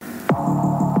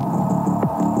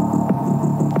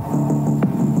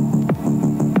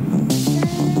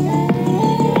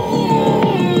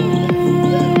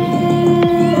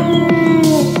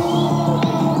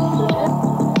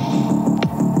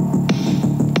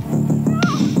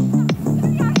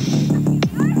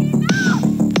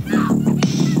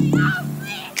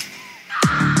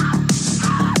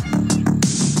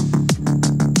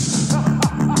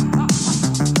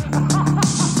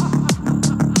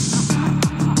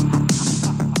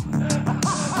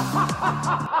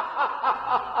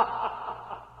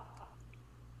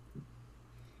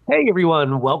Hey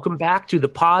everyone, welcome back to the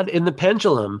Pod in the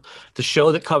Pendulum, the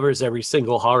show that covers every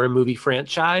single horror movie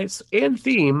franchise and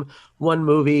theme, one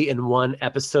movie and one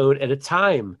episode at a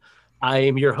time. I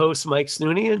am your host, Mike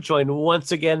Snooney, and joined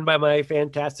once again by my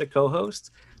fantastic co-host,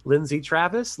 Lindsay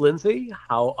Travis. Lindsay,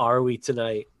 how are we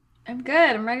tonight? I'm good.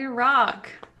 I'm ready to rock.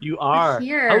 You We're are.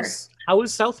 here. How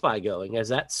is South by going? Has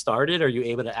that started? Are you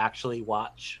able to actually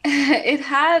watch? So it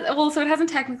hasn't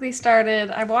technically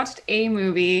started. I watched a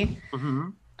movie. Mm-hmm.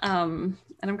 And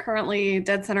I'm currently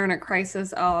dead center in a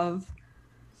crisis of,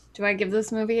 do I give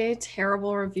this movie a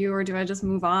terrible review or do I just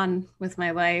move on with my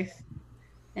life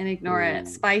and ignore it?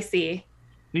 Spicy.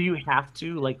 Do you have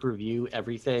to review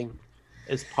everything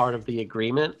as part of the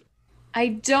agreement? I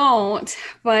don't,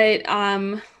 but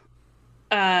I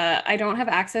don't have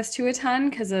access to a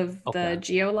ton because of the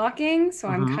geo-locking, so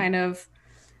I'm kind of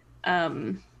I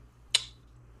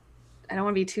don't want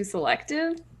to be too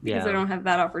selective because I don't have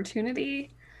that opportunity.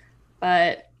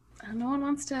 But no one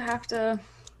wants to have to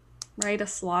write a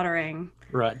slaughtering.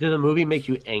 Right. Did the movie make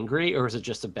you angry, or is it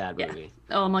just a bad movie?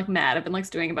 Oh, I'm mad. I've been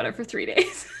stewing about it for 3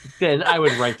 days. Then I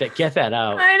would write that. Get that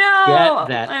out. I know. Get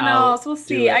that I know. out. So we'll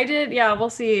see. I did. Yeah,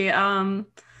 we'll see.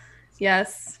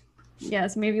 Yes.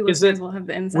 Maybe listeners will have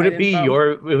the inside. Would it be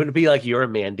info. Would it be like your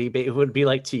Mandy? Would it be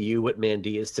like to you what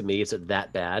Mandy is to me? Is it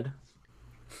that bad?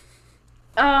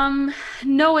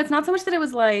 No, it's not so much that it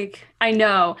was I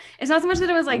know. It's not so much that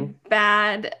it was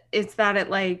bad. It's that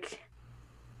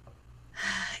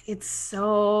it's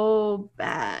so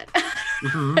bad.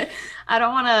 Mm-hmm. I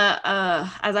don't want to,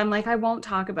 as I'm I won't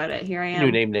talk about it. Here I am.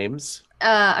 You name names.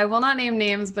 I will not name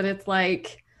names, but it's my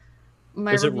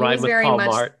Does it review rhyme is with very Paul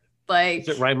much Blart?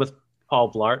 Does it rhyme with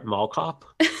Paul Blart, Mall Cop?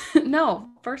 No,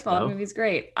 first of all, the movie's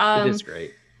great. It is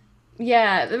great.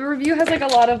 Yeah, the review has a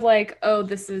lot of oh,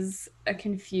 this is a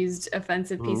confused,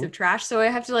 offensive piece of trash. So I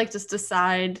have to just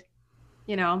decide,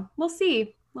 we'll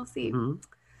see. Mm-hmm.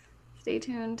 Stay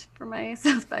tuned for my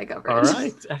South by coverage. All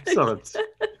right, excellent.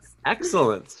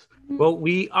 Excellent. Well,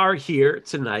 we are here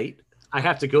tonight. I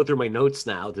have to go through my notes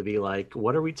now to be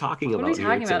what are we talking about? What are we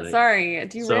talking about? Sorry,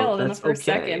 derailed in the first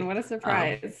second. What a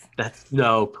surprise.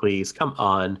 No, please, come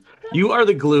on. You are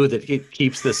the glue that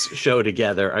keeps this show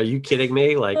together. Are you kidding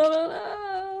me?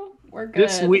 We're good.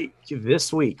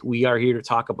 This week, we are here to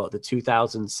talk about the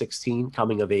 2016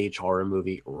 coming-of-age horror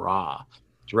movie Raw,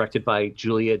 directed by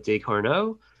Julia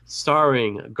Ducournau,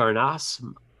 starring Garnas.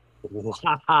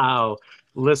 Wow.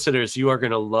 Listeners, you are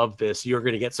going to love this. You're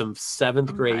going to get some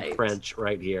 7th grade French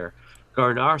right here.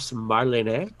 Garnas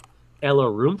Marlene, Ella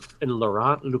Rumpf, and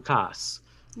Laurent Lucas.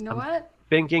 You know what?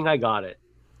 Thinking I got it.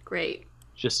 Great.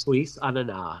 Je suis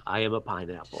ananas. I am a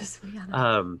pineapple.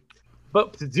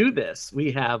 But to do this, we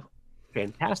have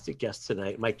fantastic guests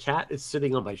tonight. My cat is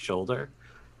sitting on my shoulder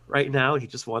right now. He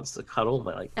just wants to cuddle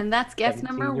my And that's guest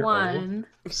number 1.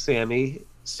 Samwise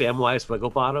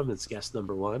Wigglebottom is guest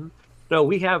number 1. No,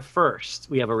 we have a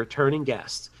returning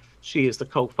guest. She is the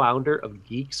co-founder of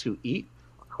Geeks Who Eat,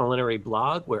 a culinary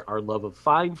blog where our love of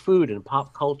fine food and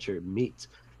pop culture meet.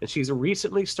 And she's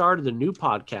recently started a new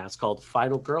podcast called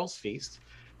Final Girls Feast,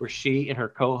 where she and her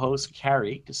co-host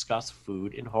Carrie discuss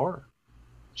food and horror.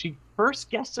 She first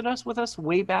guested with us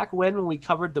way back when we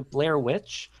covered the Blair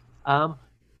Witch. What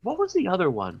was the other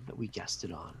one that we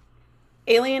guested on?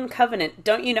 Alien Covenant.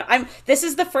 Don't you know? This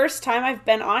is the first time I've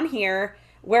been on here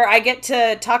where I get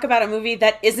to talk about a movie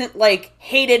that isn't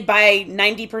hated by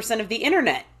 90% of the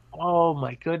internet. Oh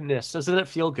my goodness. Doesn't it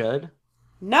feel good?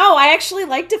 No, I actually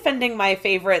like defending my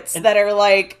favorites that are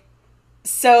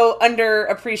so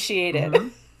underappreciated. Mm-hmm.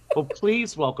 Well,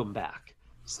 please welcome back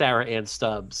Sarah Ann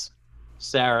Stubbs.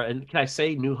 Sarah, and can I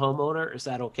say new homeowner? Is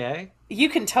that okay? You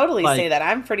can totally say that.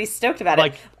 I'm pretty stoked about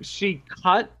it. She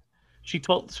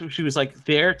was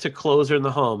there to close her in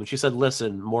the home. And she said,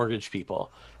 listen, mortgage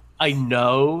people, I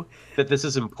know that this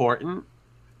is important,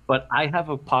 but I have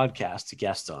a podcast to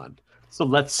guest on. So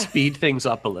let's speed things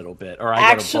up a little bit. Or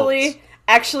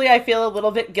Actually, I feel a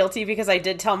little bit guilty because I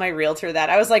did tell my realtor that.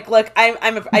 I was like, look, I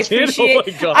appreciate, oh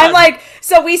my God. I'm like,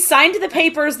 so we signed the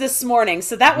papers this morning,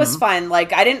 so that was fun.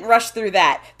 Like, I didn't rush through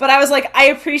that. But I was like, I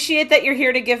appreciate that you're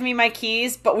here to give me my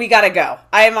keys, but we gotta go.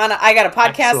 I got a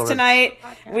podcast tonight.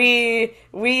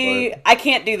 I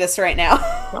can't do this right now.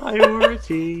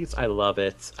 Priorities. I love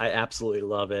it. I absolutely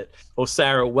love it. Well,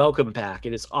 Sarah, welcome back.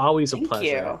 It is always a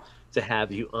pleasure to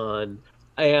have you on.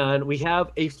 And we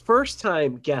have a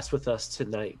first-time guest with us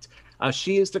tonight.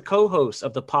 She is the co-host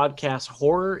of the podcast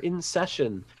Horror in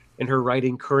Session, and her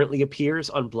writing currently appears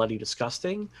on Bloody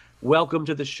Disgusting. Welcome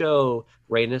to the show,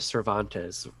 Reina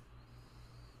Cervantes.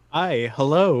 Hi,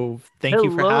 hello. Thank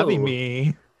you for having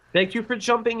me. Thank you for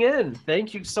jumping in.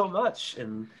 Thank you so much.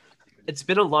 And it's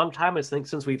been a long time, I think,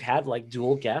 since we've had like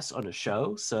dual guests on a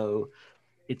show, so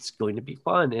it's going to be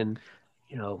fun. And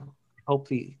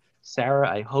hopefully, Sarah,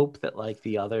 I hope that like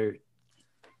the other,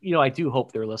 I do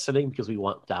hope they're listening because we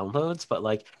want downloads, but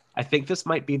like I think this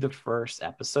might be the first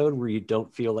episode where you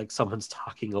don't feel like someone's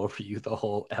talking over you the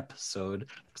whole episode,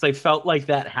 because I felt like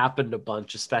that happened a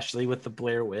bunch, especially with the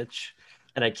Blair Witch,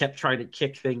 and I kept trying to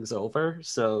kick things over.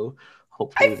 So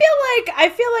hopefully, I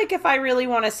feel like if I really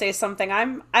want to say something,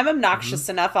 I'm obnoxious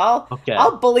enough.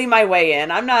 I'll bully my way in.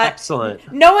 I'm not.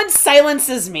 Excellent. No one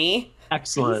silences me.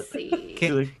 Excellent.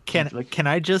 Can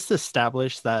I just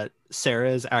establish that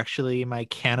Sarah is actually my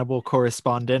cannibal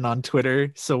correspondent on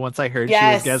Twitter? So once I heard she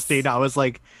was guesting, I was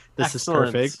like, this is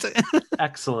perfect.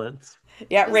 Excellent.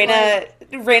 Yeah, Reina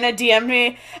DM'd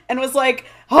me and was like,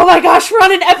 oh my gosh, we're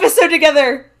on an episode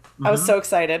together. I was so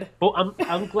excited. Well,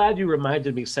 I'm glad you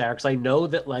reminded me, Sarah, because I know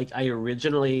that like I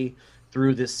originally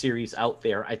threw this series out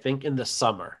there, I think in the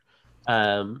summer.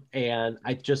 And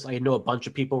I know a bunch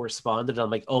of people responded. I'm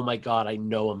like, oh my God, I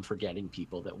know I'm forgetting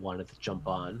people that wanted to jump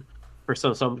on.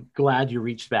 So I'm glad you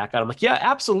reached back out. I'm like, yeah,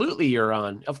 absolutely, you're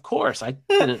on. Of course, I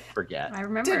didn't forget. I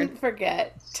remember. Didn't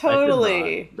forget.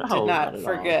 Totally did not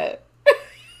forget.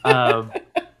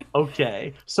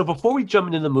 Okay, so before we jump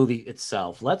into the movie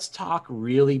itself, let's talk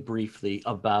really briefly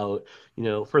about,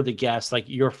 for the guests, like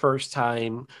your first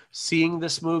time seeing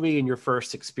this movie and your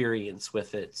first experience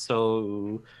with it.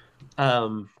 So,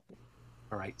 all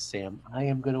right, Sam, I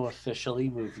am going to officially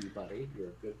move you, buddy. You're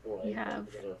a good boy.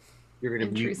 You're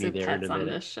going to mute me there in a minute. On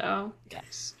this show.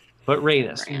 Yes. But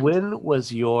Reina, when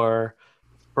was your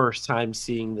first time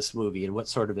seeing this movie, and what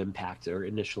sort of impact or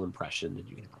initial impression did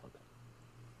you have of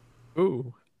it?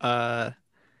 Ooh.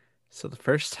 So the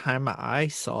first time I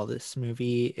saw this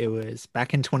movie, it was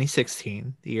back in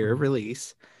 2016, the year of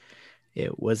release.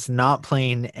 It was not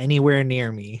playing anywhere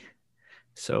near me,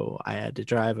 so I had to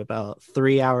drive about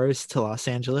 3 hours to Los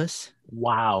Angeles.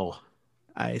 Wow.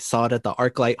 I saw it at the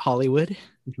ArcLight Hollywood,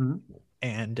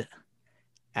 and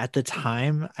at the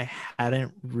time, I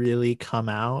hadn't really come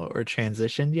out or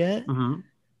transitioned yet,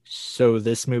 so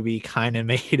this movie kind of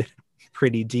made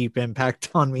pretty deep impact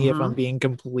on me, if I'm being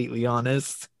completely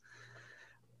honest.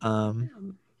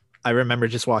 I remember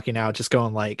just walking out, just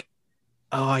going like,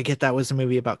 oh, I get that was a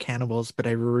movie about cannibals, but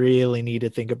I really need to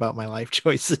think about my life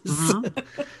choices.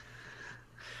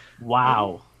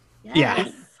 Wow. Yes.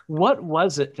 Yeah. What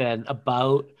was it then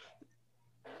about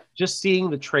just seeing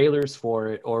the trailers for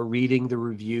it or reading the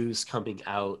reviews coming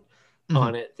out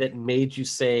on it that made you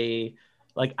say,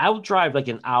 like, I'll drive like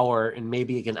an hour and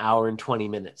maybe like an hour and 20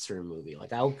 minutes for a movie.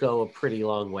 Like, I'll go a pretty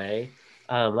long way.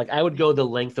 Like, I would go the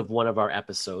length of one of our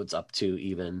episodes up to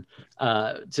even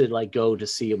to like go to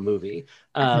see a movie.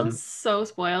 I feel so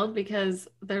spoiled because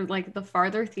they're like the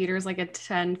farther theaters like a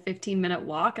 10-15 minute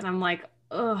walk, and I'm like,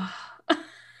 ugh.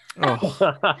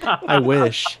 Oh, I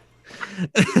wish.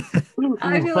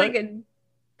 I feel like a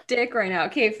dick right now.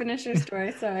 Okay, finish your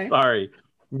story. Sorry.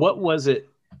 What was it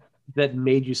that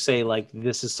made you say, like,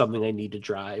 this is something I need to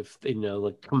drive,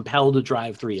 like compelled to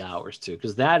drive 3 hours to?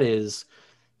 Because that is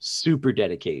super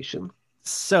dedication.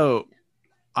 So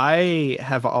I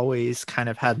have always kind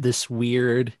of had this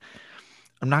weird,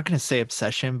 I'm not going to say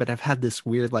obsession, but I've had this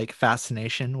weird like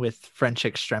fascination with French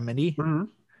extremity.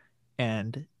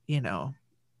 And,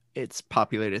 it's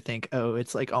popular to think, oh,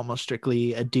 it's like almost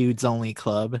strictly a dudes only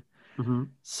club.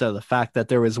 So the fact that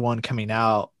there was one coming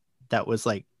out that was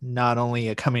like not only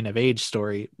a coming of age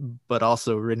story, but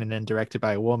also written and directed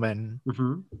by a woman,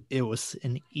 it was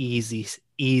an easy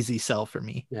sell for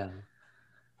me. Yeah.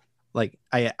 Like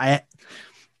I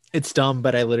it's dumb,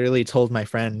 but I literally told my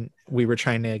friend, we were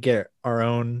trying to get our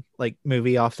own like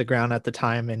movie off the ground at the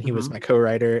time, and he was my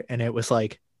co-writer, and it was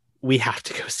like, we have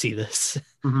to go see this.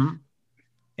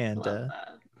 And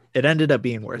it ended up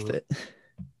being worth it.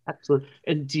 Excellent.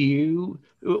 And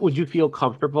would you feel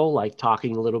comfortable like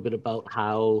talking a little bit about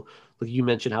how, like you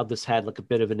mentioned, how this had like a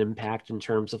bit of an impact in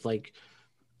terms of like,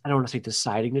 I don't want to say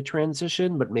deciding to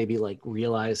transition, but maybe like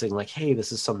realizing like, hey,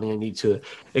 this is something I need to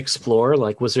explore.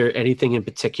 Like, was there anything in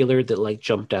particular that like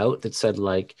jumped out that said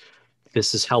like,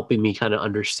 this is helping me kind of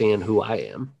understand who I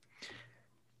am?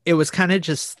 It was kind of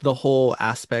just the whole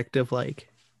aspect of like,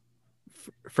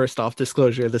 first off,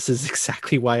 disclosure, this is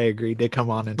exactly why I agreed to come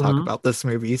on and talk about this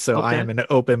movie. So I am an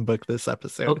open book this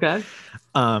episode. Okay.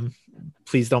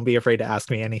 Please don't be afraid to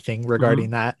ask me anything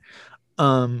regarding that.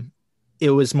 It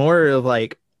was more of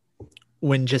like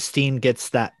when Justine gets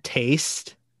that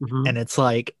taste and it's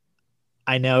like,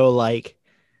 I know like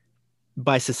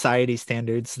by society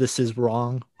standards, this is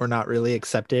wrong or not really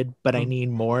accepted, but I need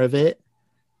more of it.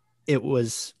 It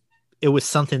was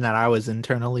something that I was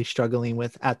internally struggling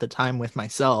with at the time with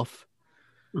myself,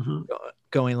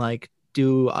 going like,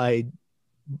 do I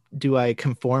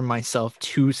conform myself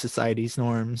to society's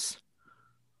norms,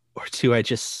 or do I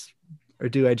just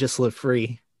live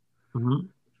free?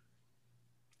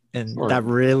 And that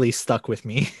really stuck with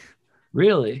me.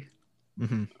 Really?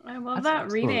 I love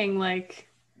that reading, like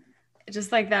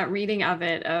just like that reading of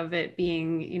it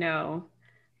being, you know,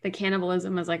 the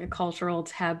cannibalism is like a cultural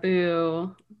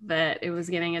taboo that it was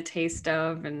getting a taste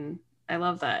of. And I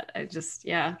love that.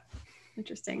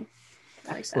 Interesting.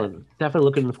 Excellent. Definitely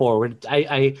looking forward.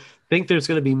 I think there's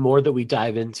going to be more that we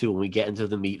dive into when we get into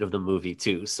the meat of the movie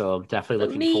too. So I'm definitely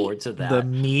looking forward to that. The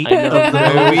meat of the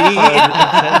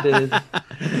movie.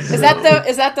 Is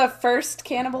that the first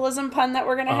cannibalism pun that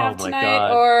we're going to have tonight?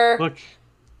 God. Or look,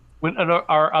 when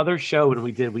our other show when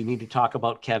we need to talk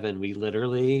about Kevin, we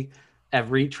literally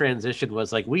every transition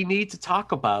was like, we need to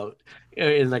talk about,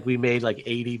 and like we made like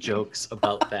 80 jokes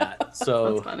about that.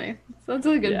 So that's funny. That's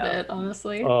a good bit,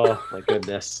 honestly. Oh my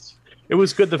goodness. It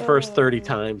was good the first 30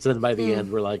 times, and by the end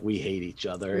we're like, we hate each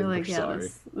other. We're like, sorry.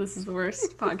 This is the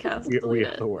worst podcast. we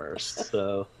are the worst.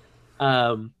 So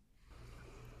how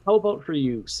about for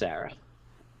you, Sarah?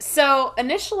 So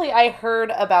initially I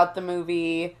heard about the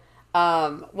movie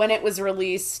when it was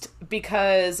released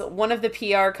because one of the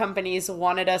PR companies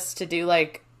wanted us to do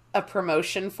like a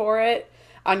promotion for it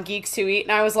on Geeks Who Eat,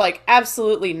 and I was like,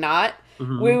 absolutely not.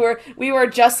 We were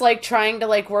just like trying to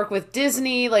like work with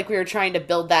Disney, like we were trying to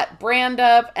build that brand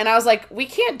up, and I was like, we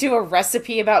can't do a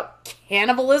recipe about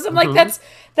cannibalism. Like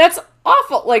that's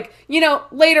awful. Like, you know,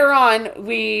 later on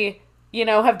we, you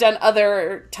know, have done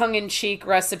other tongue-in-cheek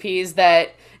recipes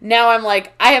that now I'm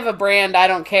like, I have a brand, I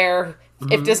don't care.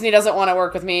 If Disney doesn't want to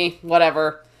work with me,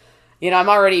 whatever. You know, I'm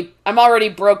already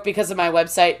broke because of my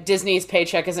website. Disney's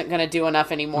paycheck isn't going to do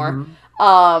enough anymore.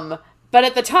 But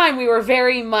at the time, we were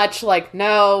very much like,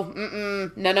 no.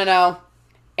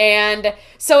 And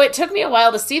so it took me a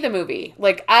while to see the movie.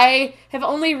 Like, I have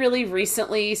only really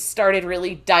recently started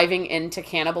really diving into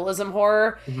cannibalism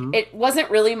horror. It wasn't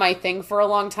really my thing for a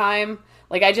long time.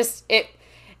 Like, it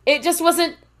just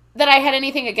wasn't that I had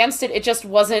anything against it. It just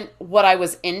wasn't what I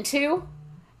was into.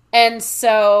 And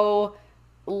so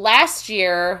last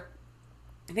year,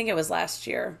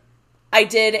 I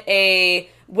did a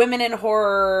Women in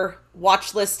Horror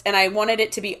watch list, and I wanted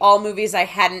it to be all movies I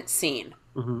hadn't seen.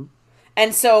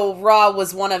 And so Raw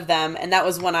was one of them, and that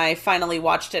was when I finally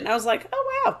watched it, and I was like,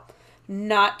 oh wow,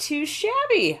 not too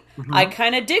shabby. I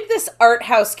kind of dig this art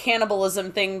house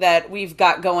cannibalism thing that we've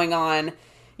got going on,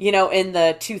 you know, in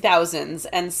the 2000s.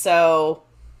 And so,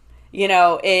 you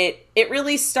know, it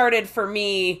really started for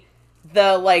me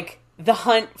the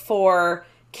hunt for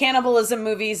cannibalism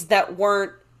movies that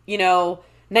weren't, you know,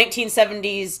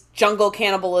 1970s jungle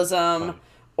cannibalism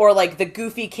or like the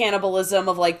goofy cannibalism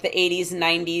of like the 80s and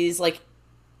 90s, like,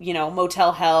 you know,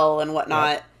 Motel Hell and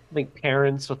whatnot. Yeah. Like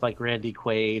Parents with like Randy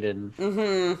Quaid and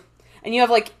and you have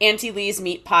like Auntie Lee's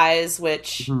Meat Pies,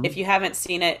 which if you haven't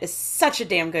seen it is such a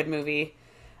damn good movie.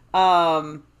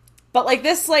 But like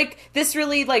this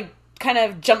really like kind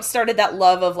of jump started that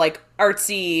love of like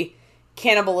artsy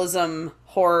cannibalism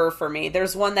horror for me.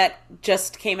 There's one that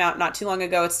just came out not too long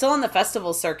ago. It's still on the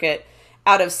festival circuit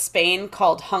out of Spain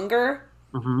called Hunger.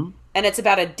 And it's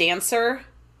about a dancer,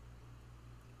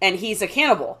 and he's a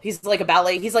cannibal. He's like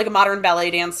a modern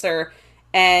ballet dancer,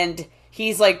 and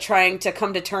he's like trying to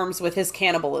come to terms with his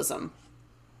cannibalism.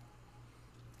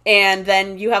 And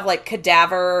then you have like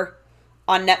Cadaver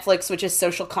on Netflix, which is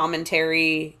social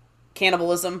commentary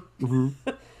cannibalism.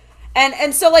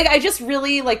 And so like I just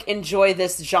really like enjoy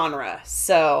this genre.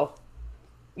 So,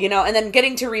 you know, and then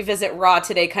getting to revisit Raw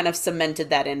today kind of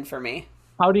cemented that in for me.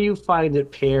 How do you find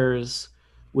it pairs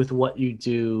with what you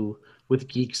do with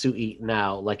Geeks Who Eat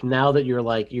now? Like now that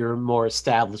you're more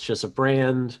established as a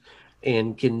brand,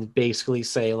 and can basically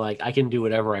say like, I can do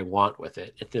whatever I want with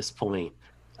it at this point.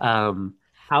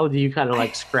 How do you kind of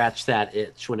like scratch that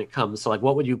itch when it comes to like,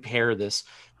 what would you pair this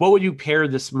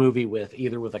movie with,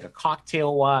 either with like a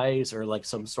cocktail wise or like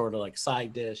some sort of like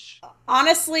side dish?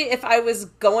 Honestly, if I was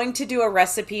going to do a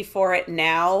recipe for it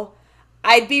now,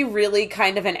 I'd be really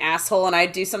kind of an asshole and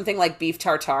I'd do something like beef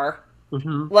tartare.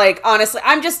 Mm-hmm. Like, honestly,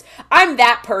 I'm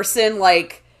that person,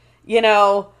 like, you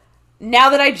know, now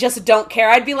that I just don't care,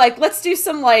 I'd be like, let's do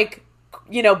some like,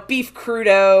 you know, beef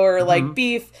crudo or like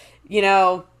beef, you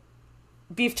know,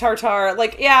 beef tartare.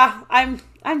 Like, yeah, I'm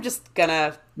just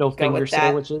gonna no finger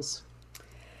sandwiches.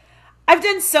 I've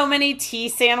done so many tea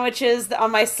sandwiches on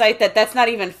my site that's not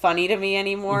even funny to me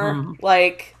anymore.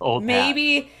 Like,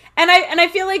 maybe. And I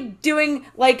feel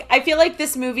like I feel like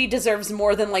this movie deserves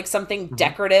more than like something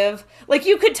decorative. Like,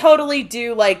 you could totally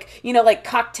do like, you know, like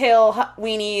cocktail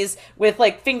weenies with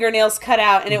like fingernails cut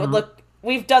out, and it would look,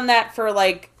 we've done that for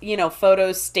like, you know,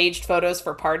 staged photos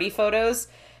for party photos.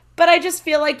 But I just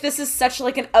feel like this is such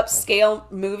like an upscale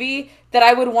movie that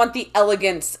I would want the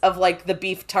elegance of like the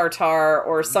beef tartare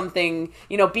or something,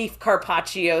 you know, beef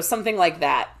carpaccio, something like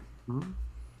that.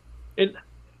 And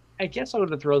I guess I'm going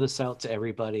to throw this out to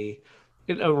everybody.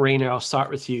 Rainer, I'll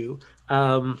start with you.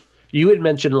 You had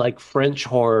mentioned like French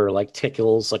horror, like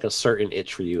tickles like a certain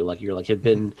itch for you. Like you're like had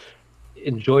been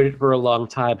enjoyed it for a long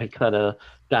time, had kind of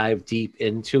dived deep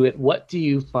into it. What do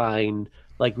you find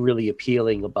like really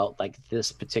appealing about like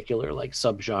this particular like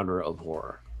subgenre of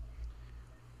horror?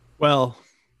 Well,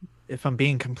 if I'm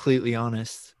being completely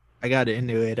honest, I got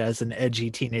into it as an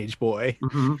edgy teenage boy.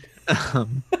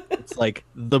 It's like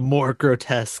the more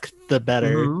grotesque, the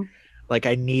better. Like,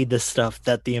 I need the stuff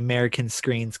that the American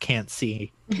screens can't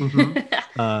see.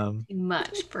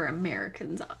 Much for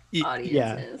Americans audiences.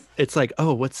 Yeah, it's like,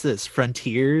 oh, what's this?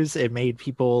 Frontiers? It made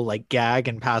people like gag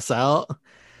and pass out.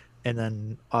 And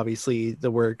then obviously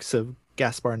the works of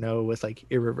Gaspar Noé with like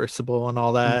Irreversible and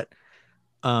all that.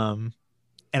 And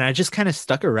I just kind of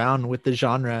stuck around with the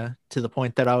genre to the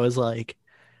point that I was like,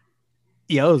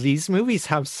 yo, these movies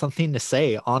have something to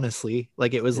say, honestly.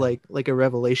 Like, it was like a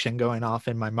revelation going off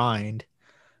in my mind.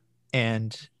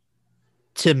 And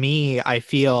to me, I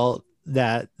feel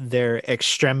that their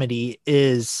extremity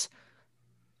is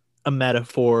a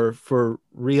metaphor for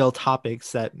real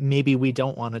topics that maybe we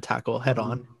don't want to tackle head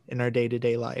on in our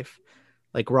day-to-day life.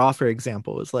 Like Raw, for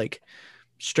example, is like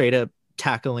straight up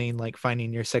tackling like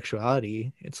finding your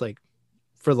sexuality. It's like,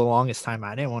 for the longest time,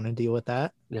 I didn't want to deal with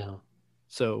that. Yeah.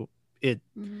 So it,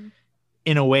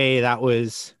 in a way, it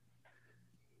was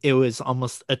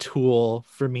almost a tool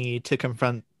for me to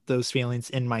confront those feelings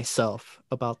in myself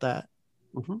about that.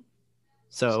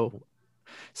 So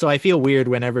I feel weird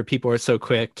whenever people are so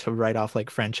quick to write off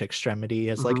like French Extremity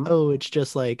as like, oh, it's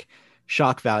just like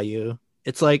shock value.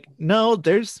 It's like, no,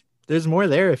 there's more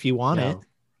there if you want it.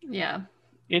 Yeah.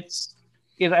 It's,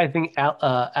 I think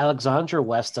Alexandra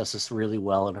West does this really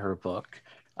well in her book,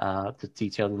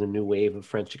 detailing the new wave of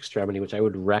French Extremity, which I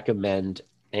would recommend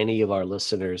any of our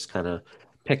listeners kind of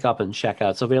pick up and check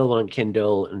out. It's available on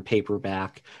Kindle and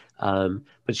paperback.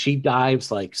 But she dives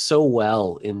like so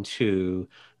well into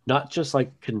not just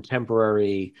like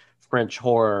contemporary French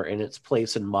horror and its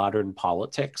place in modern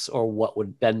politics, or what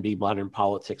would then be modern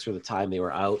politics for the time they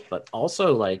were out, but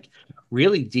also like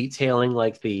really detailing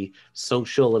like the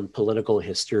social and political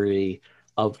history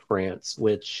of France,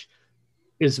 which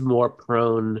is more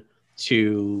prone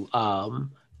to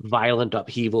violent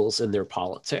upheavals in their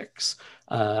politics.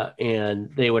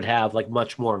 And they would have like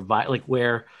much more like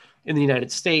where in the United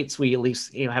States, we at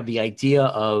least have the idea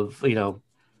of,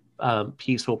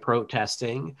 peaceful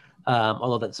protesting,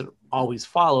 although that doesn't always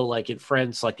follow. Like in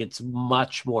France, like it's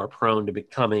much more prone to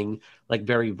becoming like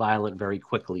very violent very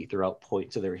quickly throughout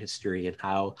points of their history, and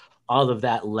how all of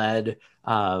that led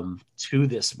to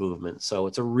this movement. So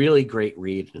it's a really great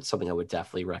read, and it's something I would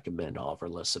definitely recommend all of our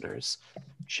listeners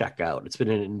check out. It's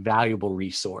been an invaluable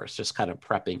resource just kind of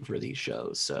prepping for these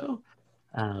shows. So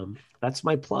that's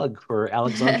my plug for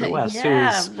Alexandra West, who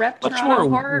is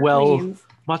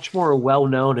much more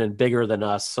well-known and bigger than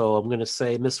us. So I'm going to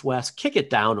say, Miss West, kick it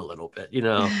down a little bit,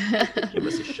 give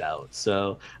us a shout.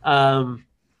 So,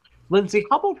 Lindsay,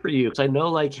 how about for you? Because I know,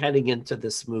 like, heading into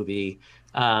this movie,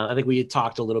 I think we had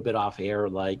talked a little bit off air,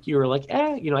 like, you were like,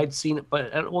 I'd seen it,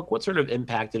 but what sort of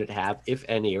impact did it have, if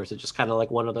any, or is it just kind of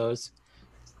like one of those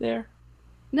there?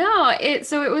 No, it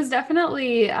was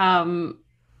definitely,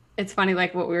 it's funny,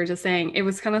 like what we were just saying, it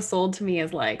was kind of sold to me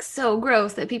as like so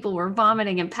gross that people were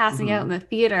vomiting and passing out in the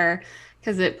theater,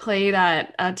 because it played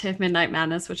at TIFF Midnight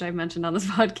Madness, which I've mentioned on this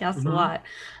podcast a lot.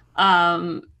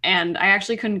 And I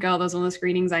actually couldn't go. That was one of the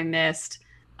screenings I missed.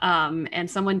 And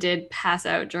someone did pass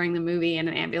out during the movie and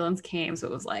an ambulance came. So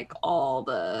it was like all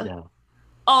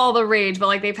the rage, but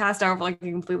like they passed out for like a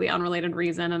completely unrelated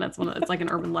reason. And it's like an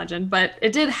urban legend, but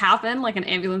it did happen. Like an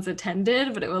ambulance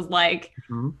attended, but it was like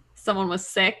someone was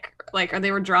sick, like, or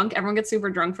they were drunk. Everyone gets super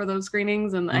drunk for those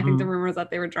screenings. And I think the rumor is that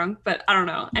they were drunk, but I don't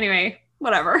know. Anyway,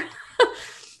 whatever.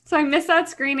 So I missed that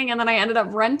screening, and then I ended up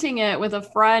renting it with a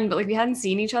friend, but like we hadn't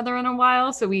seen each other in a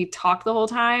while. So we talked the whole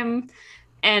time,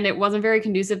 and it wasn't very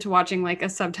conducive to watching like a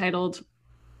subtitled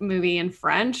movie in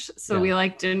French. So we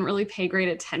like didn't really pay great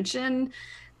attention.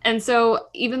 And so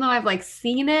even though I've like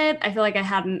seen it, I feel like I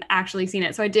hadn't actually seen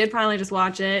it. So I did finally just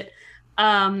watch it.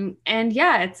 And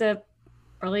yeah, it's a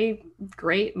really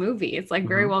great movie. It's like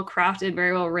very well crafted,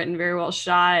 very well written, very well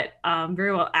shot,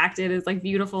 very well acted. It's like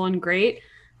beautiful and great.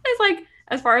 It's like,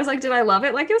 as far as like, did I love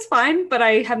it? Like, it was fine, but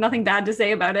I have nothing bad to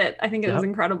say about it. I think it was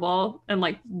incredible and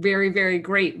like very, very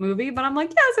great movie, but I'm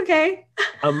like, yeah, it's okay.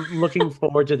 I'm looking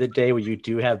forward to the day where you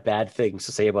do have bad things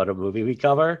to say about a movie we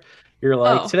cover. You're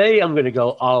like, today I'm going to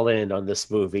go all in on this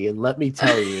movie. And let me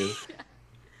tell you.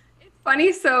 It's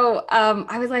funny. So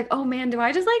I was like, oh man, do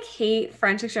I just like hate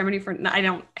French Extremity for, no, I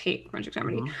don't hate French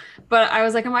Extremity, but I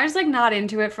was like, am I just like not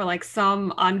into it for like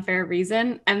some unfair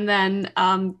reason? And then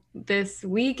this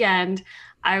weekend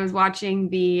I was watching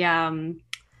the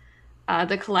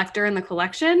Collector and the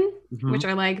Collection, which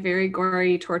are like very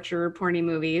gory, torture, porny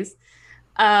movies.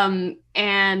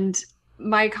 And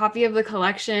my copy of the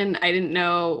Collection, I didn't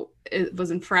know it was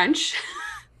in French.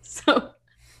 So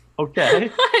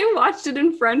okay, I watched it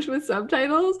in French with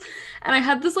subtitles, and I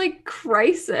had this like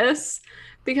crisis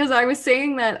because I was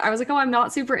saying that I was like, oh, I'm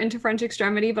not super into French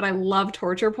Extremity, but I love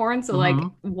torture porn. So like,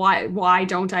 why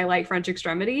don't I like French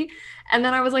Extremity? And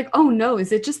then I was like, oh no,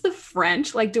 is it just the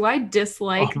French? Like, do I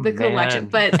dislike the Collection?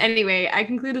 But anyway, I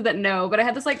concluded that no, but I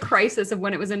had this like crisis of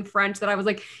when it was in French that I was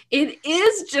like, it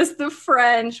is just the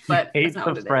French, but hate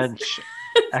the French.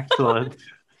 Excellent.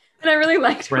 And I really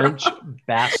liked French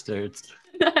bastards.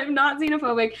 I'm not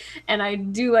xenophobic, and I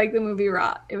do like the movie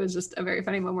Raw. It was just a very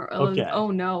funny moment. Oh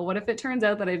no, what if it turns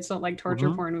out that I just don't like torture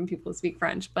porn when people speak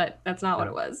French? But that's not what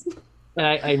it was.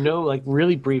 I know, like,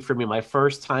 really brief for me, my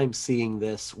first time seeing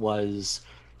this was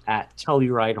at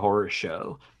Telluride Horror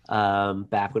Show,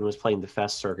 back when it was playing the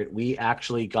Fest circuit. We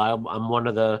actually I'm one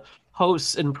of the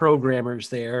hosts and programmers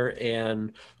there,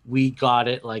 and we got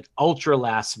it like ultra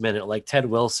last minute. Like Ted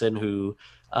Wilson, who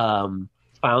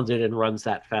founded and runs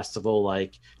that festival,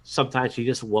 like sometimes he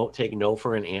just won't take no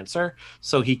for an answer,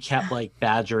 so he kept like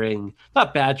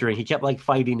he kept like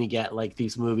fighting to get like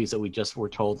these movies that we just were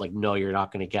told like, no, you're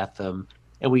not going to get them.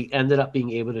 And we ended up being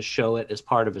able to show it as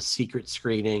part of a secret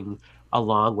screening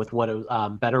along with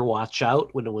Better Watch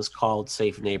Out, when it was called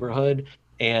Safe Neighborhood,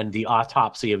 and The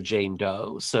Autopsy of Jane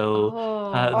Doe. So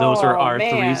those are our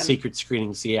three secret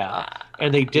screenings.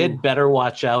 And they did Better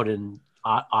Watch Out and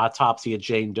Autopsy of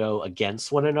Jane Doe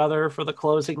against one another for the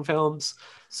closing films.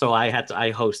 So I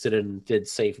hosted and did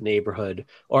Safe Neighborhood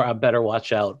or Better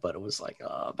Watch Out, but it was like,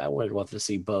 I would want to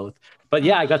see both. But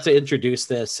yeah, I got to introduce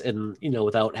this, and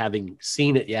without having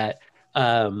seen it yet,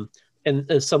 and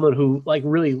as someone who like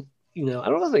really, I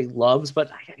don't know if he loves,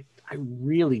 but I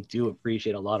really do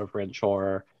appreciate a lot of French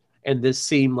horror, and this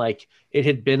seemed like it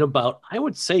had been about, I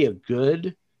would say, a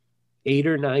good 8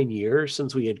 or 9 years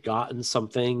since we had gotten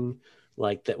something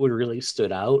like that would really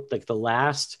stood out. Like the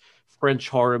last French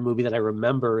horror movie that I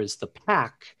remember is The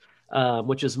Pack,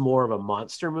 which is more of a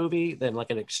monster movie than like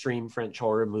an extreme French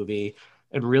horror movie.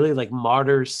 And really, like,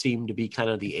 Martyrs seemed to be kind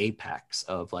of the apex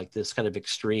of like this kind of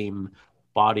extreme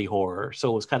body horror.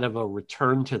 So it was kind of a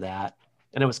return to that.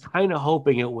 And I was kind of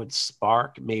hoping it would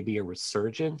spark maybe a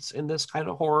resurgence in this kind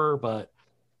of horror, but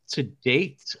to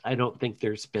date, I don't think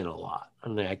there's been a lot. I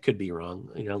mean, I could be wrong.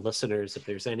 Listeners, if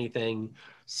there's anything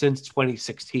since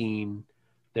 2016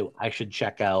 that I should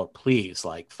check out, please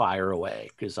like fire away,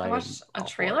 because I watched a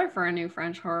trailer for a new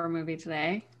French horror movie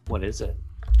today. What is it?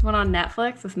 It's one on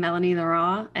Netflix with Melanie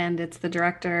Laurent, and it's the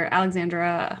director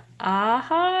Alexandra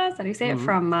Aja. Is that how you say it?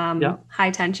 From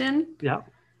High Tension. Yeah.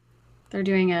 They're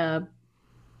doing a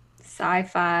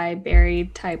sci-fi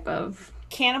buried type of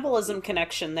cannibalism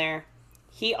connection there.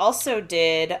 He also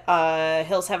did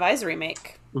Hills Have Eyes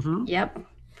remake. Yep.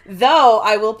 Though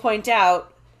I will point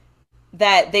out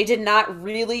that they did not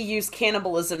really use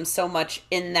cannibalism so much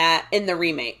in the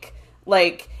remake.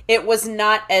 Like, it was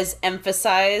not as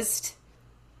emphasized,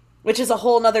 which is a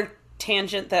whole nother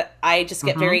tangent that I just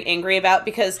get very angry about,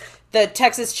 because the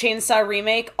Texas Chainsaw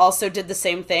remake also did the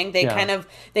same thing. They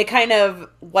kind of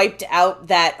wiped out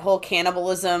that whole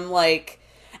cannibalism, like.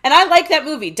 And I like that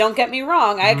movie, don't get me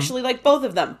wrong. I actually like both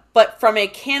of them. But from a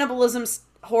cannibalism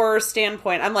horror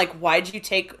standpoint, I'm like, why'd you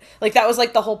take, like, that was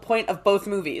like the whole point of both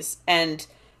movies, and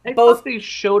both they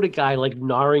showed a guy like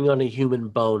gnawing on a human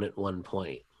bone at one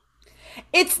point.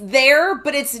 It's there,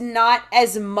 but it's not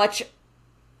as much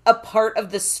a part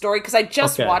of the story, because I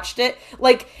just watched it.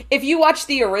 Like, if you watch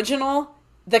the original,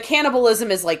 the cannibalism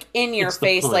is like in your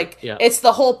face, like it's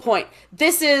the whole point.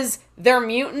 This is, they're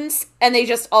mutants, and they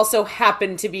just also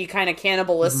happen to be kind of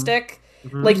cannibalistic.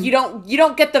 Like, you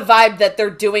don't get the vibe that they're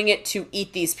doing it to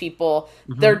eat these people.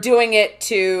 They're doing it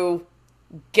to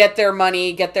get their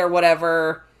money, get their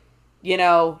whatever. You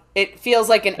know, it feels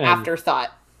like an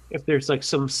afterthought. If there's like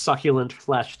some succulent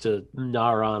flesh to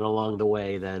gnaw on along the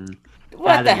way, then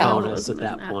what the hell bonus at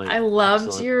that point. I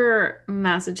loved your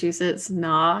Massachusetts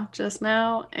gnaw just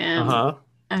now, and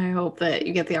I hope that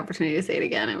you get the opportunity to say it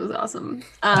again. It was awesome.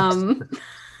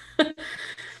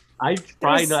 I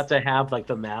try not to have like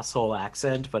the masshole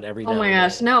accent, but every now oh my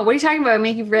gosh, no! What are you talking about?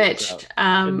 Make you rich.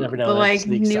 The like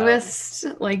newest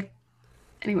out. Like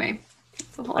anyway.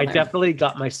 I definitely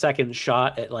got my second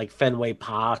shot at like Fenway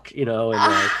Park, you know, and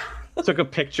like took a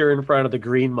picture in front of the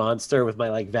green monster with my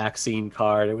like vaccine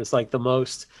card. It was like the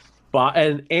most,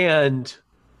 and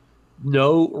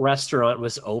no restaurant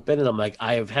was open, and I'm like,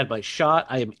 I have had my shot.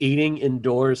 I am eating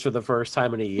indoors for the first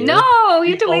time in a year. No,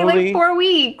 you have to wait like 4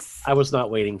 weeks. I was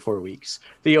not waiting 4 weeks.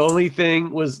 The only thing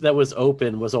that was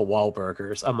open was a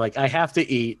Wahlburgers. I'm like, I have to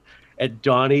eat at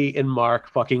Donnie and Mark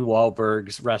fucking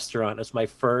Wahlberg's restaurant. It's my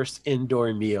first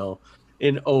indoor meal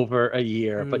in over a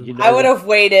year. But you know, I would have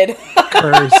waited.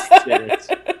 Did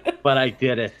it, but I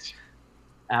did it.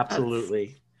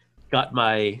 Absolutely. Got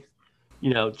my,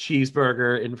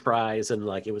 cheeseburger and fries, and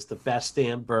like it was the best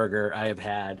damn burger I have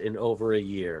had in over a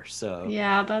year. So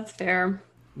yeah, that's fair.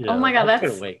 Oh my god,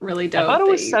 that's really dope. I thought it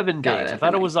was 7 days. I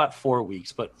thought it was not 4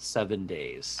 weeks, but 7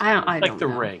 days. I don't like the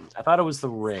know. Ring. I thought it was the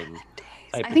Ring.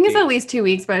 I think it's at least 2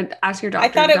 weeks, but ask your doctor.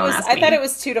 I thought it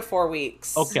was 2 to 4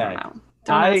 weeks. Okay.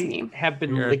 I have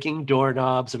been licking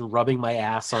doorknobs and rubbing my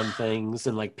ass on things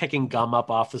and like picking gum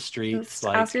up off the streets. Just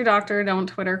ask your doctor. Don't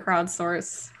Twitter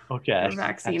crowdsource. Okay.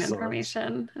 Vaccine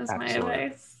information is my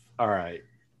advice. All right.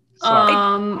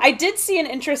 I did see an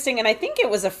interesting, and I think it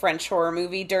was a French horror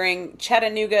movie during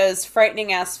Chattanooga's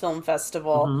Frightening Ass Film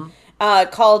Festival,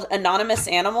 called Anonymous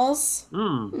Animals.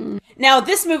 Now,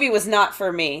 this movie was not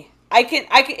for me.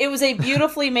 It was a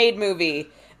beautifully made movie,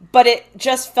 but it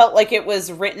just felt like it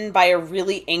was written by a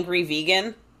really angry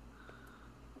vegan.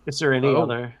 Is there any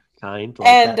other kind?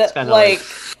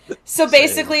 So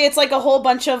basically it's like a whole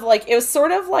bunch of like, it was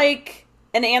sort of like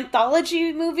an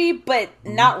anthology movie, but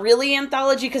not really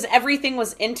anthology, because everything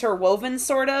was interwoven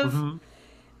sort of.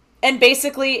 And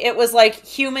basically it was like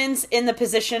humans in the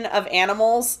position of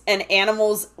animals, and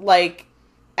animals like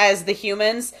as the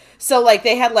humans. So like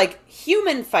they had like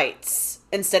human fights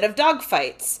instead of dog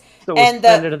fights. So and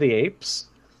Planet of the Apes?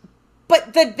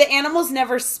 But the animals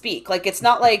never speak. Like, it's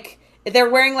not like they're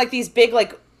wearing like these big,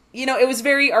 like, it was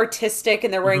very artistic,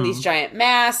 and they're wearing these giant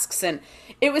masks, and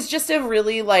it was just a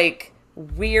really like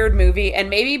weird movie. And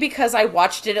maybe because I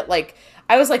watched it at like,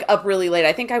 I was like up really late.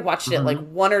 I think I watched it at like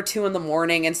 1 or 2 in the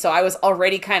morning, and so I was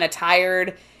already kind of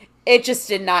tired. It just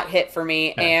did not hit for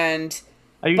me. Okay. And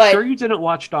are you sure you didn't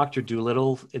watch Dr.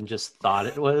 Dolittle and just thought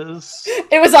it was?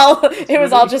 It was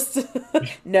all just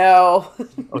no.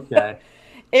 Okay.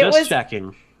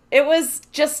 Checking. It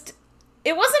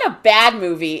wasn't a bad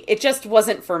movie. It just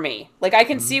wasn't for me. Like, I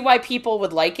can see why people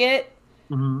would like it,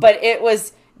 but it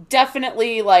was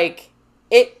definitely like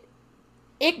it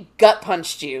gut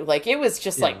punched you. Like, it was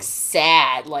just like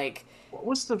sad. Like, what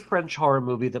was the French horror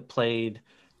movie that played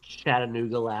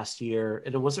Chattanooga last year?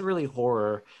 And it wasn't really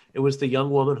horror. It was the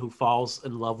young woman who falls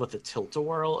in love with a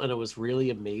tilt-a-whirl, and it was really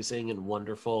amazing and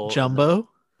wonderful. Jumbo?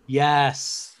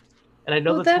 Yes. And I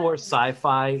know that's more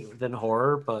sci-fi than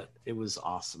horror, but it was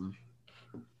awesome.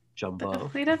 Jumbo.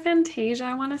 Played a Fantasia,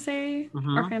 I want to say,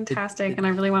 or Fantastic, and I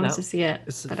really wanted to see it.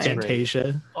 It's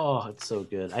Fantasia. Oh, it's so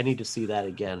good. I need to see that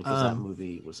again, because that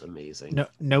movie was amazing. No,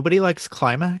 nobody likes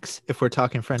Climax, if we're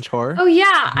talking French horror. Oh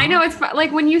yeah, I know. It's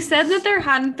like when you said that there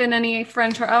hadn't been any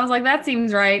French horror, I was like, that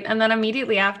seems right. And then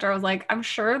immediately after, I was like, I'm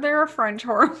sure there are French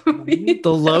horror movies.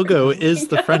 The logo is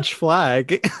the French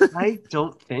flag. I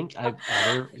don't think I've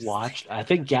ever watched. I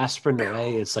think Gaspar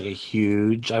Noé is like a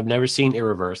huge. I've never seen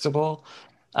Irreversible.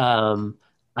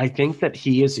 I think that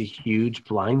he is a huge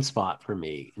blind spot for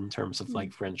me in terms of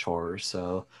like French horror.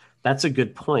 So that's a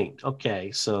good point.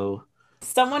 Okay, so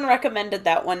someone recommended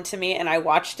that one to me, and I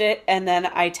watched it, and then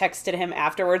I texted him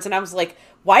afterwards, and I was like,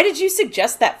 why did you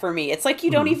suggest that for me? It's like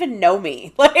you don't even know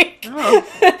me. Like,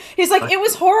 he's like, it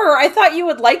was horror. I thought you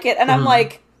would like it. And I'm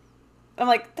like,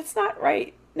 that's not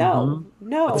right. No.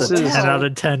 It's a 10 out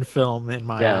of 10 film in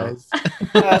my eyes.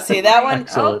 See that one?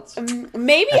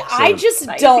 Maybe I just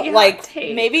don't like.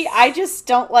 Maybe I just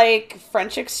don't like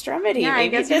French Extremity. Yeah,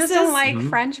 maybe I guess you just don't like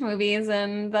French movies,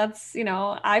 and that's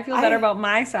I feel better about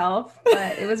myself,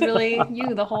 but it was really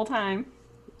you the whole time.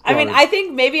 I mean, I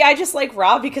think maybe I just like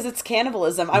Raw because it's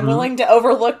cannibalism. I'm willing to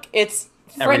overlook its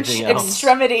French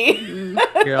extremity.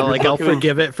 You're like, I'll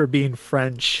forgive it for being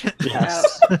French.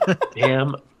 Yes.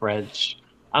 Damn French.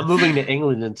 I'm moving to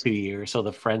England in 2 years, so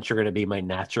the French are going to be my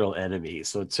natural enemies.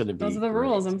 So it's going to be. Those are the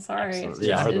rules. I'm sorry.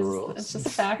 Yeah, the rules. It's just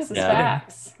facts. It's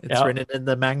facts. It's written in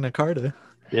the Magna Carta.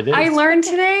 It is. I learned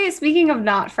today, speaking of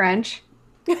not French,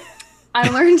 I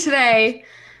learned today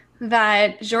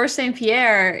that Georges St.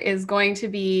 Pierre is going to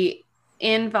be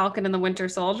in Falcon and the Winter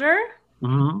Soldier.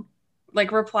 Mm-hmm. Like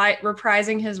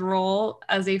reprising his role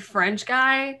as a French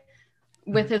guy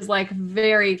with his like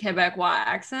very Quebecois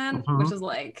accent, which is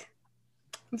like,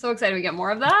 I'm so excited to get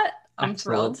more of that. I'm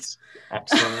thrilled.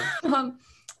 Excellent.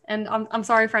 And I'm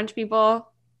sorry, French people.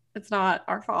 It's not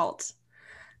our fault.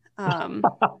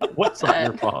 What's not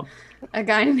your fault? A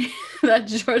guy named that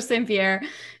Georges St. Pierre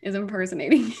is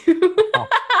impersonating you.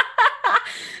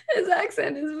 His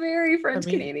accent is very French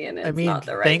Canadian. It's not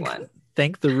the right one.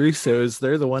 Thank the Russos.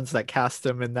 They're the ones that cast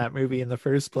him in that movie in the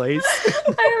first place.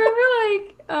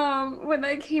 I remember when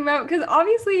that came out, because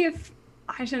obviously if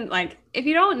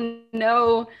you don't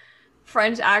know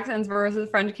French accents versus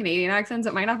French Canadian accents,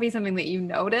 it might not be something that you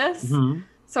notice.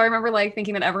 So I remember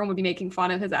thinking that everyone would be making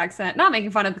fun of his accent, not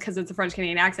making fun of it because it's a French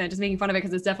Canadian accent, just making fun of it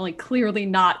because it's definitely clearly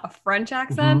not a French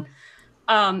accent.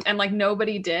 And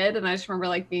nobody did, and I just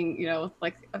remember being a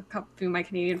couple of my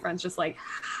Canadian friends just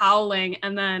howling,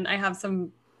 and then I have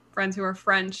some friends who are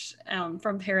French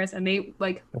from Paris, and they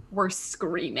were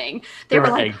screaming. They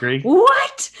were angry.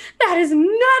 What? That is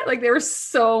not they were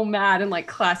so mad in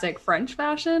classic French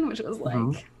fashion, which was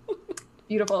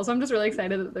beautiful. So I'm just really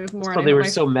excited that there's more. So they were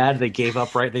so mad they gave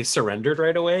up they surrendered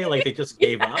right away. They just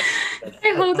gave up.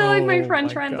 I hope that my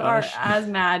French friends are as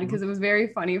mad, because it was very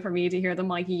funny for me to hear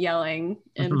them yelling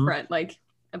in French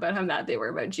about how mad they were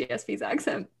about GSP's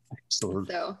accent. Excellent.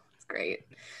 So it's great.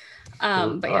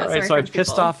 But yeah, right, so I've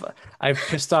pissed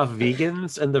off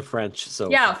vegans and the French. So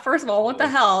yeah, first of all, what the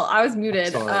hell? I was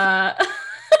muted. And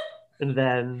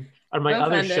then on my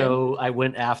other show, I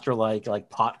went after like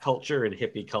pot culture and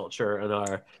hippie culture in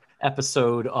our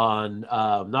episode on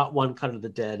not One Cut of the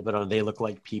Dead, but on They Look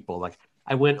Like People.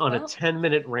 I went on a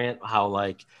 10-minute rant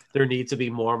how there needs to be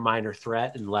more Minor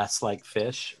Threat and less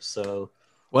fish. So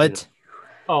what?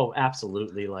 Oh,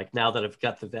 absolutely. Now that I've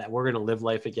got we're gonna live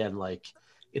life again.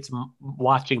 It's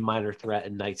watching Minor Threat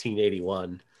in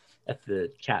 1981 at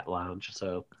the Cat Lounge,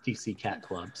 so DC Cat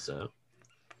Club. So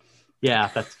yeah,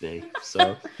 that's me.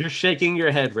 So you're shaking your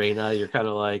head, Raina. You're kind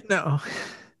of no.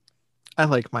 I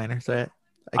like Minor Threat.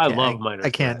 I love Minor Threat. I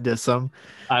can't diss them.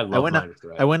 I love Minor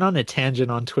Threat. I went on a tangent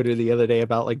on Twitter the other day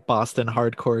about Boston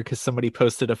hardcore because somebody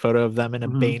posted a photo of them in a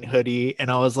Bane hoodie,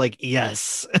 and I was like,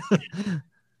 yes.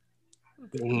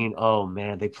 Bane, oh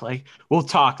man, they play. We'll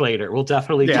talk later. We'll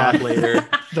definitely talk later.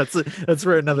 That's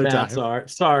for another time.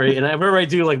 Sorry. And I remember I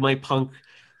do my punk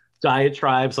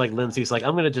diatribes, Lindsay's I'm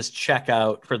gonna just check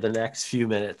out for the next few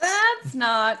minutes. That's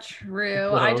not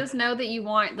true. I just know that you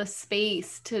want the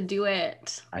space to do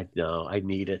it. I know. I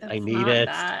need it. It's I need it.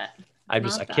 That. I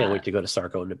can't wait to go to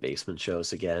Sarko in the Basement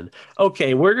shows again.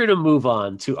 Okay, we're going to move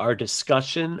on to our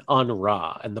discussion on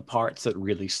Raw and the parts that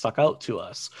really stuck out to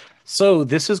us. So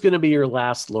this is going to be your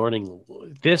last warning.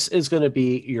 This is going to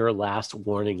be your last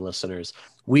warning, listeners.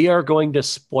 We are going to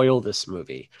spoil this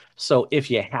movie. So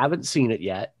if you haven't seen it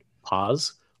yet,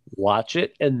 pause, watch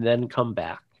it, and then come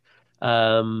back.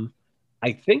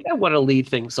 I think I want to lead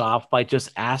things off by just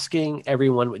asking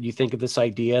everyone what you think of this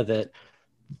idea that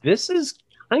this is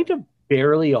kind of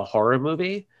barely a horror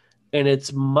movie, and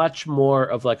it's much more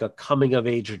of a coming of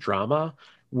age drama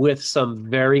with some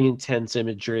very intense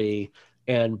imagery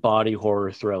and body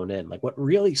horror thrown in. What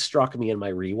really struck me in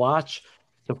my rewatch,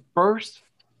 the first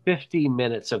 50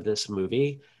 minutes of this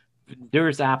movie,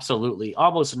 there's absolutely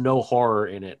almost no horror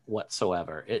in it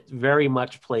whatsoever. It very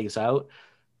much plays out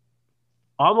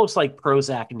almost like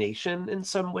Prozac Nation in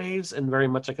some ways, and very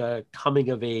much a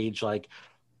coming of age,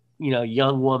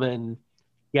 young woman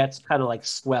gets kind of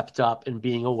swept up in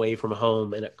being away from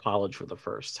home and at college for the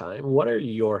first time. What are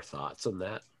your thoughts on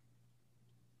that?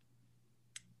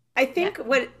 I think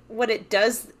what it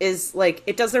does is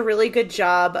it does a really good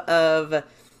job of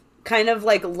kind of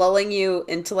lulling you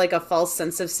into a false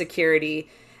sense of security.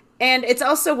 And it's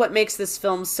also what makes this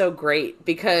film so great,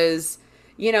 because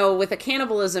with a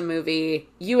cannibalism movie,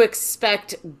 you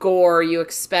expect gore, you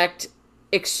expect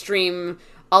extreme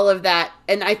all of that.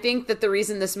 And I think that the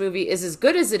reason this movie is as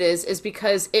good as it is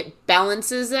because it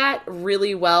balances that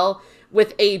really well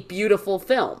with a beautiful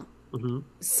film. Mm-hmm.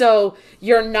 So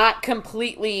you're not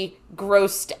completely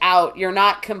grossed out. You're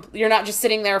not just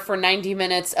sitting there for 90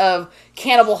 minutes of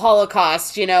Cannibal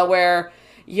Holocaust, you know, where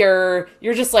you're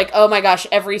just like, oh my gosh,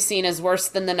 every scene is worse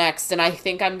than the next, and I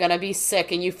think I'm gonna be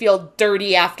sick, and you feel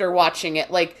dirty after watching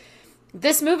it. Like,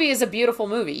 this movie is a beautiful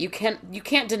movie. You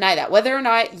can't deny that. Whether or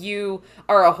not you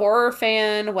are a horror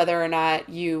fan, whether or not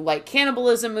you like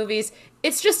cannibalism movies,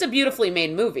 it's just a beautifully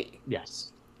made movie.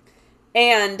 Yes.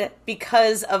 And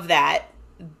because of that,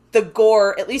 the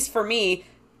gore, at least for me,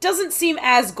 doesn't seem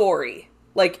as gory.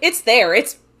 Like, it's there,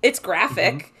 it's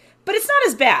graphic, mm-hmm. but it's not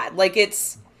as bad. Like,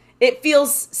 it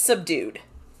feels subdued.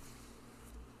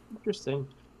 Interesting.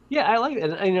 Yeah, I like it.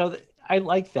 And I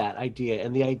like that idea,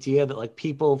 and the idea that like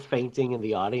people fainting in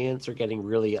the audience are getting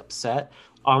really upset,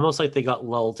 almost like they got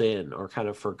lulled in or kind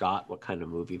of forgot what kind of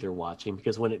movie they're watching,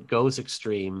 because when it goes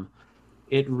extreme,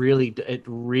 it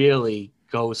really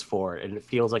goes for it, and it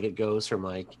feels like it goes from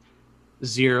like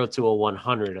 0 to a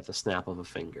 100 at the snap of a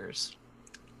fingers.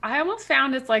 I almost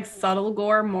found it's like subtle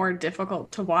gore more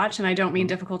difficult to watch, and I don't mean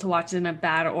difficult to watch in a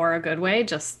bad or a good way,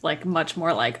 just like much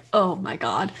more like, oh my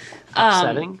God.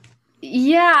 Upsetting?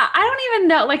 Yeah, I don't even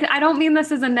know. Like, I don't mean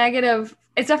this as a negative.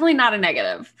 It's definitely not a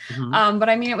negative. Mm-hmm. But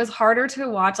I mean, it was harder to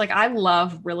watch. Like, I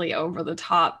love really over the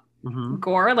top mm-hmm.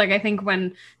 gore. Like, I think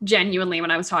when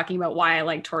I was talking about why I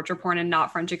like torture porn and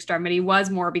not French Extremity,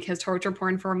 was more because torture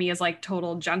porn for me is like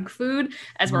total junk food,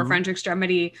 as mm-hmm. where French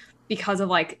Extremity, because of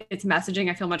like its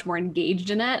messaging, I feel much more engaged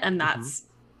in it, and that's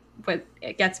mm-hmm. what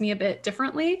it gets me a bit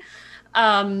differently.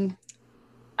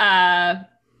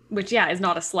 Which, yeah, is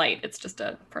not a slight. It's just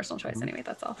a personal choice mm-hmm. anyway,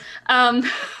 that's all.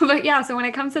 But yeah, so when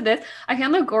it comes to this, I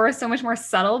found the gore is so much more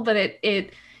subtle, but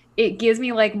it gives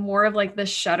me like more of like the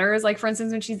shudders. Like, for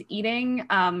instance, when she's eating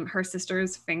her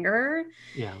sister's finger,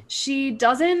 she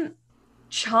doesn't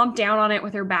chomp down on it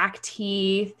with her back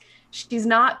teeth. She's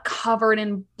not covered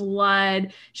in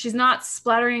blood. She's not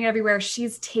splattering everywhere.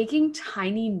 She's taking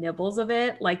tiny nibbles of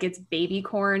it like it's baby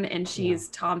corn, and she's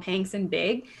Tom Hanks and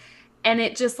big. And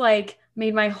it just like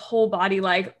made my whole body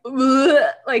like, ugh,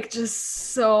 like just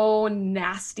so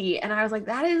nasty. And I was like,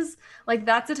 that's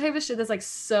the type of shit that's like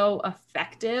so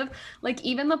effective. Like,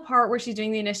 even the part where she's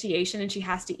doing the initiation and she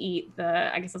has to eat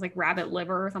I guess it's like rabbit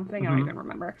liver or something. Mm-hmm. I don't even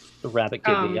remember. The rabbit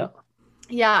kidney, yeah.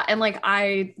 Yeah, and like,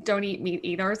 I don't eat meat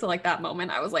either, so like that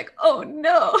moment I was like, oh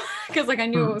no, because like I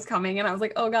knew it was coming, and I was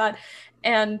like, oh God.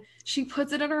 And she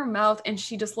puts it in her mouth, and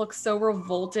she just looks so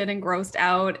revolted and grossed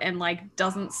out, and like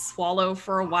doesn't swallow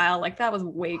for a while. Like, that was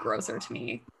way grosser to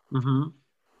me. Mm-hmm.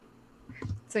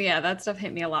 So yeah, that stuff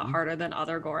hit me a lot harder than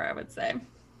other gore, I would say.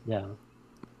 Yeah.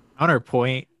 On her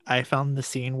point, I found the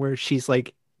scene where she's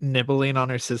like nibbling on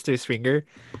her sister's finger.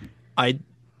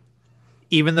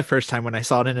 Even the first time when I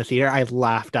saw it in a theater, I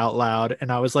laughed out loud,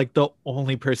 and I was like the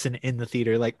only person in the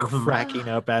theater like cracking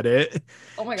up at it.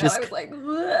 Oh my God, I was like,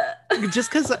 bleh. Just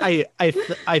because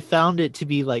I found it to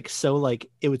be like so like,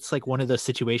 it was like one of those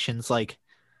situations like,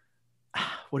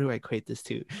 what do I equate this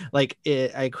to? Like,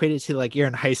 I equate it to like, you're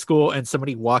in high school and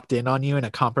somebody walked in on you in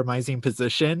a compromising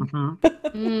position.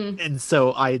 Mm-hmm. And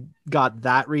so I got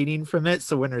that reading from it.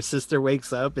 So when her sister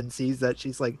wakes up and sees that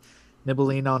she's like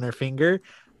nibbling on her finger,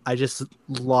 I just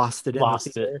lost it.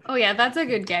 Oh yeah, that's a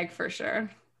good gag for sure.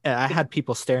 I had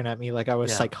people staring at me like I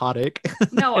was psychotic.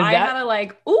 No, I had a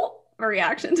like, ooh, a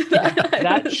reaction to that.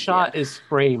 That shot is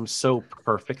framed so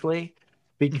perfectly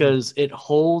because it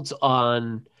holds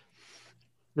on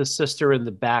the sister in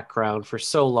the background for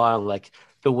so long. Like,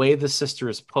 the way the sister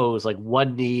is posed, like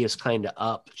one knee is kind of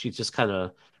up, she's just kind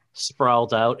of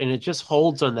sprawled out, and it just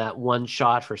holds on that one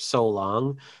shot for so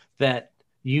long that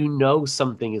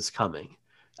something is coming.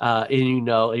 And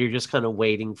you're just kind of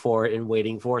waiting for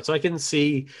it. So I can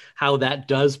see how that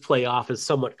does play off as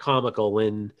somewhat comical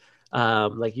when,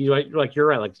 you're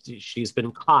right, like she's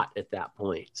been caught at that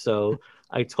point. So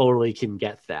I totally can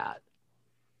get that.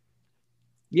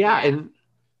 Yeah, and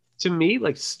to me,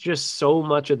 like, just so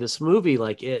much of this movie,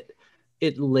 like it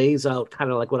lays out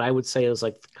kind of like what I would say is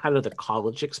like kind of the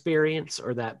college experience,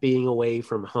 or that being away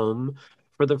from home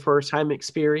for the first time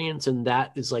experience, and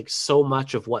that is like so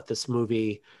much of what this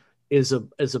movie is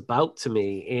about to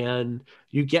me. And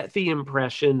you get the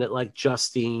impression that like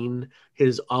Justine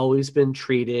has always been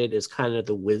treated as kind of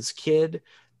the whiz kid,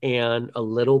 and a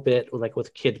little bit like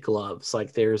with kid gloves.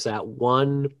 Like, there's that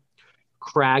one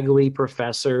craggly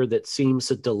professor that seems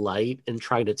to delight in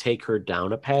trying to take her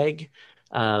down a peg.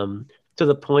 to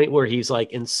the point where he's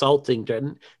like insulting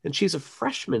her, and she's a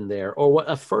freshman there, or what,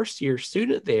 a first year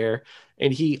student there,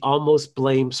 and he almost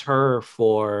blames her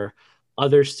for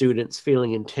other students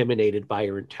feeling intimidated by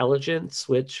her intelligence,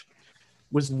 which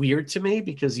was weird to me,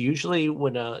 because usually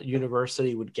when a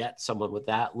university would get someone with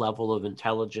that level of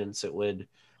intelligence, it would,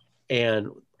 and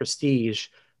prestige,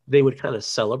 they would kind of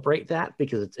celebrate that,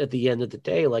 because it's, at the end of the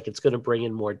day, like, it's going to bring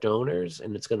in more donors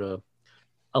and it's going to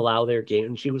allow their game.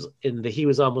 And he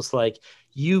was almost like,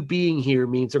 you being here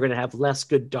means they're going to have less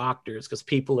good doctors because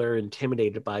people are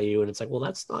intimidated by you. And it's like, well,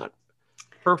 that's not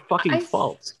her fucking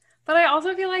fault. But I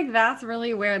also feel like that's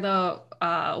really where the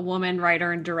woman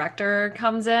writer and director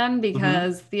comes in,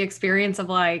 because the experience of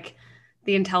like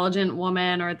the intelligent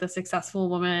woman or the successful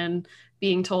woman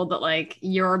being told that like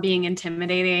you're being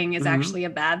intimidating is actually a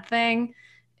bad thing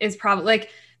is probably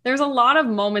like, there's a lot of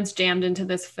moments jammed into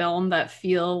this film that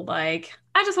feel like,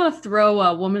 I just want to throw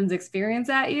a woman's experience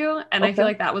at you. And I feel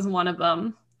like that was one of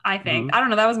them, I think. I don't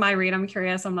know. That was my read. I'm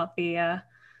curious. I'm not the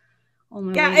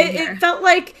only it felt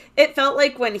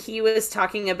like when he was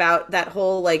talking about that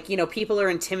whole, like, you know, people are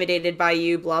intimidated by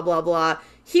you, blah, blah, blah.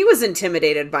 He was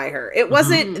intimidated by her. It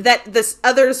wasn't that this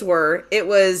others were. It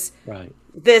was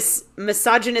this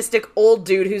misogynistic old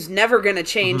dude who's never going to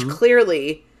change,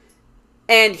 clearly.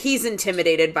 And he's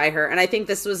intimidated by her. And I think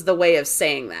this was the way of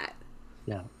saying that.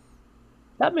 Yeah.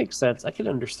 That makes sense. I can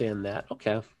understand that.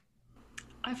 Okay.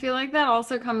 I feel like that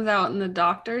also comes out in the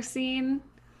doctor scene,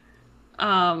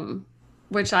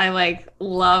 which I like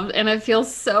loved. And it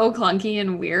feels so clunky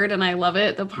and weird. And I love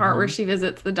it. The part where she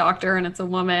visits the doctor and it's a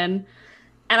woman.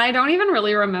 And I don't even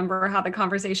really remember how the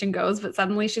conversation goes, but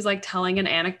suddenly she's like telling an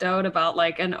anecdote about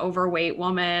like an overweight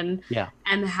woman. Yeah.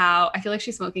 And how I feel like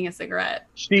she's smoking a cigarette.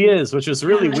 She is, which is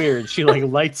really weird. She like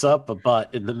lights up a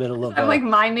butt in the middle of I'm like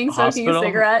minding smoking a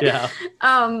cigarette. Yeah.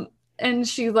 And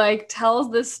she like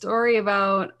tells this story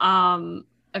about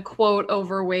a quote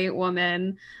overweight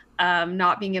woman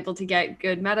not being able to get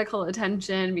good medical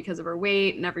attention because of her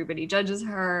weight, and everybody judges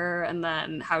her, and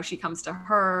then how she comes to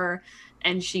her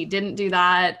and she didn't do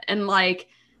that. And like,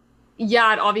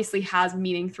 yeah, it obviously has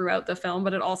meaning throughout the film,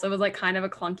 but it also was like kind of a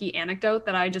clunky anecdote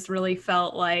that I just really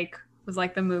felt like was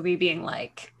like the movie being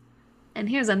like, and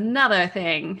here's another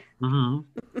thing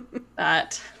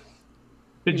that.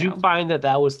 Did you find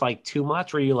that was like too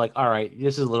much? Or were you like, all right,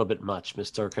 this is a little bit much,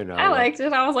 Mr. Canoa? I liked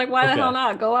it. I was like, why the hell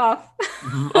not? Go off.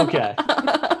 Okay.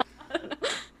 I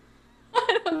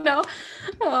don't know.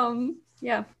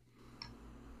 Yeah.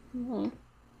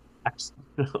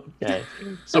 Okay.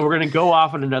 So we're going to go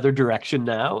off in another direction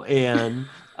now. And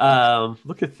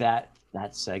look at that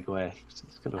segue.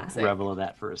 Just going to revel in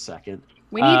that for a second.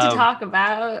 We need to talk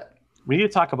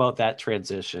about that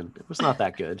transition. It was not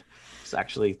that good.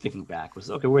 Actually thinking back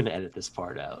was okay, we're gonna edit this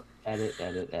part out.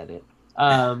 Edit.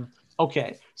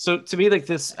 Okay, so to me, like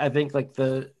this, I think like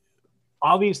the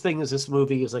obvious thing is this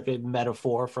movie is like a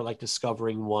metaphor for like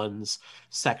discovering one's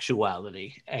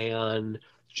sexuality, and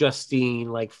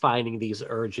Justine like finding these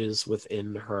urges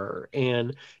within her,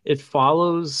 and it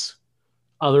follows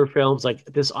other films. Like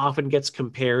this often gets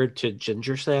compared to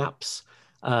Ginger Snaps.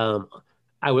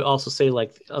 I would also say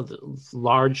like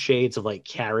large shades of like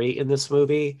Carrie in this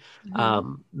movie,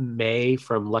 May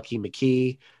from Lucky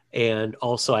McKee, and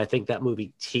also I think that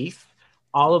movie Teeth.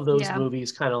 All of those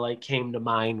movies kind of like came to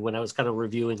mind when I was kind of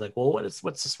reviewing like, well,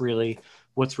 what's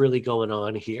really going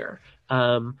on here?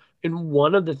 And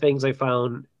one of the things I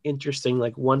found interesting,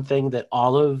 like one thing that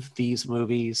all of these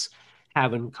movies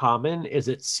have in common is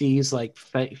it sees like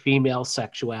female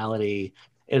sexuality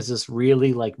is this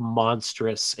really like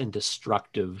monstrous and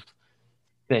destructive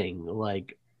thing.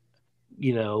 Like,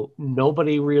 you know,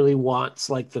 nobody really wants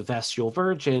like the Vestal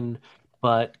Virgin,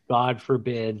 but God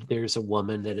forbid there's a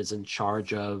woman that is in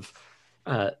charge of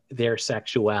their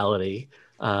sexuality,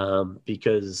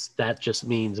 because that just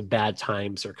means bad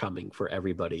times are coming for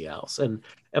everybody else. And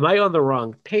am I on the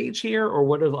wrong page here, or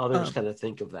what do others kind of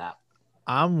think of that?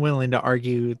 I'm willing to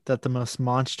argue that the most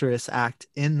monstrous act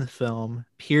in the film,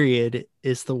 period,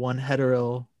 is the one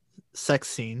hetero sex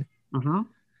scene. I'm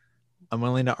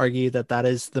willing to argue that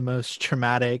is the most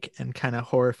traumatic and kind of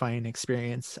horrifying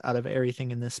experience out of everything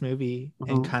in this movie,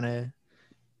 and kind of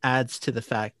adds to the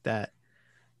fact that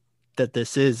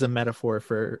this is a metaphor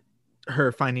for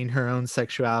her finding her own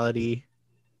sexuality.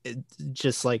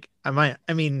 Just like, I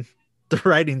mean, the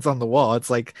writing's on the wall.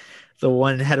 It's like the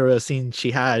one hetero scene she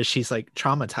has, she's like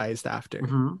traumatized after.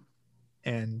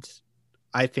 And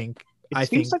I think it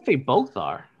seems like they both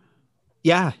are.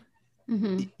 Yeah.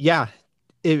 Yeah.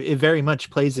 It very much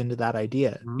plays into that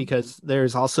idea, because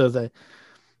there's also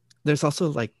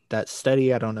like that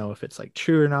study, I don't know if it's like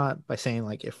true or not, by saying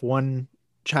like if one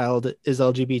child is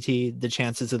LGBT, the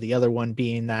chances of the other one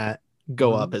being that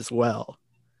go up as well.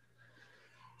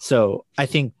 So I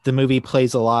think the movie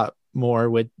plays a lot more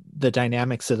with the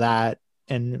dynamics of that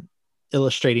and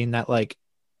illustrating that like,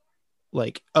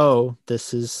 oh,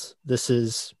 this is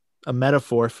a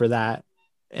metaphor for that.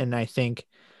 And I think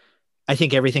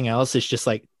everything else is just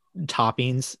like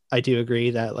toppings. I do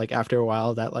agree that like after a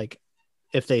while that like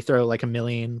if they throw like a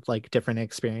million like different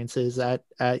experiences at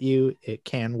you, it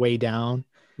can weigh down,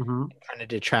 kind of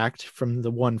detract from the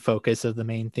one focus of the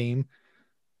main theme.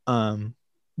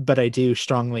 But I do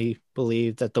strongly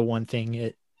believe that the one theme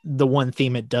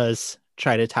it does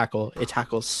try to tackle, it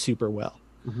tackles super well.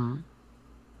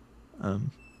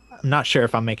 I'm not sure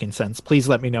if I'm making sense. Please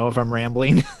let me know if I'm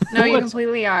rambling. No, you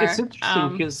completely are. It's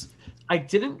interesting because I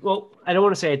don't want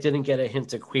to say I didn't get a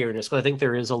hint of queerness, but I think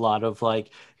there is a lot of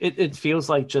like, it feels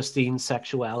like Justine's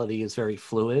sexuality is very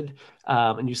fluid.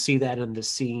 And you see that in the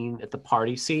scene at the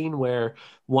party scene where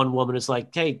one woman is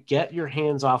like, hey, get your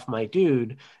hands off my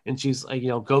dude. And she's like,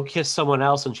 go kiss someone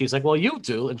else. And she's like, well, you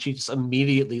do. And she just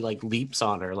immediately like leaps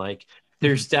on her. Like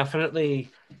there's definitely,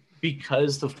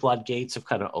 because the floodgates have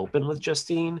kind of opened with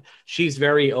Justine, she's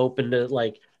very open to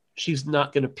like, she's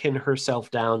not going to pin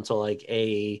herself down to like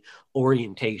a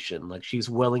orientation. Like she's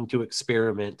willing to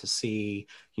experiment to see,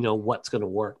 what's going to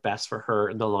work best for her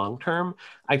in the long term.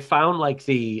 I found like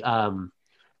the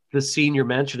scene you're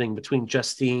mentioning between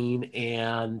Justine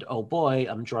and, oh boy,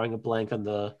 I'm drawing a blank on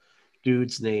the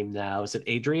dude's name now. Is it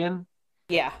Adrian?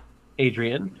 Yeah.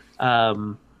 Adrian.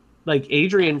 Like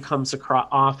Adrian comes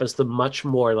off as the much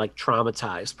more like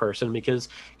traumatized person because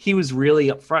he was really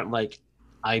upfront, like,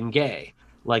 I'm gay.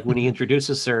 Like when he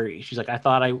introduces her, she's like, I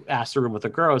thought I asked her room with a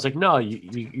girl. I was like, no,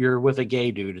 you're with a gay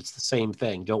dude. It's the same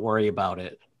thing. Don't worry about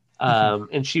it.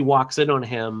 And she walks in on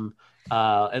him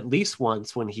at least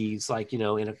once when he's like,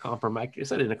 in a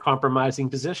compromising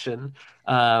position.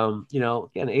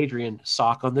 Again, Adrian,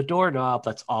 sock on the doorknob.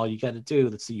 That's all you got to do.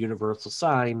 That's the universal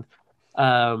sign.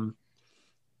 And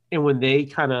when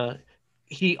they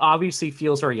he obviously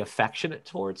feels very affectionate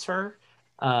towards her.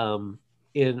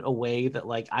 In a way that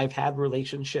like I've had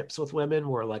relationships with women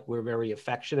where like we're very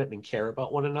affectionate and care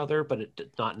about one another, but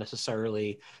it's not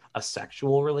necessarily a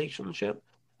sexual relationship.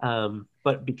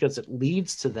 But because it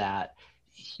leads to that,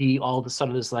 he all of a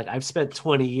sudden is like, I've spent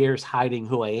 20 years hiding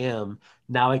who I am.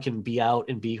 Now I can be out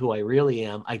and be who I really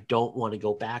am. I don't want to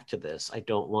go back to this. I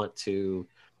don't want to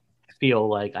feel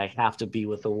like I have to be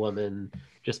with a woman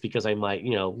just because I might,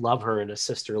 love her in a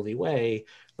sisterly way.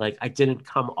 Like I didn't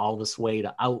come all this way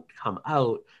to come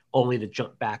out only to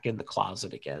jump back in the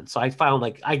closet again. So I found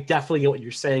like, I definitely get what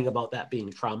you're saying about that being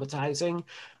traumatizing.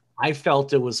 I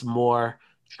felt it was more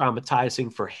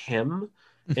traumatizing for him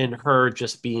and her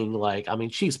just being like, I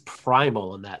mean, she's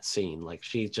primal in that scene. Like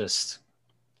she just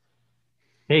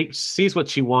sees what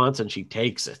she wants and she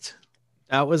takes it.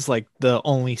 That was like the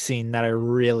only scene that I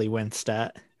really winced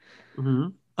at.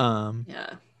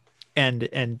 Yeah.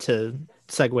 And to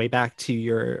segue back to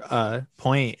your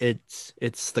point,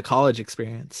 it's the college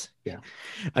experience. Yeah.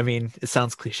 I mean, it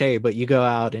sounds cliche, but you go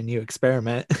out and you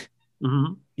experiment.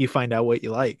 You find out what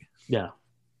you like. Yeah.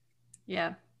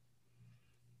 Yeah.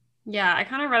 Yeah, I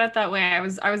kind of read it that way. I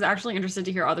was actually interested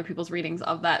to hear other people's readings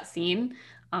of that scene.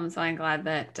 So I'm glad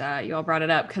that you all brought it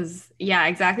up because, yeah,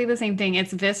 exactly the same thing.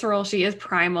 It's visceral. She is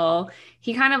primal.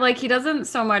 He kind of like, he doesn't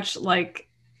so much like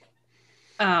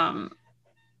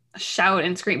shout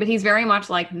and scream, but he's very much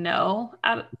like no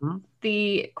at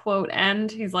the quote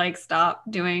end. He's like, stop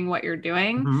doing what you're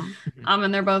doing.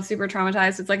 And they're both super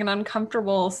traumatized. It's like an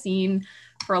uncomfortable scene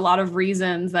for a lot of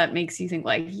reasons that makes you think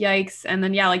like, yikes. And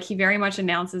then, yeah, like he very much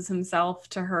announces himself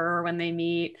to her when they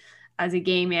meet as a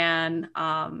gay man.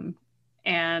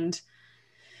 And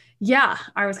yeah,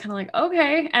 I was kind of like,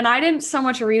 okay. And I didn't so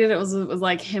much read it. It was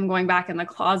like him going back in the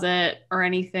closet or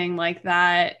anything like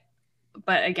that.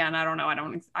 But again, I don't know.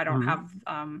 I don't have,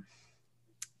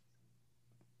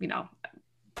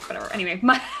 whatever. Anyway,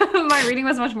 my reading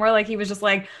was much more like he was just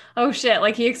like, oh shit.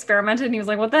 Like he experimented and he was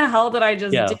like, what the hell did I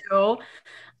just do?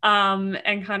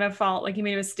 And kind of felt like he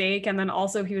made a mistake. And then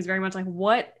also he was very much like,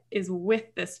 what is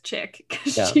with this chick?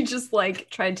 Because she just like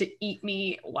tried to eat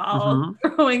me while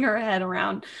throwing her head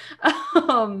around.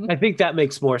 I think that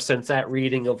makes more sense. That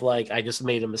reading of like, I just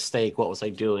made a mistake. What was I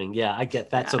doing? Yeah, I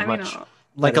get that. Yeah, much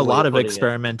like a lot of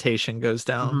experimentation goes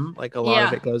down. Like a lot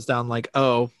of it goes down like,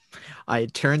 oh,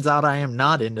 it turns out I am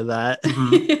not into that.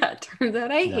 Yeah, it turns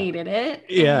out I hated it.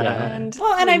 And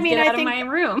I mean, I think my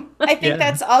room. I think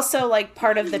that's also like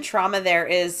part of the trauma there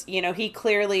is, he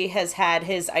clearly has had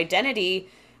his identity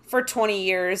for 20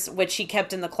 years, which he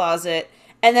kept in the closet.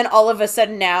 And then all of a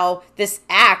sudden now this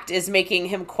act is making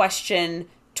him question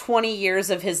 20 years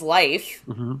of his life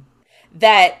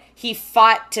that he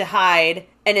fought to hide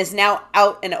and is now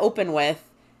out and open with.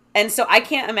 And so I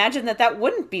can't imagine that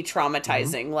wouldn't be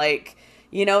traumatizing. Like,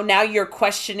 you know, now you're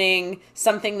questioning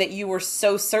something that you were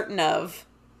so certain of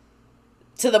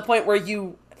to the point where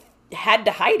you had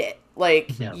to hide it.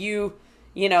 Like, you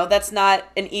know, that's not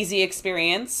an easy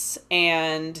experience.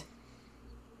 And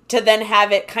to then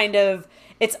have it kind of,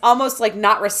 it's almost like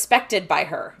not respected by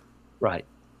her. Right.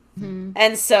 Mm-hmm.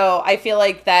 And so I feel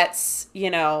like that's, you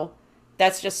know,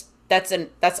 that's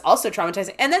also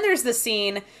traumatizing. And then there's the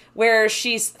scene where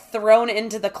she's thrown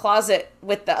into the closet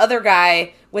with the other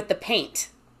guy with the paint.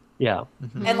 Yeah.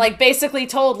 Mm-hmm. And like basically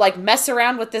told, like, mess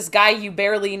around with this guy you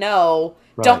barely know.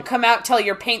 Right. Don't come out till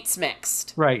your paint's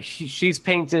mixed. Right. She's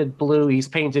painted blue, he's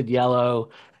painted yellow,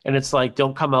 and it's like,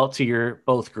 don't come out till you're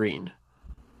both green.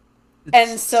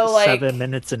 And so, like, 7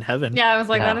 minutes in heaven. Yeah, I was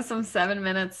like, that is some 7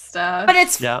 minutes stuff.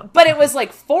 But it was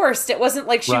like forced. It wasn't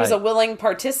like she was a willing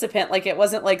participant. Like, it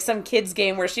wasn't like some kid's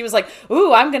game where she was like,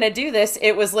 "Ooh, I'm gonna do this."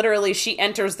 It was literally she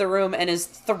enters the room and is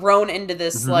thrown into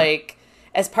this like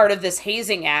as part of this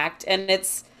hazing act, and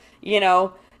it's, you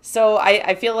know. So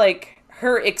I feel like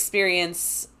her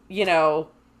experience, you know,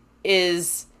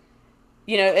 is,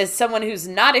 you know, as someone who's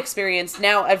not experienced,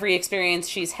 now every experience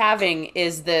she's having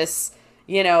is this,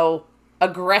 you know,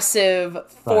 aggressive,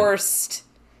 forced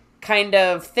kind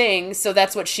of thing. So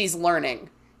that's what she's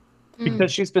learning.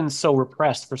 Because she's been so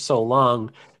repressed for so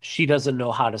long, she doesn't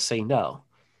know how to say no.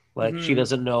 Like, she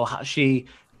doesn't know how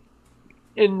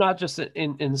and not just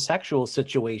in sexual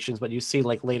situations, but you see,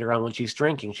 like, later on when she's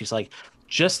drinking, she's like,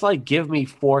 just like, give me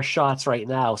 4 shots right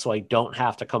now so I don't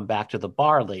have to come back to the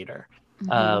bar later.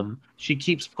 She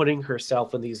keeps putting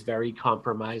herself in these very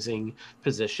compromising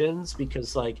positions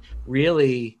because, like,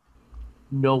 really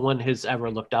no one has ever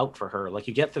looked out for her. Like,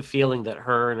 you get the feeling that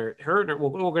we're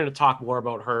going to talk more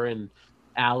about her and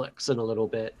Alex in a little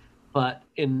bit, but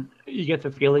you get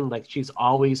the feeling like she's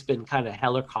always been kind of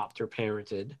helicopter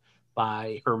parented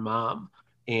by her mom,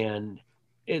 and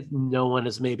no one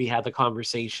has maybe had the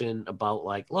conversation about,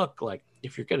 like, look, like,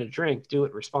 if you're going to drink, do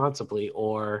it responsibly.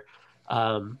 Or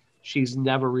she's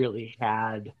never really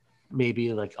had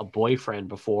maybe like a boyfriend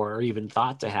before, or even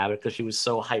thought to have it, because she was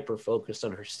so hyper focused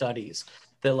on her studies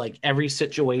that, like, every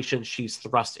situation she's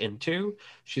thrust into,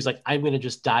 she's like, I'm going to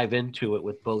just dive into it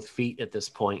with both feet at this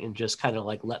point and just kind of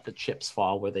like let the chips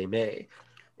fall where they may.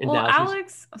 And well,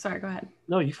 Alex, sorry, go ahead.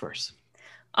 No, you first.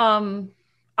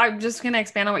 I'm just going to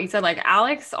expand on what you said. Like,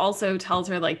 Alex also tells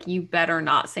her, like, you better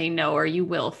not say no or you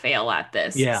will fail at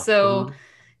this. Yeah. So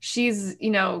she's, you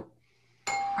know,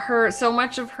 so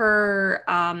much of her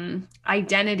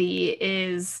identity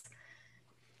is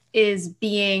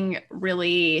being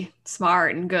really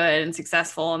smart and good and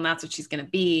successful, and that's what she's going to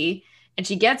be. And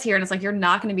she gets here and it's like, you're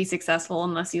not going to be successful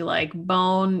unless you, like,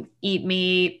 bone, eat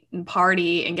meat, and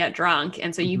party and get drunk.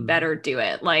 And so you better do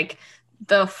it. Like,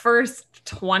 the first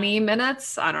 20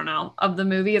 minutes, I don't know, of the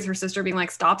movie is her sister being like,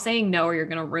 stop saying no or you're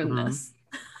going to ruin this.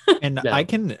 And I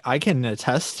can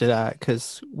attest to that,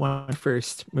 because when I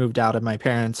first moved out of my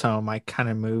parents' home, I kind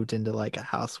of moved into like a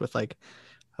house with like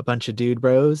a bunch of dude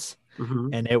bros,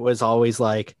 and it was always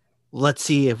like, let's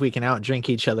see if we can out drink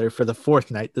each other for the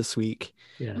 4th night this week,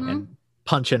 and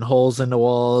punching holes in the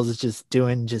walls, just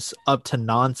doing just up to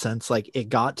nonsense. Like, it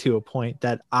got to a point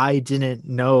that I didn't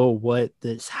know what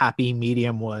this happy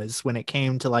medium was when it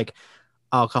came to like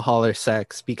alcohol or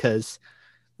sex, because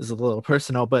this is a little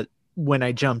personal, but when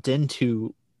I jumped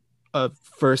into a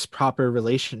first proper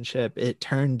relationship, it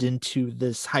turned into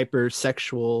this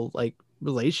hypersexual like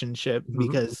relationship,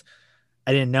 because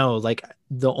I didn't know, like,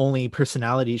 the only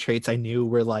personality traits I knew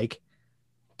were like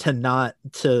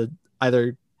to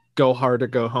either go hard or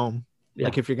go home.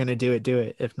 Like, if you're gonna do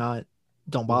it. If not,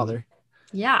 don't bother.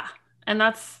 Yeah. And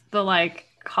that's the, like,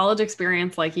 college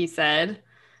experience, like he said.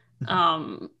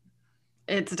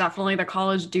 It's definitely the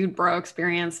college dude bro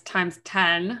experience times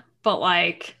 10. But,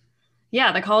 like,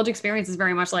 yeah, the college experience is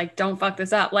very much like, don't fuck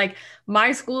this up. Like,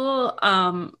 my school,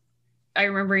 I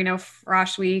remember, you know,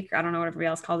 Frosh Week. I don't know what everybody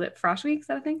else calls it. Frosh Week, is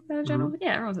that a thing? Is that a general?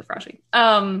 Yeah, everyone's at Frosh Week.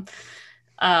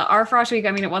 Our Frosh Week,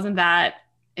 I mean, it wasn't that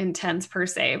intense per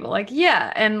se, but, like,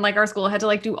 yeah. And, like, our school had to,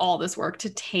 like, do all this work to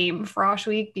tame Frosh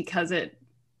Week because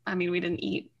we didn't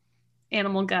eat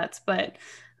animal guts, but,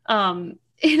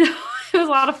 you know, it was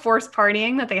a lot of forced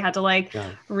partying that they had to, like,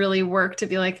 really work to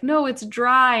be like, no, it's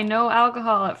dry, no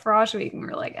alcohol at Frosh Week. And we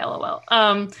were like, LOL.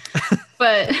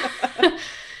 But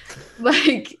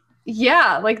like,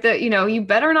 Yeah, like you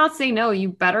better not say no. You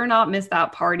better not miss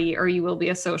that party or you will be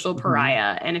a social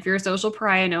pariah. And if you're a social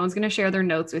pariah, no one's going to share their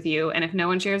notes with you. And if no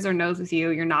one shares their notes with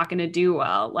you, you're not going to do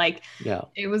well. Like,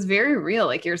 it was very real.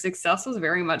 Like, your success was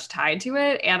very much tied to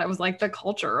it. And it was like the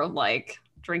culture of like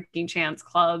drinking chance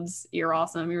clubs. You're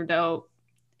awesome. You're dope.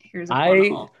 Here's a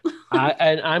funnel.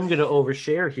 And I'm going to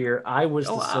overshare here. I was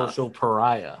the social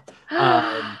pariah.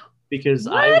 Because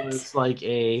I was like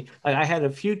I had a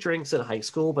few drinks in high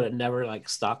school, but it never like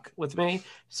stuck with me.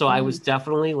 So I was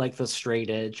definitely like the straight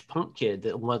edge punk kid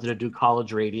that wanted to do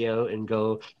college radio and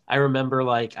go. I remember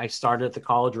like I started at the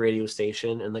college radio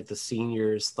station and like the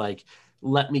seniors like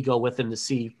let me go with them to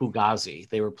see Fugazi.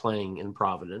 They were playing in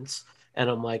Providence. And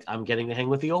I'm like, I'm getting to hang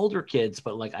with the older kids,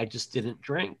 but like I just didn't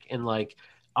drink. And like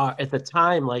at the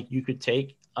time, like you could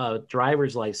take a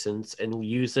driver's license and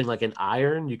using like an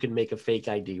iron, you can make a fake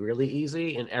ID really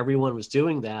easy. And everyone was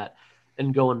doing that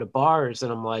and going to bars.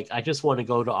 And I'm like, I just want to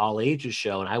go to all ages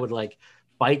show. And I would like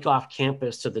bike off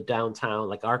campus to the downtown.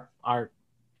 Like our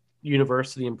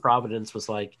university in Providence was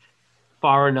like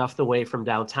far enough away from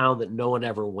downtown that no one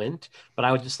ever went. But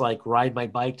I would just like ride my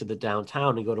bike to the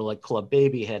downtown and go to like Club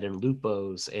Babyhead and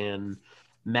Lupo's and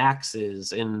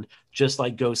Max's and just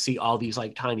like go see all these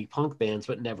like tiny punk bands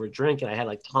but never drink. And I had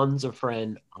like tons of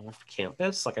friends off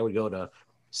campus. Like I would go to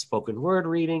spoken word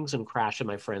readings and crash in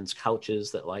my friends' couches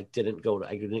that like I didn't go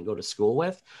to school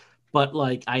with. But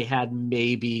like I had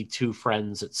maybe 2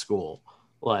 friends at school.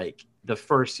 Like the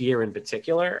first year in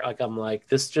particular, like I'm like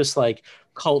this just like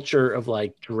culture of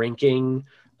like drinking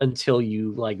until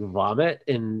you like vomit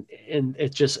and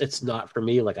it's not for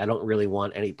me. Like I don't really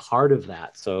want any part of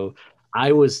that. So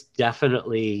I was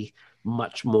definitely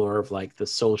much more of like the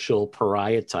social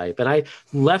pariah type. And I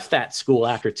left that school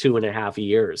after 2.5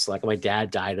 years. Like my dad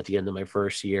died at the end of my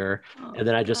first year. And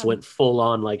then I just went full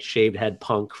on like shaved head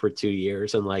punk for 2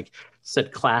 years and like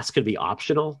said class could be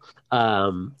optional.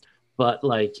 But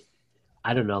like,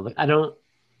 I don't know. Like, I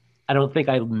don't think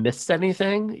I missed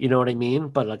anything. You know what I mean?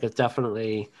 But like,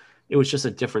 it was just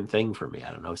a different thing for me.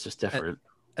 I don't know. It's just different.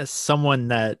 As someone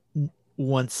that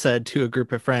once said to a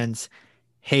group of friends,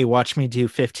 hey, watch me do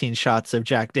 15 shots of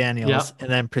Jack Daniels,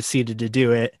 and then proceeded to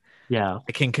do it. Yeah.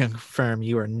 I can confirm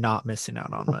you are not missing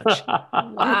out on much.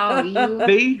 Wow,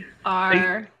 you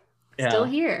are still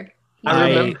here. I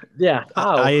remember. Yeah.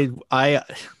 I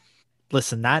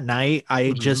listen, that night,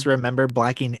 I just remember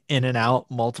blacking in and out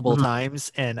multiple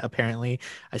times. And apparently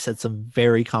I said some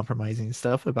very compromising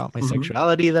stuff about my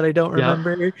sexuality that I don't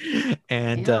remember.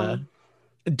 And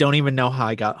don't even know how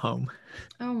I got home.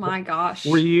 Oh my gosh.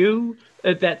 Were you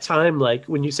at that time, like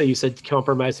when you said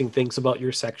compromising things about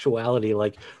your sexuality,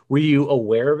 like were you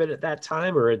aware of it at that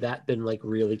time, or had that been like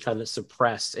really kind of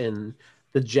suppressed and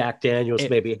the Jack Daniels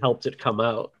maybe helped it come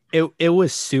out? It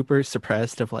was super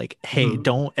suppressed of like, hey,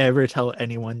 don't ever tell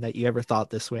anyone that you ever thought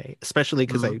this way, especially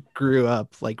because I grew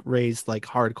up like raised like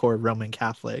hardcore Roman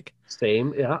Catholic.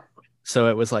 Same. Yeah. So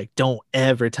it was like, don't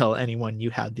ever tell anyone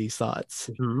you had these thoughts.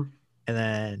 And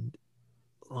then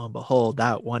lo and behold,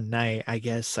 that one night, I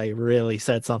guess I really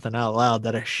said something out loud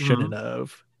that I shouldn't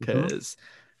have, because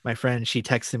my friend, she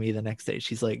texted me the next day.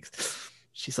 She's like,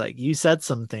 you said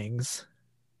some things.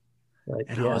 Like,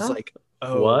 and I was like,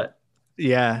 oh, what?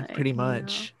 Yeah, pretty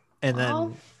much. And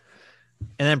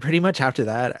then pretty much after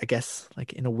that, I guess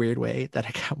like in a weird way that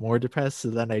I got more depressed. So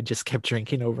then I just kept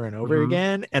drinking over and over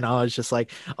again. And I was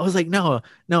like, no,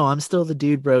 I'm still the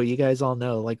dude, bro. You guys all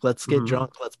know, like, let's get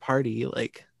drunk. Let's party.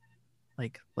 Like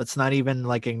let's not even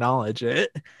like acknowledge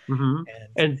it.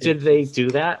 And did they do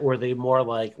that? Were they more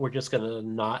like, we're just going to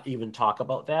not even talk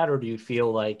about that? Or do you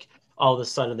feel like all of a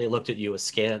sudden they looked at you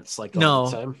askance? Like, all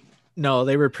the time? No,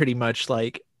 they were pretty much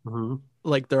like,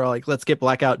 like they're all like, let's get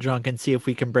blackout drunk and see if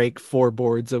we can break 4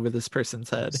 boards over this person's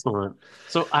head. Excellent.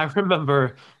 So I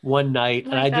remember one night,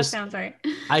 and I sounds right.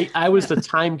 I was the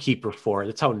timekeeper for it.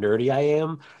 That's how nerdy I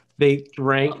am. They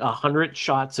drank 100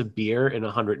 shots of beer in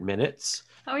 100 minutes.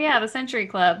 Oh yeah, the Century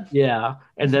Club. Yeah,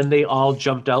 and then they all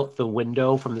jumped out the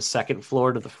window from the 2nd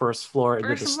floor to the 1st floor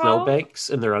into the snowbanks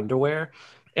in their underwear.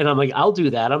 And I'm like, I'll do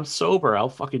that. I'm sober. I'll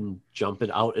fucking jump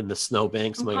it out in the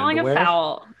snowbanks in my underwear. A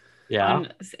foul. Yeah.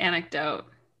 On this anecdote,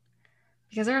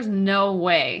 because there's no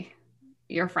way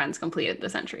your friends completed the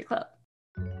Century Club.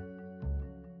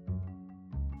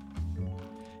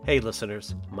 Hey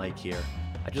listeners, Mike here.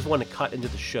 I just want to cut into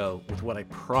the show with what I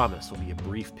promise will be a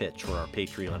brief pitch for our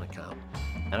Patreon account.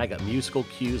 And I got musical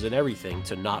cues and everything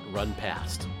to not run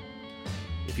past.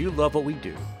 If you love what we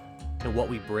do and what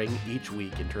we bring each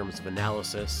week in terms of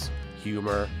analysis,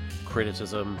 humor,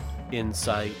 criticism,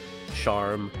 insight,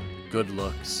 charm, good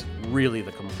looks, really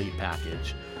the complete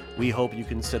package, We hope you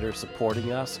consider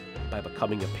supporting us by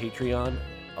becoming a Patreon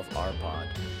of our pod.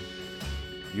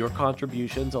 Your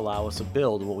contributions allow us to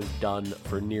build what we've done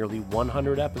for nearly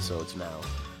 100 episodes now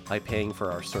by paying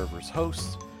for our server's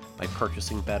hosts, by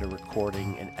purchasing better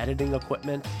recording and editing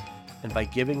equipment, and by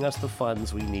giving us the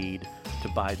funds we need to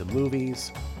buy the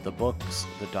movies, the books,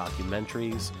 the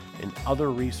documentaries, and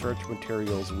other research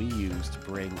materials we use to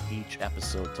bring each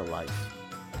episode to life.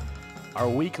 Our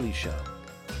weekly show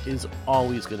is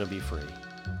always going to be free,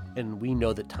 and we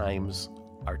know that times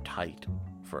are tight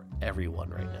for everyone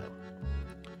right now.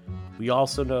 We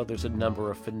also know there's a number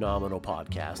of phenomenal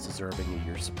podcasts deserving of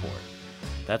your support.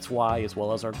 That's why, as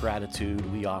well as our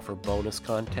gratitude, we offer bonus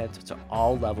content to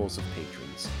all levels of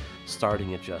patrons,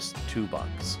 starting at just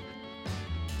 $2.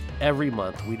 Every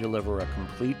month, we deliver a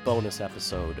complete bonus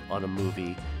episode on a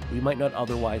movie we might not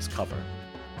otherwise cover,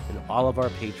 and all of our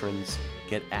patrons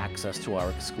get access to our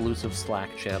exclusive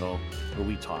Slack channel where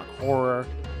we talk horror,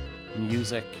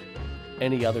 music,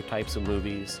 any other types of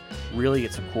movies. Really,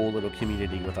 it's a cool little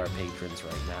community with our patrons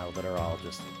right now that are all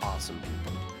just awesome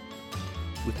people.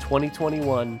 With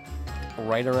 2021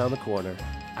 right around the corner,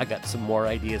 I got some more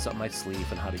ideas up my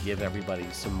sleeve on how to give everybody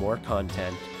some more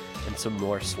content and some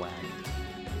more swag.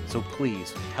 So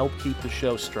please help keep the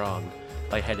show strong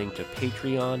by heading to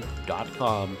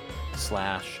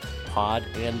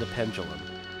patreon.com/podandthependulum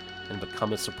and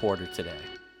become a supporter today.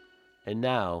 And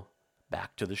now,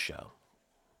 back to the show.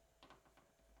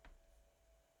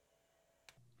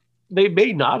 They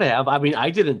may not have. I mean, I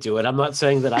didn't do it. I'm not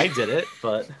saying that I did it,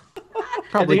 but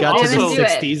probably got to the also-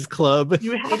 60s club.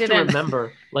 you have to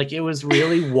remember, like, it was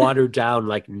really watered down,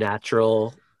 like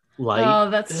natural light. Oh,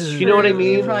 that's true. You know what I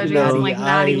mean? You probably You did know, some like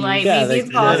Natty Light. yeah, Maybe like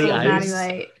it's possible Natty Natty Ice.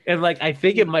 Light. And like, I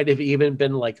think it might have even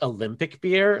been like Olympic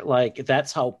beer. Like,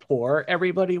 that's how poor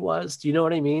everybody was. Do you know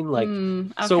what I mean? Like,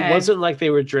 so it okay. wasn't like they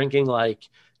were drinking like,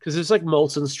 because there's like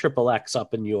Molson's Triple X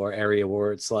up in your area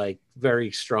where it's like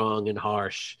very strong and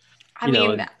harsh. I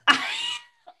mean,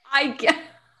 I guess.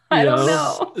 I don't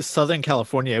know. Southern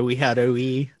California, we had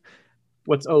OE.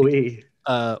 What's OE?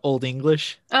 Old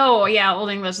English. Oh yeah, Old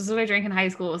English. This is what I drank in high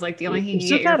school. It was like the only thing you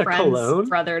get your friend's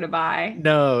brother to buy.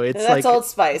 No, it's that's like Old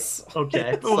Spice.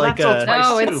 Okay, it's like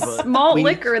it's malt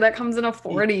liquor that comes in a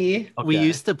 40. Okay. We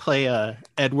used to play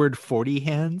Edward 40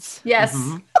 hands. Yes.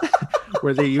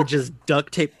 Where you just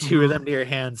duct tape two of them to your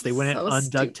hands. They wouldn't So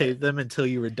unduct tape them until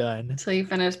you were done. Until you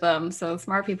finish them. So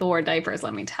smart people wear diapers,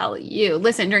 let me tell you.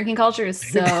 Listen, drinking culture is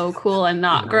so cool and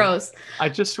not gross. I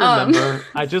just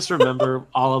remember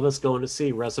all of us going to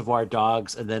see Reservoir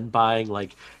Dogs and then buying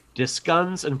like disc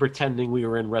guns and pretending we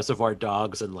were in Reservoir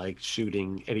Dogs and like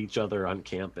shooting at each other on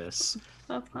campus.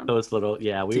 That's fun. Those little,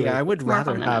 I would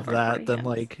rather have that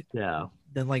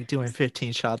than like doing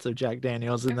 15 shots of Jack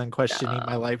Daniels and then questioning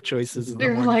my life choices.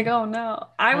 You're like, oh no.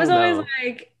 I was always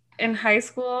like in high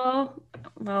school.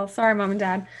 Well, sorry, mom and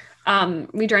dad.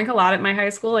 We drank a lot at my high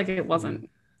school. Like it was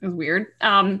weird.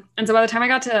 And so by the time I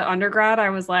got to undergrad,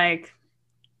 I was like,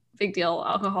 big deal,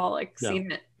 alcoholic,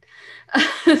 seen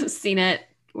it,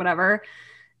 whatever.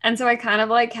 And so I kind of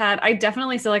like I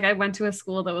definitely still like, I went to a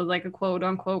school that was like a quote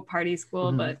unquote party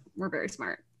school, but we're very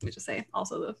smart. We just say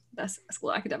also the best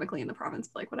school academically in the province,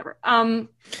 but like whatever. And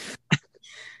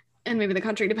maybe the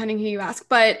country, depending who you ask.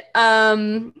 But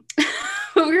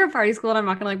we were a party school and I'm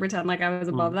not gonna like pretend like I was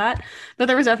above that. But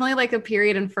there was definitely like a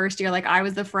period in first year, like I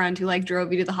was the friend who like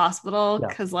drove you to the hospital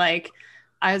because like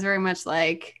I was very much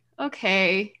like,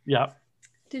 okay. Yeah.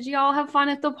 Did you all have fun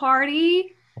at the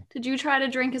party? Did you try to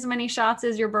drink as many shots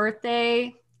as your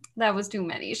birthday? That was too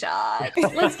many shots.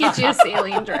 Let's get you a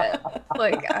saline drip.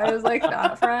 Like I was like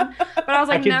that friend, but I was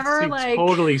like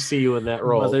totally see you in that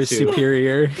role. Mother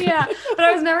superior. Yeah, but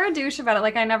I was never a douche about it.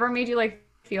 Like I never made you like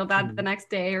feel bad the next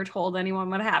day or told anyone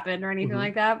what happened or anything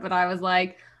like that. But I was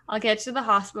like, I'll get you to the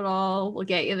hospital. We'll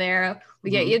get you there.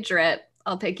 We get you a drip.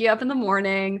 I'll pick you up in the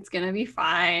morning. It's gonna be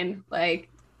fine. Like,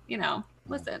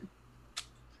 listen.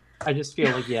 I just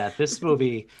feel like this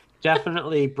movie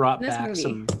definitely brought back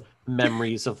some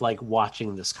memories of like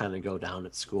watching this kind of go down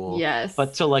at school. Yes.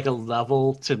 But to like a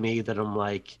level to me that I'm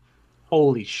like,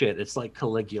 holy shit, it's like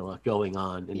Caligula going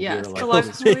on. And yes, like,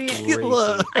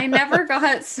 Caligula. I never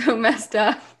got so messed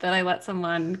up that I let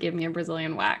someone give me a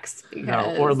Brazilian wax.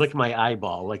 Or lick my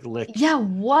eyeball, like lick. Yeah,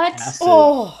 what? Acid.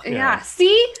 Oh, yeah.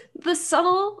 See, the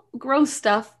subtle gross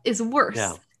stuff is worse.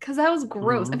 Yeah. Because that was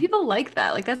gross. And people like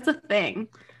that. Like, that's a thing.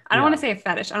 I don't want to say a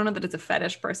fetish. I don't know that it's a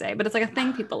fetish per se, but it's like a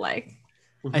thing people like.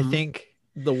 I think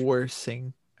the worst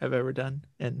thing I've ever done,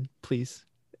 and please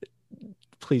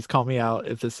call me out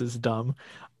if this is dumb.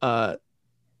 No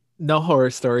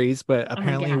horror stories, but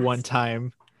apparently one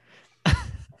time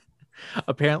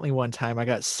apparently one time I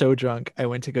got so drunk I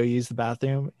went to go use the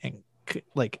bathroom and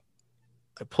like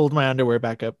I pulled my underwear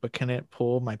back up but couldn't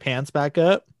pull my pants back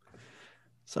up,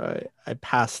 so I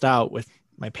passed out with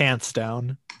my pants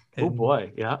down Oh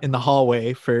boy, yeah, in the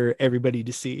hallway for everybody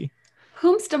to see.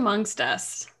 Whomst amongst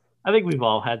us? I think we've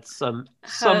all had some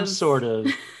sort of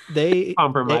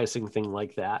compromising thing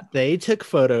like that. They took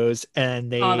photos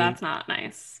and oh, that's not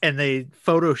nice. And they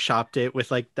photoshopped it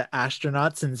with like the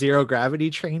astronauts in zero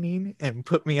gravity training and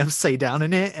put me upside down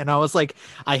in it. And I was like,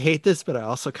 I hate this, but I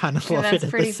also kind of love it. That's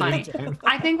pretty funny.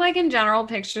 I think like in general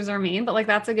pictures are mean, but like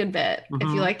that's a good bit. Mm-hmm.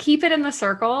 If you like keep it in the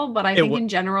circle, but I think in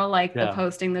general, like the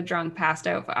posting the drunk passed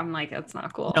out, I'm like, that's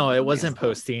not cool. No, it wasn't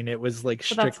posting. It was like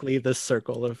strictly the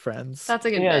circle of friends. That's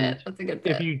a good bit. That's a good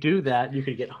bit. If you do that, you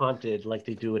could get haunted like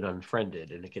they do in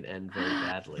Unfriended, and it can end very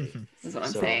badly. Is what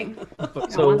I'm saying.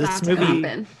 So this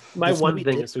movie, my one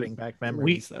thing is bring back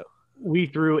memories. Though we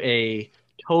threw a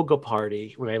toga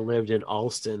party when I lived in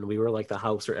Alston. We were like the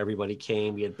house where everybody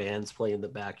came. We had bands play in the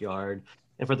backyard.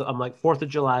 And I'm like 4th of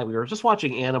July. We were just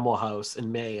watching Animal House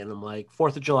in May, and I'm like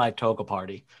 4th of July toga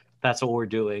party. That's what we're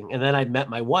doing. And then I met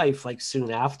my wife like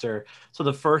soon after. So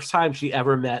the first time she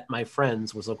ever met my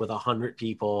friends was like with 100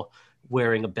 people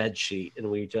wearing a bed sheet, and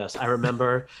I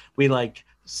remember we like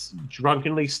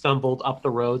drunkenly stumbled up the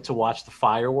road to watch the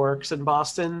fireworks in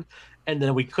Boston, and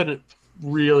then we couldn't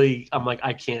really, I'm like,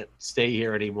 I can't stay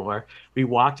here anymore. We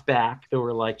walked back. There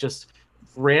were like just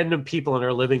random people in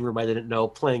our living room I didn't know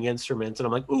playing instruments, and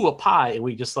I'm like, ooh, a pie. And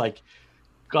we just like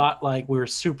got like, we were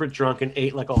super drunk and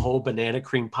ate like a whole banana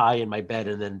cream pie in my bed,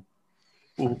 and then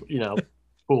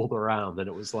fooled around. And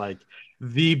it was like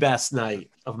the best night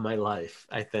of my life,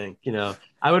 I think.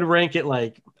 I would rank it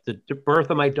like the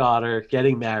birth of my daughter,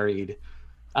 getting married,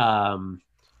 bumping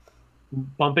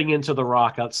into The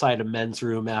Rock outside a men's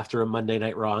room after a Monday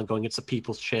Night Raw and going, it's a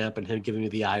people's champ, and him giving me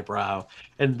the eyebrow.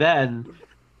 And then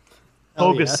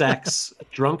toga sex,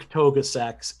 drunk toga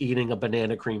sex, eating a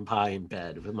banana cream pie in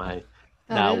bed with my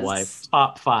wife.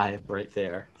 Top 5 right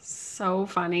there. So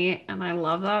funny, and I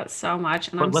love that so much,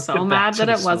 and I'm so mad that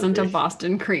it wasn't a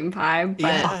Boston cream pie. But...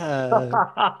 yeah,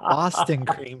 Boston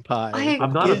cream pie.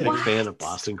 I'm not a big fan of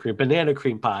Boston cream. Banana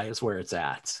cream pie is where it's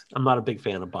at. I'm not a big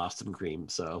fan of Boston cream,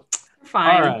 so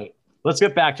fine. All right, let's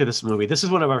get back to this movie. This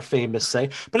is one of our famous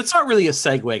but it's not really a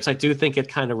segue, because I do think it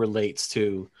kind of relates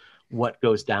to what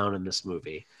goes down in this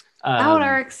movie. About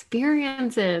our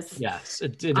experiences. Yes,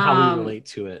 and how we relate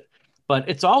to it. But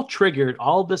it's all triggered.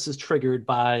 All of this is triggered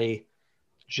by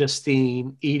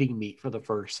Justine eating meat for the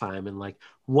first time. And like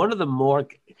one of the more,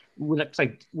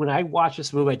 when I watched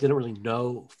this movie, I didn't really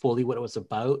know fully what it was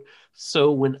about.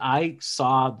 So when I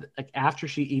saw, like after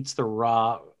she eats the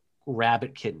raw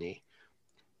rabbit kidney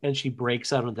and she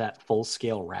breaks out of that full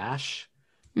scale rash,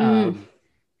 I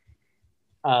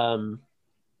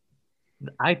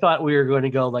thought we were going to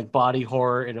go like body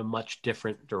horror in a much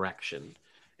different direction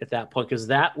at that point, because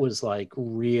that was like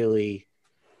really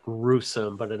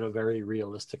gruesome, but in a very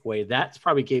realistic way. That's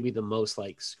probably gave me the most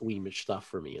like squeamish stuff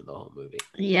for me in the whole movie.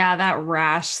 Yeah, that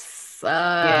rash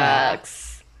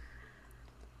sucks.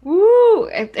 Yeah. Woo!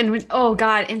 And oh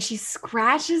god, and she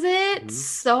scratches it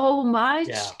so much,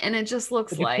 and it just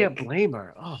looks like you can't blame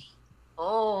her.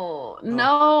 Oh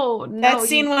no! That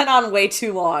scene went on way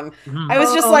too long. I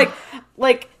was just like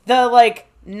the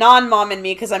non-mom in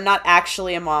me, because I'm not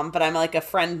actually a mom, but I'm like a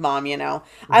friend mom,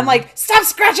 I'm like, stop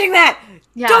scratching that!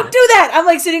 Yeah. Don't do that! I'm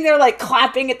like sitting there like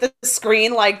clapping at the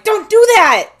screen like, don't do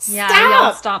that! Yeah, I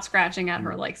yelled stop scratching at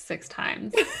her like 6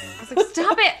 times. I was like,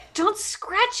 stop it! Don't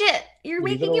scratch it! You're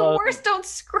making it worse! Don't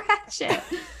scratch it!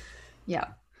 Yeah.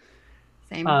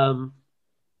 Same.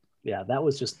 Yeah, that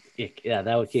was just ick. Yeah,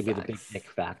 that would give me the big ick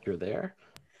factor there.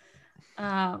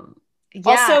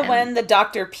 Also, when the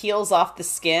doctor peels off the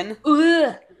skin.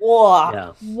 Ugh.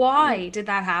 Yeah. Why did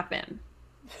that happen?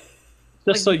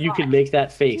 Just so you can make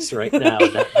that face right now.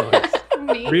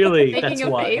 Me? Really, making that's a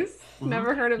why. Face?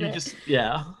 Never heard of it.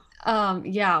 Yeah.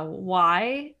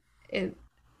 Why? I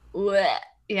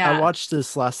watched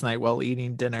this last night while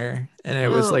eating dinner, and it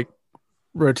was like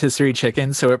rotisserie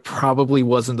chicken, so it probably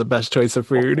wasn't the best choice of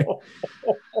food.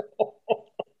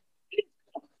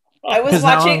 I was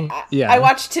watching, I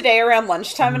watched today around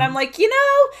lunchtime, and I'm like, I think I'm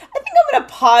going to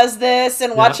pause this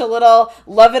and watch a little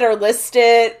Love It or List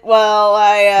It while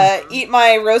I eat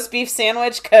my roast beef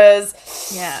sandwich, because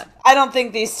I don't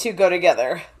think these two go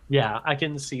together. Yeah, I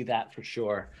can see that for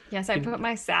sure. Yes, I put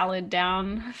my salad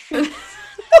down.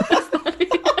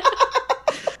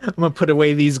 I'm going to put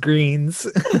away these greens.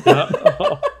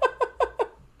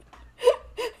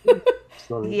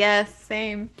 Yes,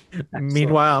 same. Excellent.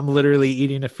 Meanwhile, I'm literally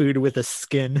eating a food with a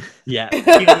skin. Yeah.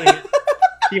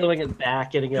 peeling it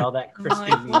back, getting all that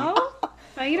crispy meat. Oh,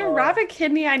 if I eat a rabbit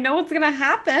kidney, I know what's gonna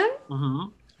happen. Mm-hmm.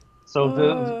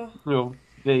 So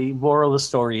the moral of the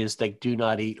story is like, do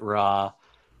not eat raw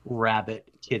rabbit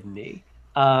kidney.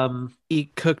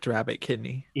 Eat cooked rabbit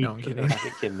kidney. No, I'm kidding.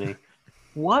 Rabbit kidney.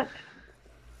 What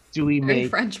do we Very make?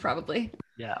 French, probably.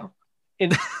 Yeah.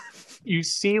 And you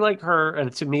see like her,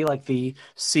 and to me, like the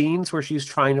scenes where she's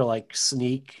trying to like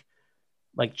sneak,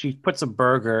 like she puts a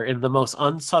burger in the most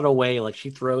unsubtle way, like she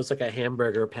throws like a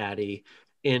hamburger patty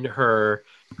in her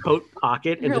coat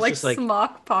pocket, and Her it's like just like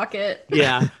smock pocket.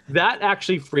 yeah, that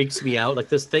actually freaks me out. Like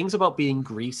this things about being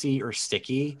greasy or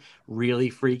sticky really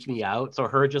freak me out. So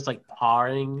her just like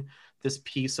pawing this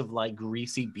piece of like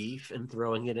greasy beef and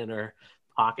throwing it in her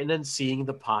pocket, and then seeing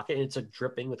the pocket and it's like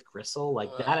dripping with gristle,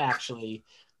 like that actually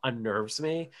unnerves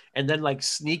me. And then like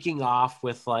sneaking off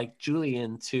with like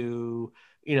Julian to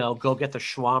go get the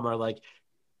shawarma, like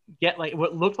get like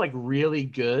what looked like really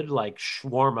good like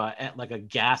shawarma at like a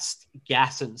gas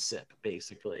and sip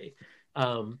basically.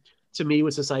 To me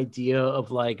was this idea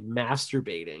of like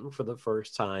masturbating for the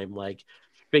first time, like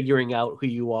figuring out who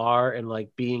you are and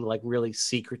like being like really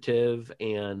secretive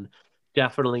and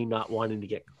definitely not wanting to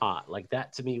get caught. Like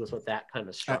that to me was what that kind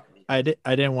of struck me. I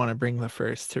didn't want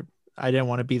to I didn't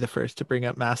want to be the first to bring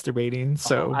up masturbating,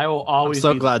 so I will always.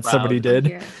 I'm so glad somebody did.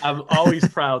 Yeah. I'm always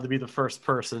proud to be the first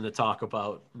person to talk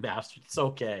about master. It's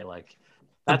okay, like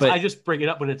I just bring it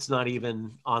up when it's not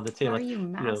even on the table. Are you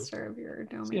master of your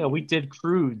domain? Yeah, we did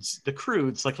crudes. The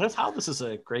crudes, like that's how this is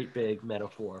a great big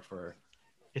metaphor for.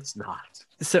 It's not.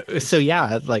 So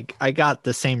yeah, like I got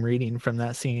the same reading from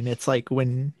that scene. It's like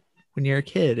when you're a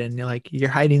kid and you're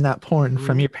hiding that porn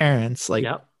from your parents, like.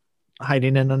 Yep.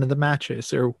 Hiding it under the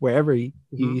mattress or wherever you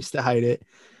used to hide it.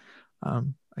 I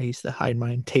used to hide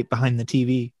mine taped behind the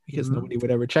TV because nobody would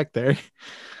ever check there.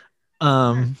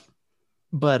 Yeah,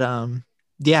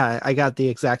 I got the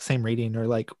exact same reading. Or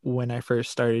like when I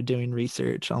first started doing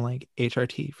research on like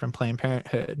HRT from Planned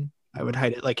Parenthood, I would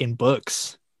hide it like in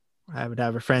books. I would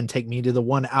have a friend take me to the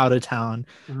one out of town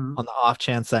on the off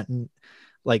chance that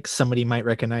like somebody might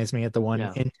recognize me at the one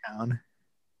in town.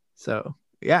 So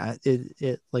yeah,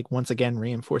 it like once again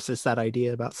reinforces that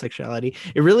idea about sexuality.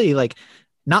 It really like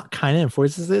not kind of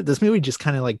enforces it. This movie just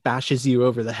kind of like bashes you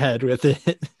over the head with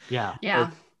it. Yeah.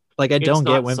 Like I don't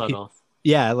get when I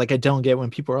don't get when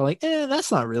people are like,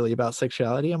 that's not really about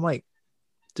sexuality. I'm like,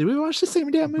 did we watch the same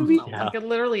damn movie? Yeah. Like it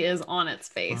literally is on its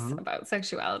face about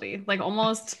sexuality. Like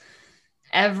almost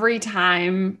every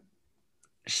time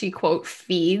she quote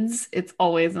feeds, it's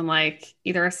always in like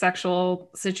either a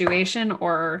sexual situation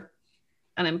or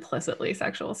an implicitly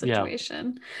sexual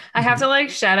situation. I have to like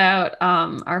shout out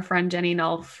our friend Jenny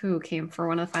Nulf, who came for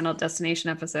one of the Final Destination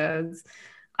episodes.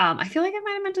 I feel like I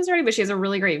might have mentioned this already, but she has a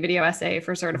really great video essay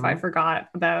for Certified Forgot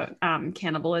about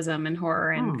cannibalism and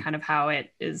horror and kind of how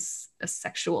it is a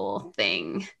sexual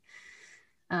thing.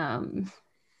 You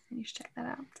should check that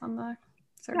out. It's on the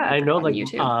I know like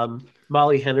YouTube.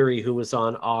 Molly Henry, who was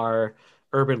on our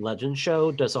Urban Legend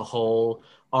show, does a whole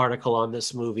article on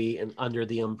this movie and under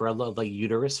the umbrella of like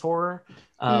uterus horror,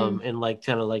 and like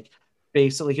kind of like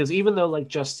basically because even though like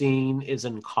Justine is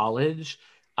in college,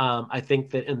 I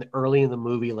think that early in the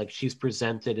movie like she's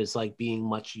presented as like being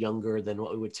much younger than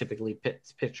what we would typically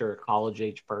picture a college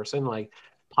age person, like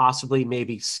possibly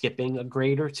maybe skipping a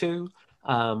grade or two,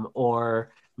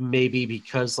 or maybe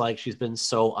because like she's been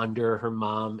so under her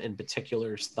mom in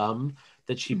particular's thumb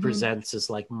that she presents as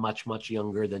like much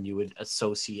younger than you would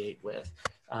associate with.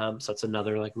 So it's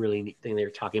another like really neat thing they were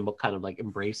talking about, kind of like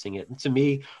embracing it. And to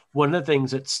me, one of the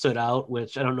things that stood out,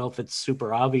 which I don't know if it's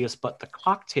super obvious, but the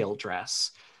cocktail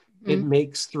dress, it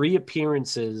makes 3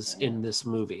 appearances in this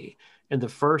movie. And the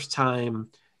first time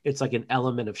it's like an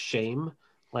element of shame.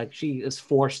 Like she is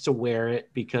forced to wear it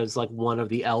because like one of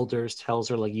the elders tells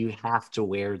her like, you have to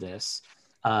wear this.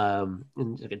 And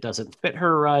it doesn't fit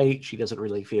her right. She doesn't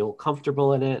really feel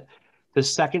comfortable in it. The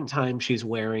second time she's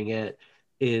wearing it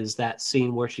is that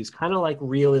scene where she's kind of like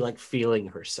really like feeling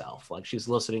herself. Like she's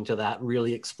listening to that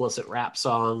really explicit rap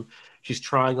song. She's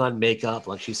trying on makeup.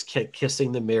 Like she's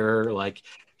kissing the mirror. Like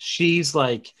she's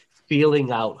like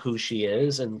feeling out who she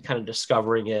is and kind of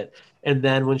discovering it. And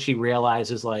then when she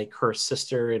realizes like her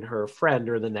sister and her friend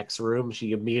are in the next room,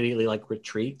 she immediately like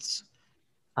retreats.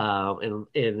 And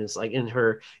it's like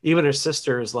even her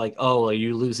sister is like, oh, are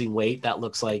you losing weight? That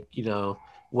looks like,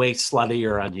 way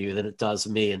sluttier on you than it does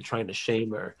me, and trying to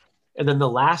shame her. And then the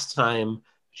last time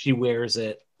she wears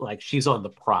it, like she's on the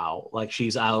prowl, like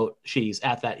she's out, she's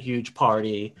at that huge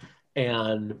party.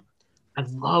 And I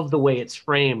love the way it's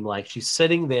framed. Like she's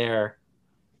sitting there,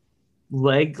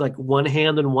 leg, like one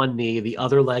hand and one knee, the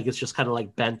other leg is just kind of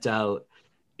like bent out.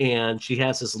 and she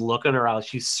has this look in her eyes.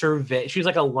 She's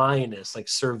like a lioness, like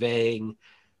surveying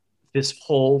this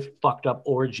whole fucked up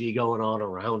orgy going on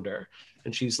around her.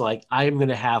 And she's like, I'm going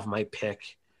to have my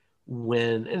pick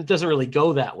and it doesn't really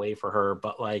go that way for her,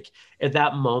 but like at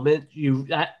that moment,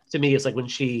 that to me is like when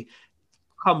she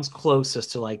comes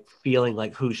closest to like feeling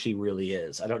like who she really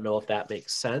is. I don't know if that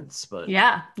makes sense, but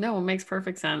yeah, no, it makes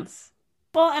perfect sense.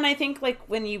 Well, and I think like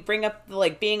when you bring up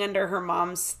like being under her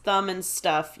mom's thumb and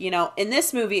stuff, you know, in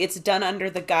this movie it's done under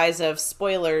the guise of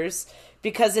spoilers,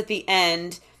 because at the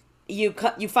end you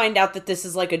find out that this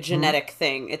is like a genetic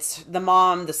thing. It's the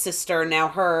mom, the sister, now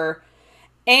her.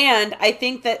 And I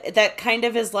think that kind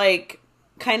of is like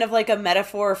a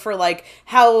metaphor for like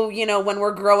how, you know, when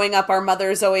we're growing up, our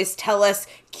mothers always tell us,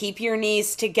 keep your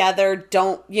knees together.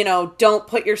 Don't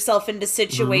put yourself into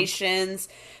situations.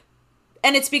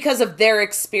 And it's because of their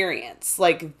experience.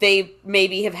 Like they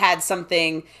maybe have had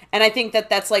something. And I think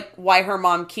that's like why her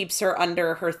mom keeps her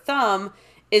under her thumb,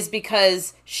 is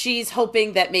because she's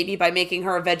hoping that maybe by making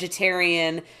her a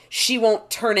vegetarian, she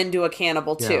won't turn into a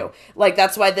cannibal too. Like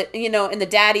that's why and the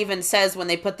dad even says when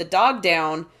they put the dog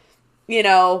down, you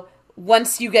know,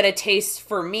 once you get a taste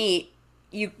for meat,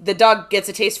 the dog gets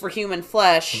a taste for human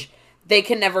flesh, they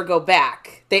can never go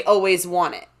back. They always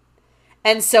want it.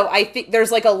 And so I think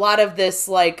there's like a lot of this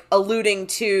like alluding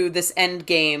to this end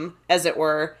game, as it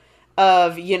were,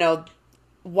 of, you know,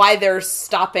 why they're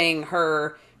stopping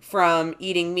her from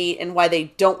eating meat and why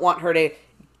they don't want her to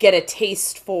get a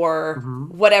taste for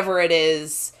whatever it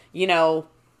is, you know.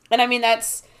 And I mean,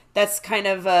 that's kind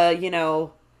of a, you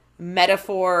know,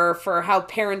 metaphor for how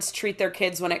parents treat their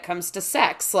kids when it comes to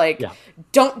sex. Like,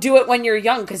 don't do it when you're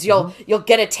young, because you'll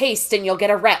get a taste and you'll get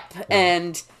a rep.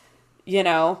 And, you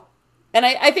know, and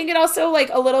I think it also like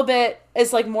a little bit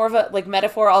is like more of a like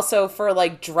metaphor also for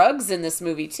like drugs in this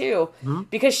movie too,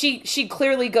 because she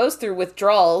clearly goes through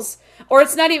withdrawals, or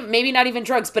it's not even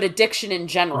drugs, but addiction in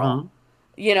general.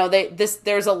 You know,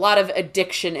 there's a lot of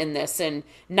addiction in this, and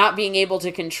not being able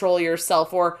to control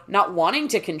yourself or not wanting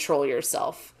to control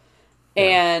yourself.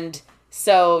 And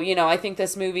so, you know, I think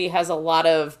this movie has a lot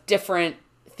of different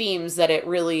themes that it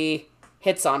really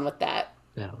hits on with that.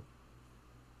 Yeah.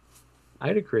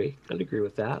 I'd agree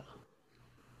with that.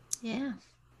 Yeah.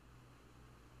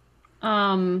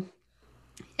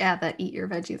 Yeah, that eat your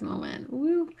veggies moment.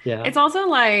 Woo. Yeah. It's also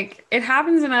like it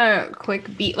happens in a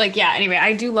quick beat. Like, yeah, anyway,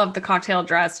 I do love the cocktail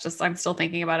dress. Just I'm still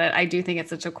thinking about it. I do think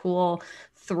it's such a cool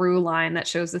through line that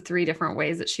shows the 3 different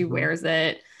ways that she wears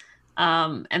it.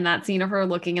 And that scene of her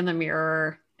looking in the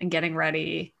mirror and getting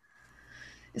ready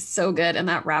is so good. And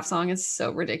that rap song is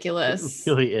so ridiculous. It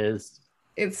really is.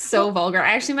 It's so vulgar.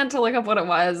 I actually meant to look up what it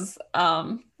was.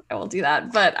 I will do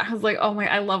that. But I was like, oh my,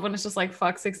 I love when it's just like,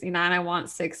 fuck 69. I want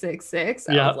 666.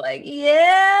 I was like,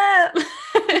 yeah.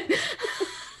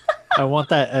 I want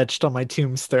that etched on my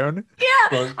tombstone.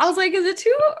 Yeah. I was like, is it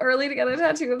too early to get a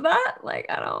tattoo of that? Like,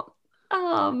 I don't.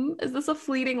 Is this a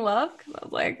fleeting love? 'Cause I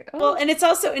was like, oh. Well, and it's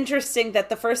also interesting that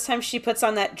the first time she puts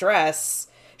on that dress,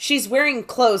 she's wearing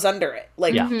clothes under it.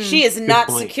 Like, she is not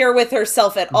secure with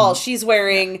herself at all. She's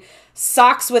wearing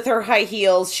socks with her high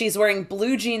heels. She's wearing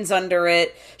blue jeans under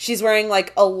it. She's wearing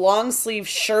like a long sleeve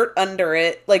shirt under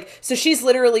it. Like, so she's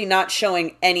literally not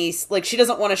showing any, like, she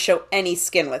doesn't want to show any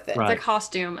skin with it. It's a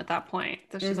costume at that point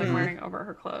that she's like wearing over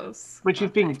her clothes. But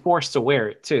she's being forced to wear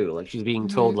it too. Like, she's being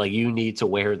told like, you need to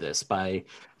wear this by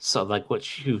like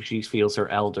who she feels her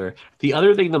elder. The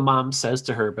other thing the mom says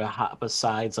to her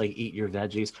besides like, eat your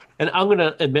veggies, and I'm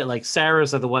gonna admit, like,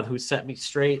 Sarah's the one who set me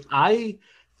straight. I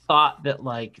thought that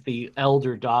like the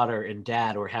elder daughter and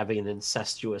dad were having an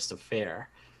incestuous affair,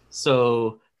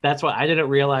 so that's why I didn't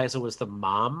realize it was the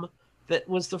mom that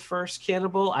was the first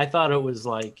cannibal. I thought it was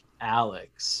like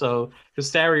Alex. So because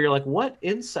Sarah, you're like, what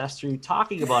incest are you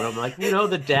talking about? I'm like, you know,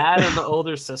 the dad and the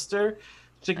older sister.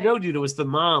 She's like, no, dude, it was the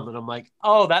mom. And I'm like,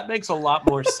 oh, that makes a lot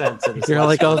more sense. You're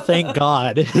like, oh, thank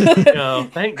God. No,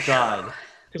 thank God.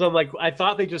 Because I'm like, I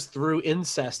thought they just threw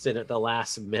incest in at the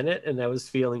last minute, and I was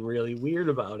feeling really weird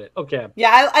about it. Okay.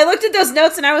 Yeah, I looked at those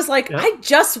notes and I was like, I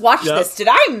just watched this. Did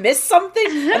I miss something?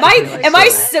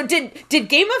 Did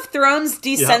Game of Thrones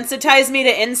desensitize me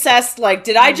to incest? Like,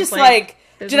 did I just let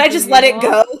it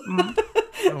go?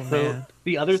 Oh, man.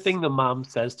 The other thing the mom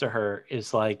says to her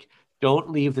is like,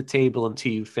 don't leave the table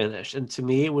until you finish. And to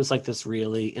me, it was like this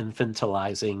really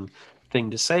infantilizing thing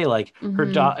to say. Like,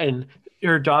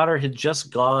 her daughter had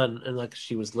just gone, and like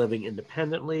she was living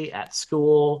independently at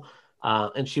school,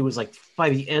 and she was like, by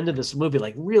the end of this movie,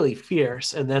 like really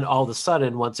fierce. And then all of a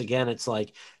sudden, once again, it's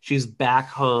like she's back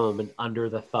home and under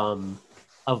the thumb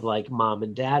of like mom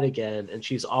and dad again, and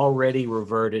she's already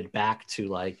reverted back to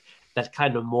like that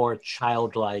kind of more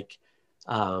childlike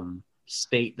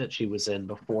state that she was in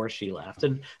before she left.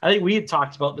 And I think we had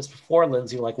talked about this before,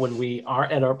 Lindsay, like when we are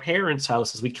at our parents'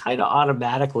 houses, we kind of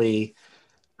automatically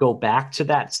go back to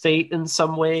that state in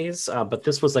some ways, but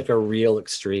this was like a real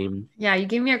extreme. Yeah, you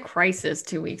gave me a crisis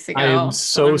 2 weeks ago. I am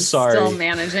so sorry. Still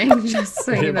managing, just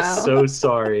so you know. I'm so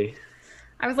sorry.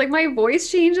 I was like, my voice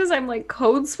changes. I'm like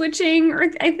code switching,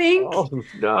 or I think. Oh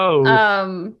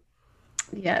no.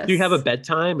 Yes. Do you have a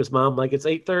bedtime? Is mom like, it's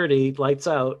 8:30, lights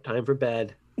out, time for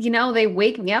bed? You know, they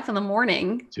wake me up in the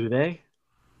morning. Do they?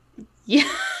 Yeah.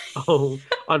 Oh,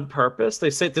 on purpose?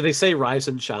 Do they say rise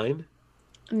and shine?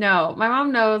 No, my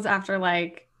mom knows after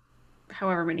like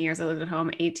however many years I lived at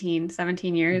home, 18,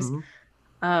 17 years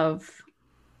of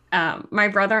my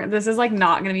brother. This is like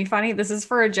not going to be funny. This is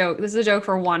for a joke. This is a joke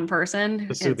for one person.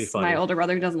 This would be funny. My older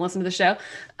brother who doesn't listen to the show.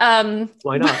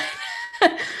 Why not?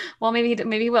 Well, maybe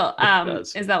he will.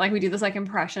 Is that like we do this like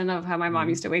impression of how my mom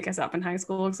used to wake us up in high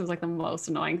school, because it was like the most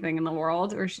annoying thing in the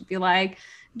world, where she'd be like,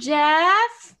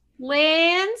 Jeff,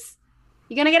 Linz,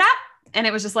 you gonna get up? And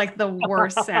it was just like the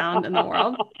worst sound in the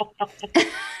world.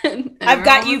 I've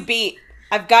got you beat.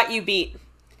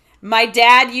 My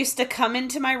dad used to come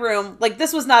into my room. Like,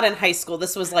 this was not in high school.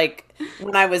 This was like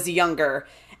when I was younger.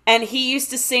 And he used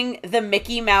to sing the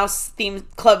Mickey Mouse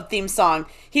club theme song.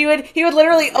 He would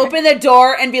literally open the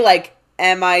door and be like,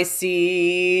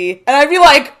 MIC. And I'd be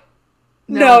like,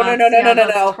 no.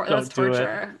 That's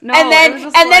torture. No,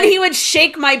 and then he would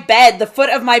shake my bed, the foot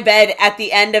of my bed at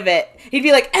the end of it. He'd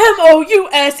be like,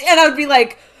 MOUS. And I would be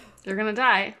like, you're going to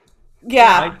die.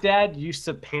 Yeah. My dad used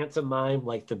to pantomime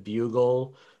like the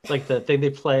bugle, like the thing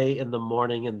they play in the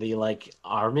morning in the like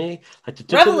army. Like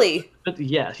Reveille.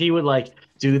 Yeah, he would like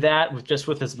do that with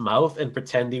his mouth and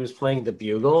pretend he was playing the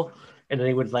bugle. And then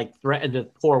he would like threaten to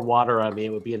pour water on me. It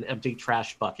would be an empty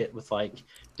trash bucket with like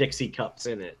Dixie cups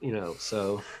in it,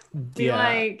 so.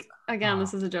 Like, again,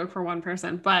 this is a joke for one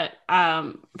person, but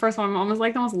first of all, my mom was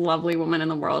like the most lovely woman in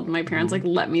the world. My parents like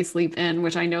let me sleep in,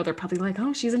 which I know they're probably like,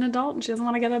 oh, she's an adult and she doesn't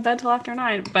want to get out of bed till after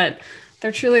 9, but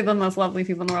they're truly the most lovely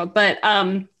people in the world. But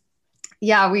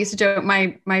yeah, we used to joke,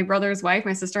 my brother's wife,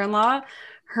 my sister-in-law,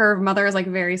 her mother is like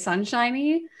very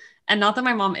sunshiny. And not that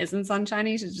my mom isn't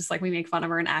sunshiny, she's just like, we make fun of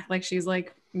her and act like she's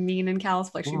like mean and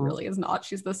callous, like she really is not.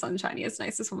 She's the sunshiniest,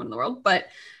 nicest woman in the world. But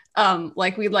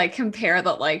like we'd like compare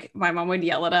that, like my mom would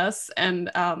yell at us, and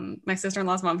my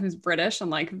sister-in-law's mom, who's British and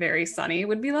like very sunny,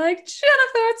 would be like,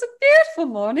 Jennifer, it's a beautiful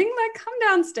morning, like come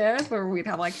downstairs, where we'd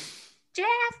have like, Jeff,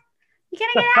 you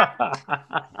gotta get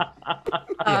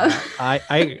up.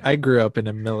 I grew up in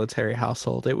a military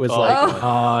household. It was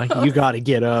you gotta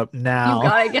get up now. You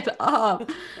gotta get up.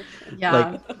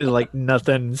 Yeah. Like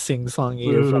nothing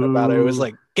sing-songy or fun about it. It was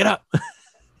like, get up.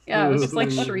 Yeah, it was just like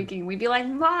shrieking. We'd be like,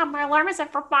 Mom, my alarm is set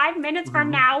for 5 minutes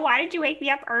from now. Why did you wake me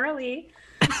up early?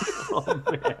 Oh,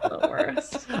 man. The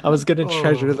worst. I was gonna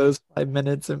treasure those 5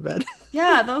 minutes in bed.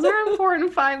 Yeah, those are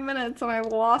important 5 minutes, and I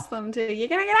lost them too. You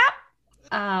gonna get up?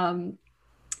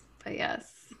 But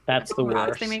yes. That's the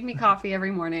worst. They make me coffee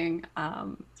every morning.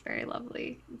 It's very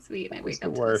lovely and sweet. And I wake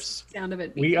up to the sound of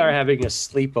it beeping. We are having a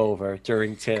sleepover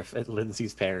during TIFF at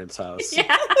Lindsay's parents' house.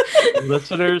 Yeah.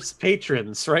 Listeners,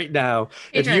 patrons, right now,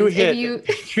 if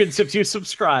you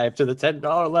subscribe to the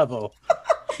 $10 level.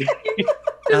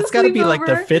 That's got to be like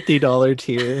the $50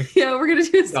 tier. Yeah, we're gonna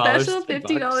do a special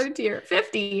 $50 tier.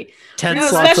 50. 10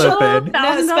 slots open.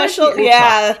 No, special.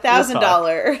 Yeah,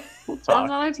 $1,000.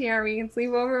 $1,000 tier. We can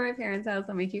sleep over at my parents' house.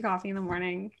 I'll make you coffee in the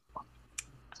morning.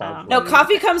 No,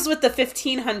 coffee comes with the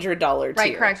 $1,500 tier.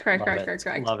 Right, correct.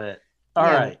 Love it. All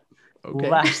right. Okay.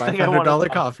 Last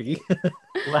 $500 coffee.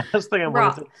 Last thing I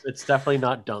want to, it's definitely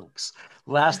not dunks.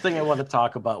 Last thing I want to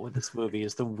talk about with this movie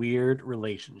is the weird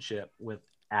relationship with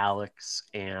Alex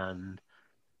and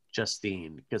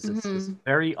Justine, because it's this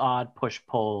very odd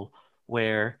push-pull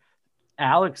where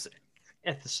Alex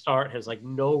at the start has like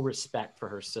no respect for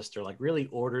her sister, like really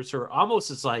orders her, almost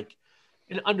is like,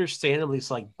 and understandably it's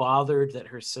like bothered that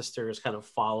her sister has kind of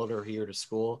followed her here to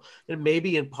school, and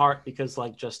maybe in part because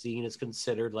like Justine is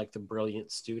considered like the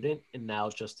brilliant student, and now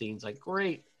Justine's like,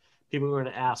 great, people are going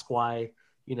to ask why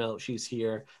she's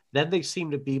here. Then they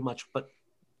seem to be much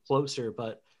closer,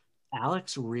 but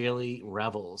Alex really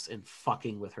revels in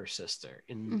fucking with her sister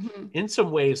in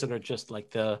some ways that are just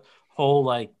like the whole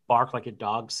like bark like a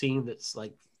dog scene that's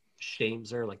like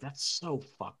shames her. Like, that's so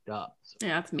fucked up.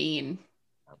 Yeah, it's mean.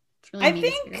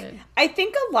 Really I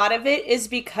think a lot of it is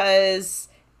because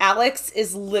Alex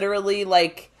is literally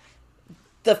like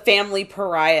the family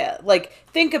pariah. Like,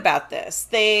 think about this.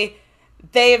 They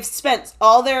have spent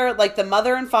all their, like, the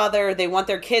mother and father, they want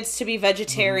their kids to be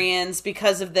vegetarians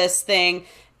because of this thing.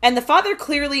 And the father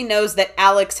clearly knows that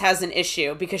Alex has an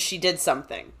issue because she did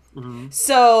something.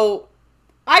 So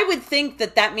I would think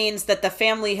that means that the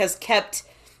family has kept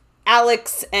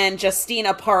Alex and Justine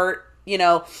apart, you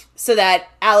know, so that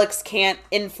Alex can't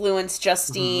influence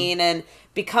Justine and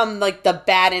become like the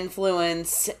bad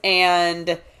influence.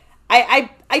 And I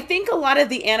think a lot of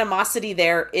the animosity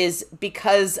there is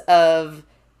because of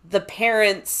the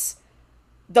parents,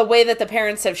 the way that the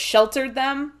parents have sheltered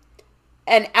them.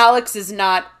 And Alex is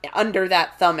not under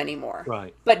that thumb anymore.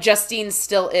 Right. But Justine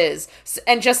still is.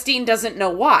 And Justine doesn't know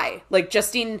why. Like,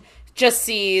 Justine just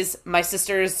sees my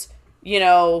sister's, you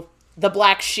know, the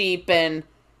black sheep, and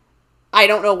I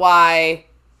don't know why,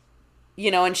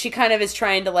 you know, and she kind of is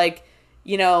trying to, like,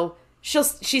 you know,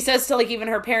 she says to, like, even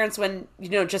her parents when, you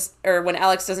know, or when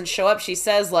Alex doesn't show up, she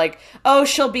says, like, oh,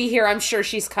 she'll be here. I'm sure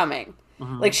she's coming.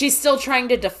 Like, she's still trying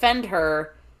to defend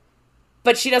her,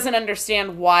 but she doesn't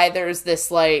understand why there's this,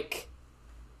 like,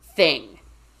 thing.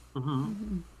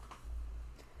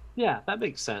 Yeah, that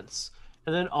makes sense.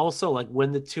 And then also, like,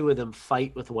 when the two of them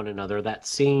fight with one another, that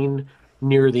scene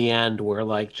near the end where,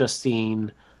 like,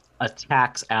 Justine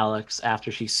attacks Alex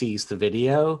after she sees the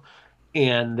video,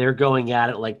 and they're going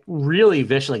at it, like, really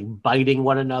viciously, like, biting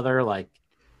one another. Like,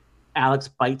 Alex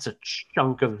bites a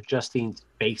chunk of Justine's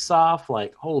face off.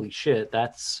 Like, holy shit,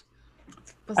 that's...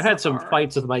 I've had some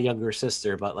fights with my younger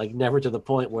sister, but like never to the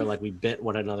point where like we bit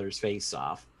one another's face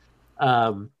off.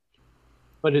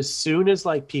 But as soon as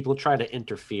like people try to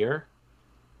interfere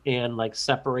and like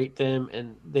separate them,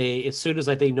 and as soon as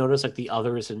like they notice like the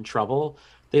other is in trouble,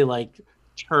 they like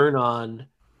turn on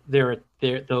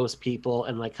those people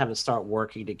and like kind of start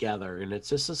working together, and it's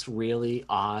just this really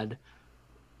odd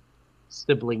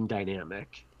sibling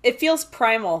dynamic. It feels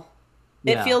primal.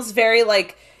 It feels very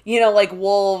like, you know, like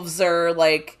wolves or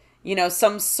like, you know,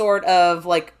 some sort of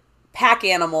like pack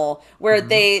animal where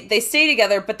they stay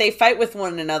together, but they fight with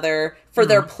one another for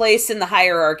their place in the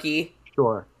hierarchy.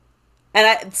 Sure.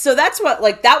 And so that's what,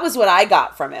 like, that was what I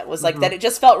got from it, was like that it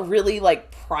just felt really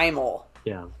like primal.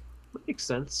 Yeah. That makes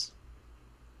sense.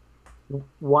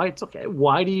 Why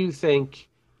do you think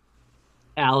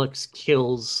Alex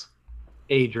kills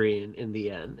Adrian in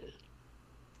the end?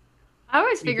 I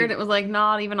always figured it was like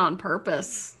not even on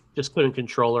purpose. Just couldn't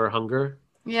control her hunger.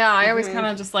 Yeah, I always kind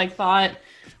of just like thought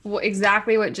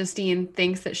exactly what Justine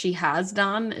thinks that she has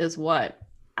done is what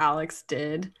Alex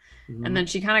did. And then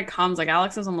she kind of comes, like,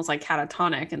 Alex is almost like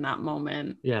catatonic in that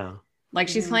moment. Yeah. Like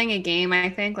she's playing a game, I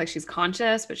think. Like she's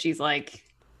conscious, but she's like...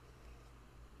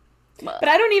 But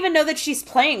I don't even know that she's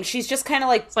playing. She's just kind of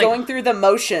like going through the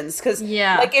motions. Because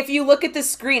like if you look at the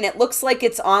screen, it looks like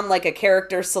it's on like a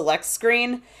character select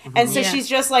screen. And so she's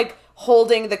just like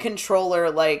holding the controller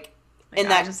like in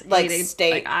that like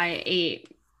state. Like, I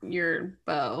ate your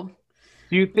bow.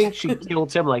 Do you think she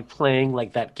killed him like playing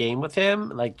like that game with him?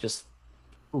 Like just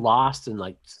lost and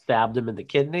like stabbed him in the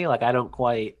kidney? Like I don't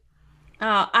quite...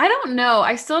 I don't know.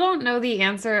 I still don't know the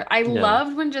answer. I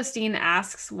loved when Justine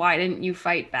asks, why didn't you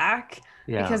fight back?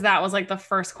 Yeah. Because that was like the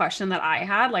first question that I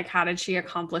had. Like, how did she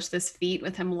accomplish this feat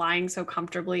with him lying so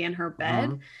comfortably in her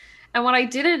bed? And what I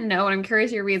didn't know, and I'm curious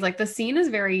to read, like the scene is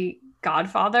very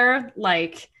Godfather.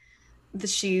 Like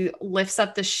she lifts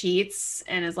up the sheets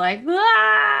and is like,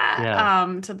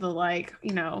 to the like,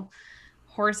 you know,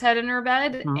 horse head in her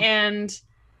bed. And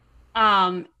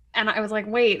I was like,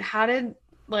 wait, how did,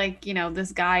 like, you know,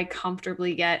 this guy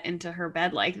comfortably get into her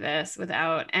bed like this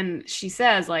without... And she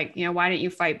says, like, you know, why didn't you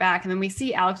fight back? And then we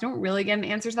see Alex don't really get an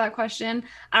answer to that question.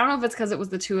 I don't know if it's because it was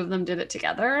the two of them did it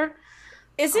together.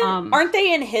 Aren't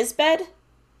they in his bed?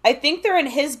 I think they're in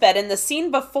his bed. In the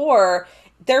scene before,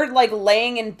 they're like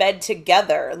laying in bed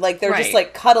together. Like they're just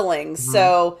like cuddling.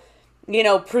 So, you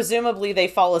know, presumably they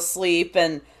fall asleep.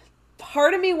 And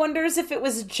part of me wonders if it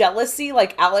was jealousy,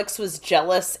 like Alex was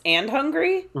jealous and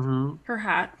hungry.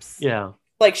 Perhaps. Yeah.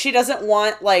 Like she doesn't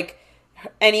want like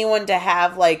anyone to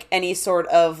have like any sort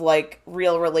of like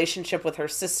real relationship with her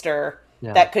sister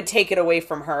that could take it away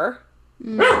from her.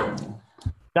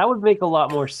 That would make a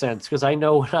lot more sense, because I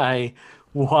know when I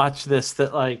watch this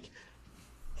that like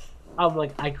I'm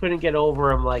like I couldn't get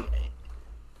over him. Like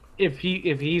if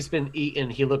he's been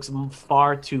eaten, he looks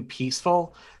far too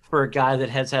peaceful for a guy that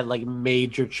has had like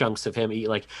major chunks of him eat.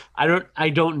 Like I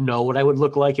don't know what I would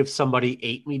look like if somebody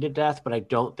ate me to death, but I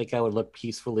don't think I would look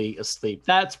peacefully asleep.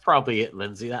 That's probably it,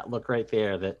 Lindsay. That look right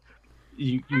there that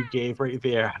you gave right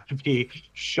there, I'd be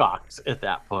shocked at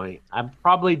that point. I'm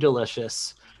probably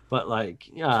delicious, but like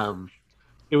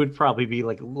it would probably be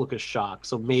like a look of shock.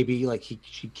 So maybe like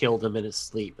she killed him in his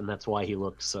sleep, and that's why he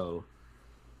looked so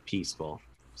peaceful.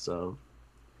 So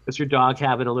Is your dog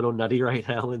having a little nutty right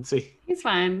now, Lindsay? He's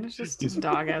fine. It's just a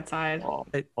dog outside. Oh,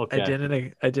 I okay.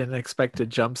 didn't expect a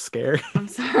jump scare. I'm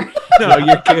sorry. No,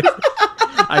 you're good.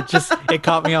 It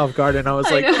caught me off guard, and I was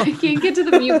like, I can't get to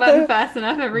the mute button fast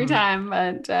enough every time,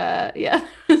 but yeah.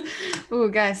 Ooh,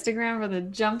 guys, stick around for the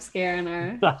jump scare in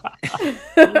our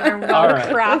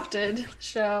well-crafted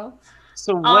show.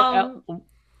 So what?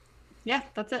 Yeah,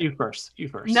 that's it. You first.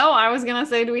 No, I was gonna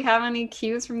say, do we have any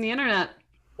cues from the internet?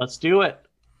 Let's do it.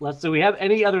 Do we have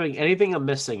anything I'm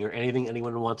missing or anything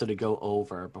anyone wanted to go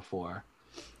over before?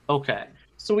 Okay.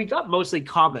 So we got mostly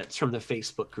comments from the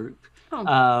Facebook group.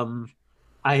 Oh.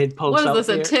 I had posted. What is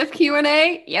this, a TIFF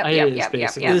Q&A?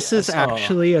 Yep. This is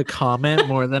actually a comment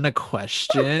more than a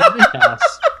question.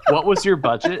 Yes. What was your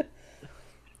budget?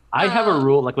 I have a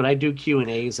rule, like when I do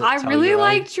Q&As. I really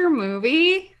liked your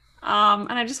movie.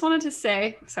 And I just wanted to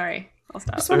say, sorry, I'll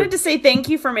stop. I just wanted to say thank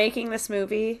you for making this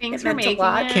movie. Thanks for making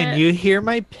it. Can you hear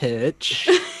my pitch?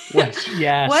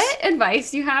 Yes. What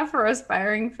advice do you have for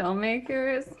aspiring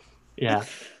filmmakers? Yeah.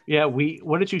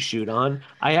 What did you shoot on?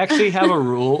 I actually have a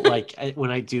rule, like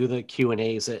when I do the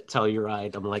Q&As at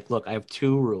Telluride, I'm like, look, I have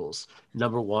 2 rules.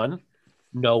 Number 1,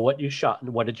 know what you shot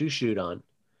and what did you shoot on?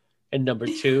 And number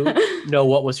 2, know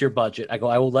what was your budget. I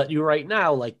will let you right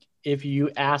now, like, if you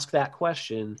ask that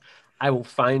question, I will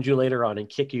find you later on and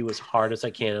kick you as hard as I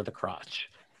can in the crotch.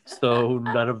 So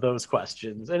none of those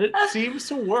questions. And it seems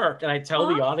to work. And I tell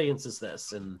the audiences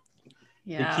this, and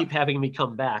they keep having me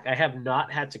come back. I have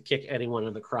not had to kick anyone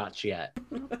in the crotch yet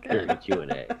during the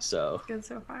Q&A. So good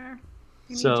so far.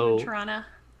 Toronto.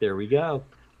 There we go.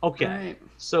 Okay. Right.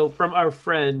 So from our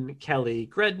friend Kelly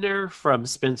Gredner from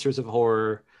Spinsters of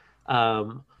Horror,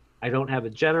 I don't have a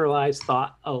generalized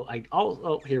thought.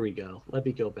 Here we go. Let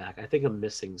me go back. I think I'm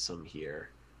missing some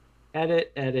here.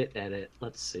 Edit.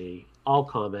 Let's see. All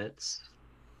comments.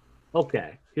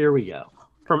 Okay, here we go.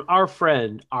 From our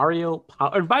friend Ariel.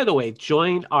 And by the way,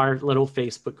 join our little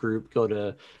Facebook group. Go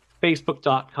to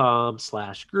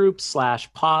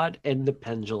facebook.com/group/pod and the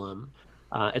pendulum.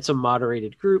 It's a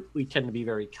moderated group. We tend to be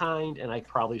very kind, and I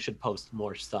probably should post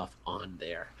more stuff on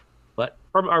there. But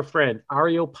from our friend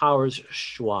Ariel Powers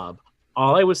Schwab,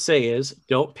 all I would say is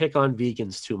don't pick on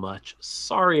vegans too much.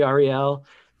 Sorry, Ariel.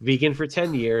 Vegan for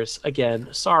 10 years. Again,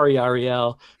 sorry,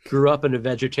 Ariel. Grew up in a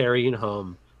vegetarian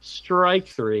home. Strike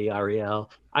 3,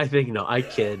 Ariel. I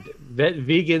kid.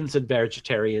 Vegans and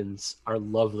vegetarians are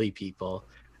lovely people.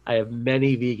 I have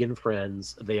many vegan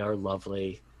friends. They are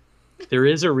lovely. There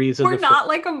is a reason. We're not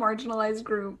like a marginalized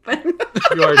group. But...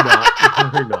 You are not.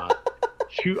 You're not.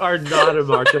 You are not a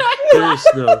martyr. There is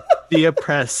no the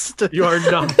oppressed. You are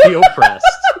not the oppressed.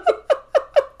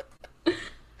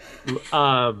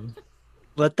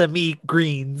 Let them eat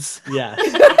greens. Yes.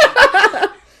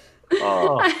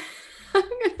 Oh.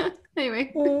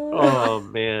 Anyway. Oh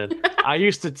man. I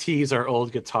used to tease our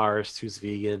old guitarist who's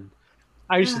vegan.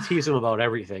 I used to tease him about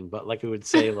everything, but like it would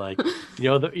say, like,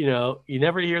 you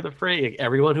never hear the phrase, like,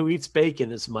 everyone who eats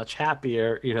bacon is much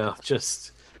happier,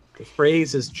 just. The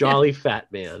phrase is jolly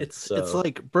fat man. It's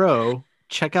like, bro,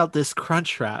 check out this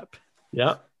crunch wrap.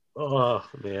 Yep. Oh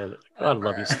man. God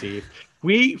love you, Steve.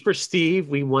 We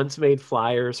once made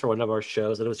flyers for one of our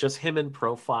shows, and it was just him in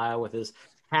profile with his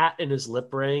hat and his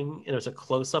lip ring, and there's a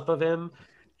close-up of him.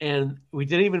 And we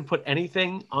didn't even put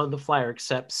anything on the flyer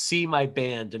except "See My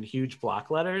Band" in huge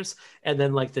block letters, and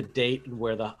then like the date and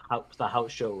where the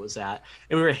house show was at.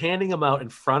 And we were handing them out in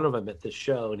front of him at the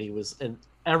show, and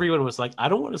everyone was like, I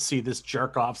don't want to see this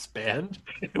jerk-off's band.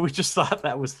 And we just thought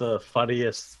that was the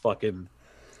funniest fucking...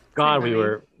 God, we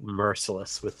were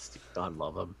merciless with Steve. God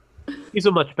love him. He's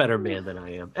a much better man than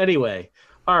I am. Anyway,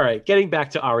 all right, getting back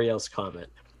to Ariel's comment.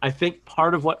 I think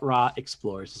part of what Ra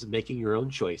explores is making your own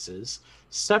choices,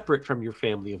 separate from your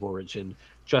family of origin.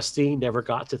 Justine never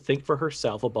got to think for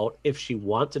herself about if she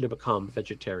wanted to become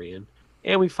vegetarian,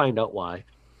 and we find out why.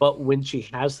 But when she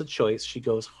has the choice, she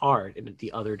goes hard in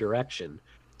the other direction.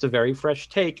 It's a very fresh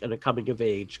take on a coming of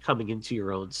age, coming into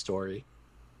your own story.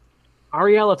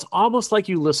 Ariel, it's almost like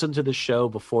you listened to the show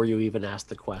before you even asked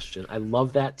the question. I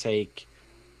love that take.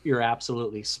 You're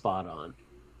absolutely spot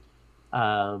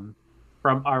on.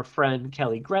 From our friend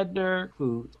Kelly Gredner,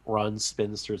 who runs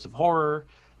Spinsters of Horror.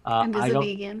 And is a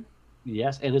vegan.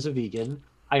 Yes, and is a vegan.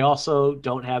 I also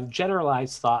don't have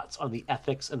generalized thoughts on the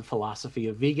ethics and philosophy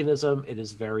of veganism. It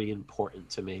is very important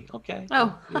to me. Okay.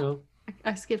 Oh,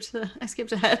 I skipped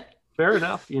ahead. Fair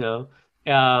enough,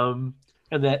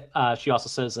 and that she also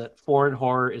says that foreign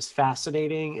horror is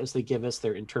fascinating as they give us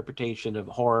their interpretation of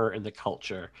horror and the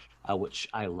culture, which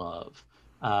I love.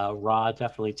 Ra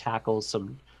definitely tackles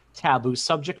some taboo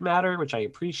subject matter, which I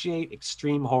appreciate.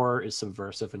 Extreme horror is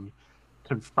subversive and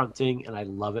confronting, and I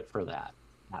love it for that.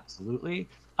 Absolutely.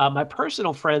 My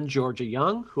personal friend Georgia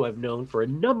Young, who I've known for a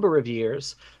number of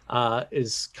years,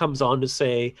 comes on to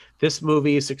say this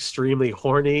movie is extremely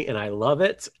horny, and I love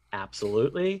it.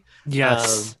 Absolutely.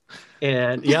 Yes.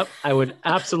 And yep, I would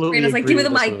absolutely Rena's agree like, give me the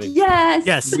with this mic. movie.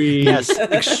 Yes. Yes,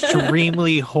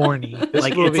 extremely horny. This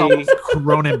like movie- it's almost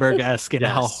Cronenberg-esque in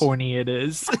how Yes. horny it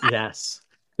is. Yes.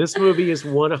 This movie is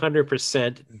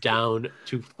 100% down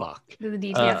to fuck. This is a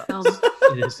DTF film.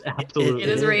 It is absolutely. It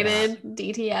is that. rated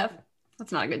DTF.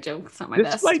 That's not a good joke. It's not my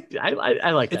This best.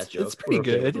 I like that joke. It's pretty We're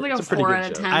okay good. with it. Like a It's pretty 4 good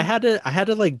out of joke. 10. I had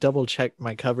to like double check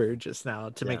my cover just now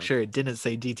to make sure it didn't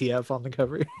say DTF on the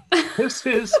cover.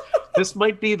 This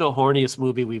might be the horniest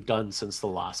movie we've done since The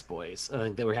Lost Boys. I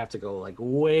think that we have to go like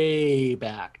way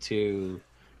back to.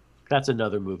 That's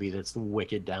another movie that's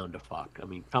wicked down to fuck. I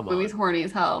mean, come on. Movie's horny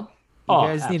as hell. You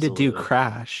guys need to do absolutely.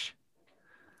 Crash.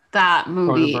 That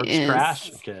movie Cronenberg's is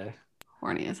Crash. Okay.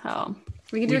 horny as hell.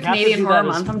 We can do We'd a have to Canadian do Horror that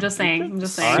as- Month. I'm just saying. I'm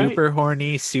just saying. All right. Super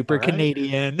horny, super All right.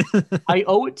 Canadian. I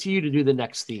owe it to you to do the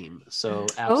next theme. So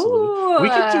absolutely, we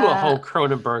could do a whole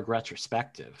Cronenberg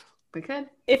retrospective. We could.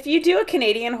 If you do a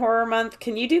Canadian Horror Month,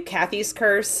 can you do Kathy's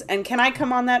Curse? And can I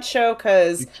come on that show?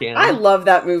 Because You can. I love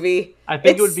that movie. I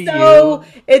think it would be so,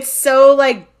 you. It's so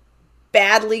like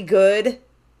badly good.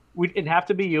 It'd have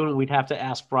to be you, and we'd have to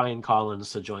ask Brian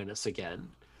Collins to join us again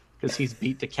because he's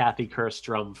beat the Kathy Curse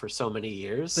drum for so many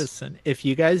years. Listen, if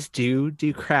you guys do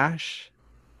Crash,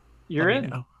 You're let me in.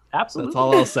 know. Absolutely. That's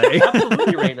all I'll say.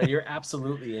 Absolutely, Raina. You're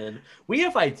absolutely in. We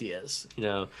have ideas. You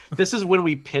know, this is when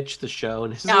we pitch the show,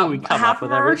 and this is when we come half up of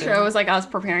with our everything. show is like us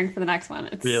preparing for the next one.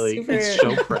 It's Really, super... it's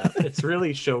show prep. It's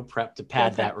really show prep to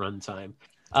pad that runtime.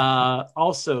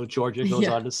 Also, Georgia goes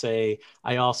on to say,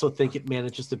 I also think it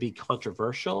manages to be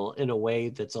controversial in a way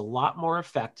that's a lot more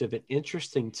effective and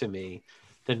interesting to me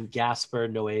than Gaspar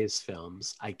Noé's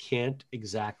films. I can't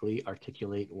exactly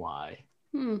articulate why.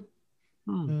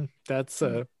 That's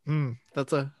a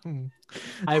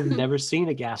I've never seen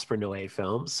a Gaspar Noé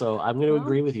film, so I'm going to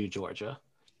agree with you, Georgia.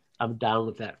 I'm down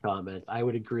with that comment. I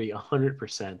would agree 100%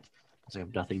 because I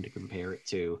have nothing to compare it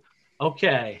to.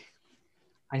 Okay.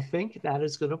 I think that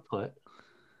is going to put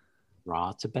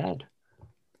Raw to bed.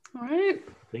 All right.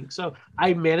 I think so.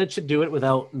 I managed to do it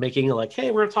without making it like,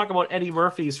 hey, we're going to talk about Eddie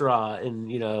Murphy's Raw.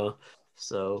 And, you know,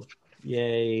 so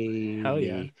yay. Hell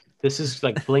yeah. This is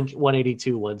like Blink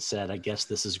 182 once said, I guess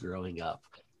this is growing up.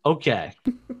 Okay.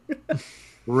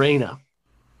 Raina,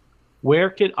 where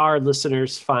can our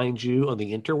listeners find you on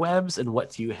the interwebs, and what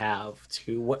do you have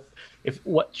to let's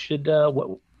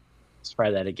try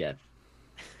that again.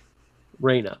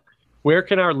 Raina, where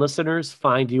can our listeners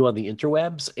find you on the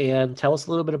interwebs, and tell us a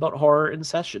little bit about Horror in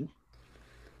Session?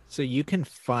 So you can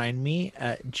find me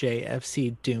at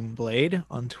JFC Doomblade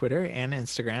on Twitter and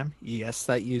Instagram. Yes,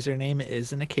 that username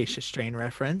is an Acacia Strain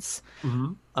reference.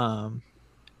 Mm-hmm.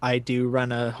 I do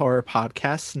run a horror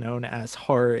podcast known as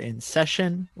Horror in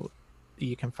Session.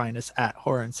 You can find us at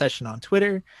Horror in Session on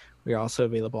Twitter. We are also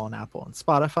available on Apple and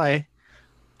Spotify.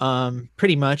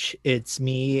 Pretty much it's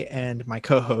me and my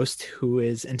co-host, who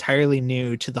is entirely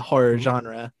new to the horror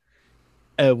genre.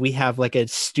 We have like a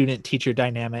student teacher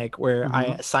dynamic where I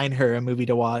assign her a movie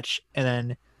to watch and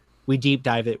then we deep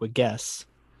dive it with guests.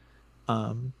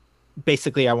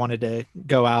 Basically I wanted to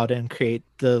go out and create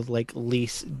the like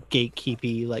least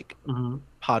gatekeepy like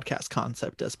podcast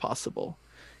concept as possible.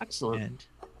 Excellent.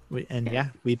 And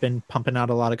we've been pumping out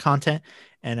a lot of content.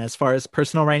 And as far as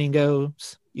personal writing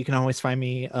goes, you can always find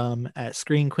me at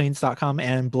screenqueens.com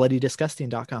and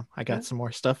bloodydisgusting.com. I got some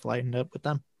more stuff lined up with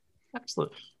them.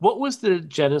 Excellent. What was the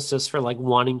genesis for like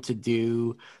wanting to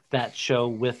do that show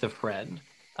with a friend?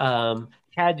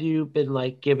 Had you been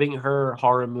like giving her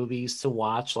horror movies to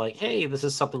watch, like, hey, this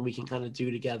is something we can kind of do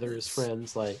together as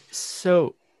friends? Like,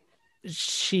 so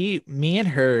me and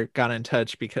her got in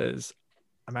touch because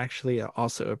I'm actually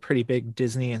also a pretty big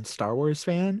Disney and Star Wars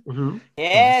fan.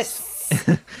 Yes.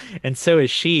 And so is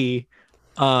she.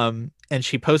 And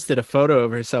she posted a photo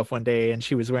of herself one day and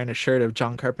she was wearing a shirt of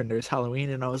John Carpenter's Halloween.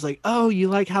 And I was like, oh, you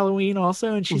like Halloween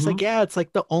also? And she's like, yeah, it's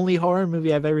like the only horror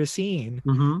movie I've ever seen.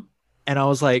 And I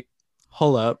was like,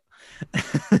 hold up.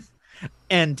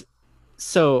 And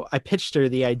so I pitched her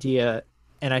the idea.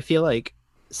 And I feel like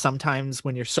sometimes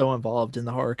when you're so involved in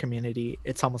the horror community,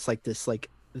 it's almost like this like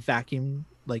vacuum,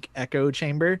 like echo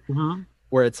chamber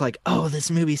where it's like, oh,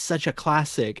 this movie's such a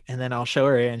classic. And then I'll show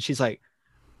her and she's like,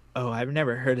 oh, I've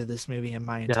never heard of this movie in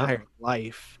my entire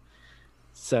life.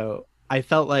 So I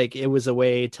felt like it was a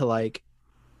way to like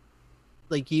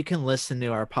you can listen to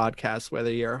our podcast,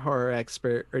 whether you're a horror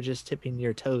expert or just tipping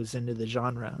your toes into the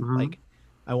genre. Like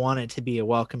I want it to be a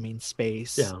welcoming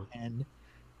space. And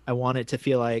I want it to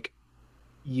feel like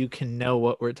you can know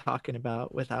what we're talking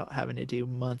about without having to do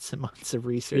months and months of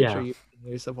research or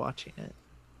years of watching it.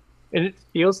 And it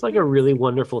feels like a really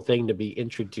wonderful thing to be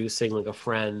introducing like a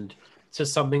friend to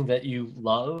something that you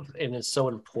love and is so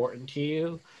important to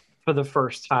you for the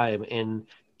first time, and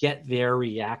get their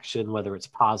reaction, whether it's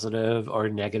positive or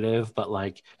negative. But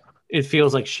like, it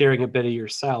feels like sharing a bit of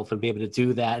yourself, and be able to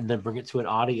do that and then bring it to an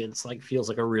audience, like, feels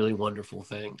like a really wonderful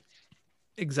thing.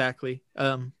 Exactly.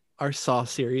 Our Saw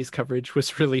series coverage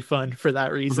was really fun for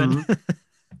that reason.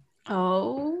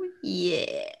 Oh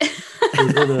yeah.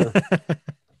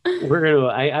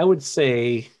 I would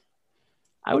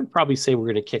probably say we're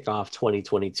gonna kick off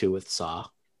 2022 with Saw.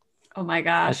 Oh my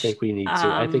gosh. I think we need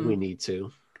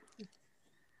to.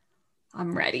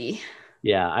 I'm ready.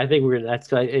 Yeah, I think I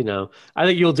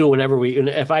think you'll do it whenever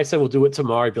if I said we'll do it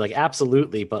tomorrow, I'd be like,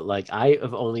 absolutely. But like, I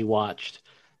have only watched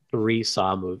 3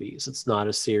 Saw movies. It's not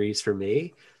a series for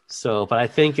me. So, but I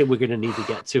think we're going to need to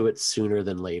get to it sooner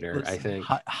than later. Listen, I think.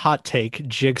 Hot take: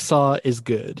 Jigsaw is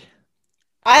good.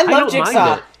 I love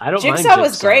Jigsaw. I don't mind Jigsaw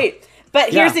was great,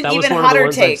 but here's an even hotter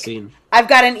take. I've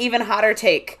got an even hotter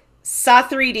take. Saw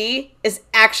 3D is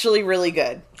actually really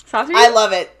good. Saw 3D? I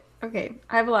love it. Okay,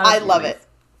 I have a lot of feelings. Love it.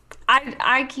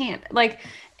 I can't, like,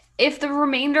 if the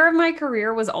remainder of my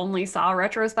career was only Saw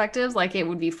retrospectives, like, it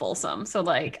would be fulsome. So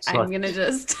like, I'm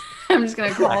just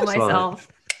gonna call myself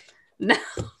no,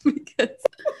 because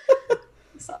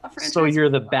so you're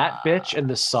the Bat Bitch and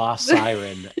the Saw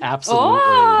Siren. Absolutely.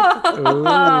 Oh,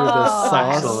 the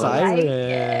Saw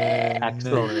Siren.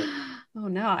 Excellent. Oh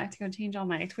no, I have to go change all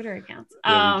my Twitter accounts.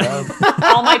 All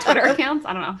my Twitter accounts?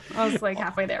 I don't know. I was like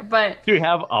halfway there. But do you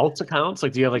have alt accounts?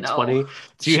 Like, do you have like 20?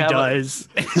 Do you have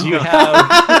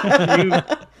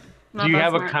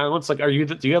accounts? Like,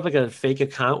 do you have like a fake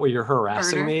account where you're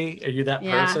harding me? Are you that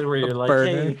person where you're like,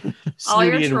 hey,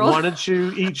 Snooty, why don't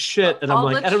you eat shit? And I'm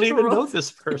like, I don't even know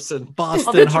this person.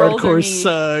 Boston hardcore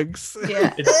sucks.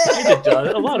 Yeah, it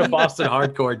does. A lot of Boston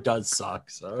hardcore does suck.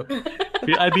 So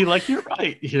I'd be like, you're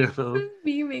right. You know,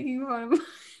 me making fun of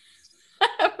I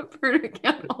have a burner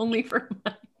account only for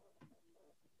mine.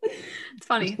 It's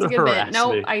funny. It's a good bit.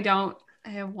 No, I don't. I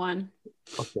have one.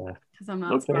 Okay. Because I'm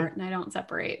not smart and I don't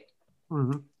separate.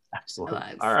 Mm-hmm.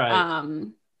 Excellent. All right.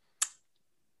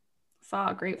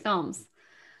 Saw great films.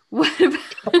 What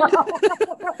about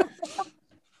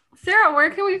Sarah?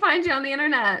 Where can we find you on the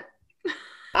internet?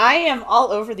 I am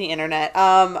all over the internet.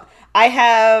 I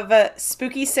have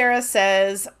Spooky Sarah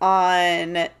Says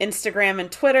on Instagram and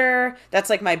Twitter. That's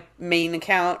like my main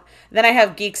account. Then I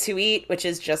have Geeks Who Eat, which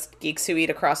is just Geeks Who Eat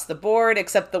across the board,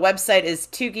 except the website is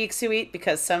 2 Geeks Who Eat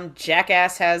because some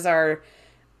jackass has our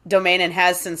domain and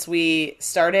has since we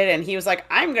started, and he was like,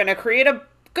 I'm gonna create a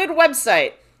good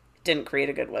website. Didn't create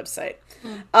a good website.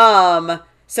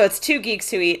 So it's 2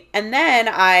 Geeks Who Eat. And then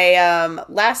I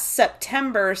last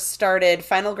September started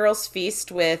Final Girls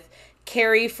Feast with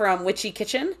Carrie from Witchy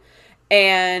Kitchen,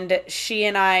 and she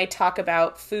and I talk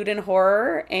about food and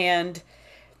horror. And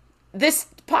this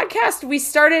podcast, we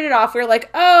started it off, we were like,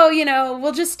 oh,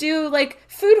 we'll just do like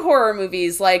food horror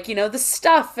movies, like, The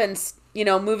Stuff and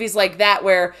movies like that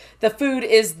where the food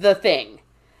is the thing.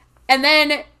 And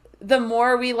then the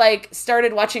more we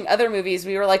started watching other movies,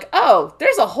 we were like, oh,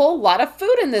 there's a whole lot of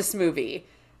food in this movie.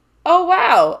 Oh,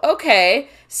 wow. Okay.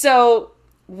 So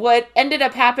what ended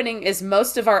up happening is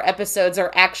most of our episodes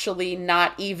are actually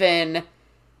not even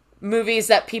movies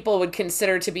that people would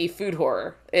consider to be food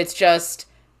horror. It's just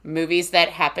movies that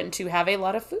happen to have a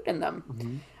lot of food in them.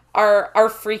 Mm-hmm. Our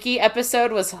Freaky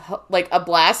episode was like a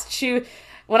blast.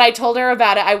 When I told her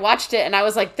about it, I watched it and I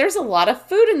was like, there's a lot of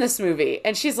food in this movie.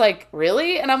 And she's like,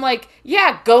 really? And I'm like,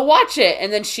 yeah, go watch it.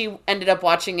 And then she ended up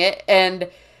watching it and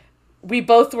we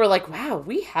both were like, wow,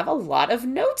 we have a lot of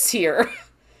notes here.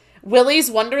 Willy's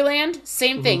Wonderland,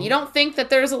 same thing. Mm-hmm. You don't think that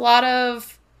there's a lot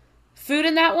of food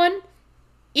in that one?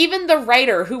 Even the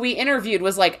writer who we interviewed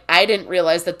was like, I didn't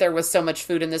realize that there was so much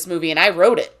food in this movie and I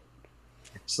wrote it.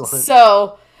 Excellent.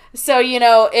 So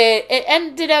it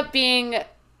ended up being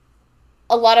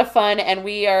a lot of fun, and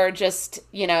we are just,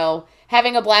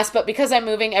 having a blast. But because I'm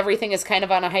moving, everything is kind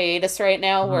of on a hiatus right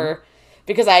now,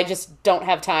 because I just don't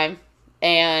have time.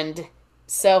 And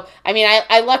so,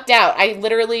 I lucked out. I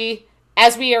literally,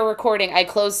 as we are recording, I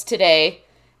closed today,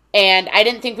 and I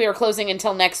didn't think we were closing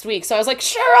until next week. So I was like,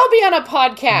 sure, I'll be on a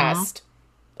podcast.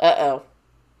 Uh-oh.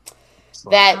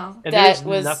 That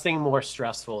was nothing more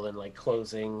stressful than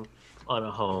closing on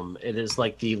a home. It is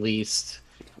the least.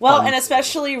 Well, and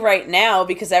especially right now,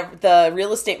 because the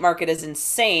real estate market is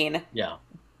insane. Yeah.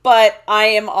 But I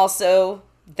am also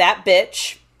that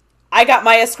bitch. I got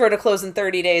my escrow to close in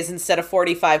 30 days instead of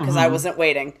 45 because I wasn't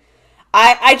waiting.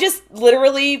 I just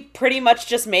literally pretty much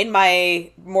just made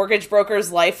my mortgage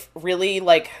broker's life really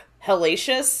like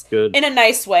hellacious in a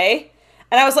nice way.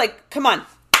 And I was like, come on,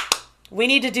 we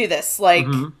need to do this. Like,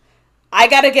 I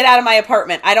got to get out of my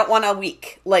apartment. I don't want a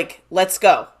week. Like, let's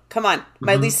go. Come on.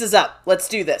 My lease is up. Let's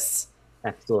do this.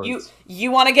 Excellent.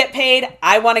 You want to get paid.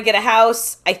 I want to get a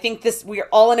house. I think we're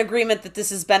all in agreement that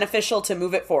this is beneficial to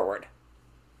move it forward.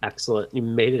 Excellent. You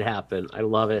made it happen. I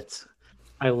love it.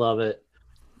 I love it.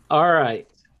 All right.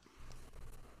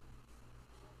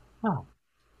 Oh,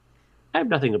 I have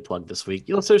nothing to plug this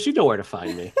week. So you know where to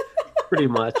find me. Pretty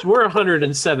much. We're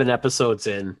 107 episodes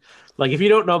in. Like, if you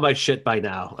don't know my shit by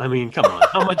now, I mean, come on.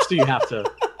 How much do you have to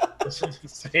listen to the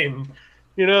same,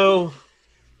 you know?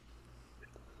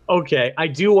 Okay, I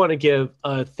do want to give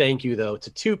a thank you, though, to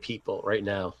two people right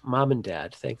now. Mom and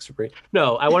Dad, thanks for bringing...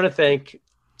 No, I want to thank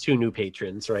two new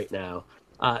patrons right now.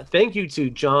 Thank you to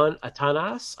John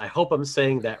Atanas. I hope I'm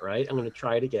saying that right. I'm going to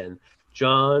try it again.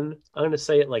 John, I'm going to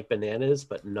say it like bananas,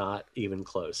 but not even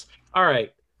close. All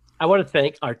right. I want to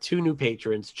thank our two new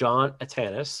patrons, John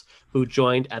Atanas, who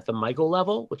joined at the Michael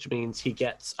level, which means he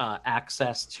gets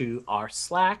access to our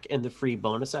Slack and the free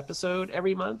bonus episode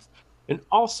every month. And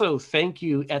also thank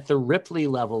you at the Ripley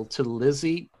level to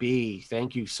Lizzie B.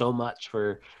 Thank you so much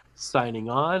for signing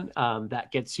on.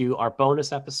 That gets you our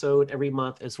bonus episode every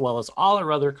month, as well as all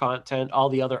our other content, all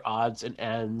the other odds and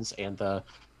ends, and the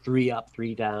 3 up,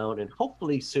 3 down, and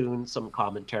hopefully soon some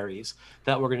commentaries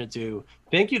that we're going to do.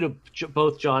 Thank you to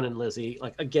both John and Lizzie.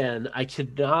 Like, again, I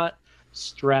could not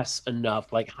stress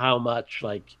enough like how much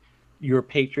like your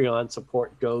Patreon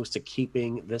support goes to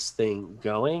keeping this thing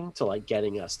going, to like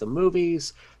getting us the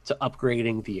movies, to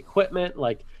upgrading the equipment.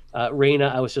 Like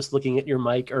Raina, I was just looking at your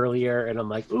mic earlier and I'm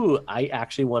like, ooh, I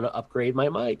actually want to upgrade my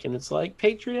mic. And it's like,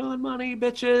 Patreon money,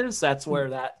 bitches. That's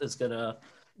where that is going to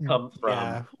come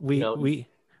from. Yeah,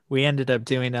 we ended up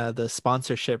doing the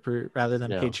sponsorship route rather than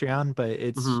Patreon, but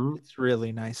it's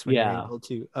really nice when you're able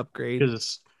to upgrade.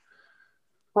 Because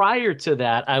prior to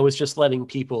that, I was just letting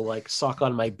people like suck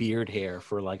on my beard hair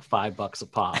for like $5 a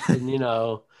pop, and you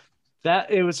know that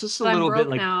it was just a little bit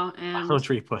like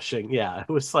boundary pushing. Yeah, it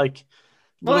was like.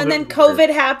 Well, and then COVID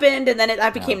happened, and then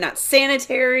that became not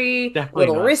sanitary, definitely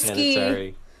little not risky.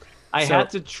 Sanitary. I had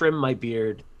to trim my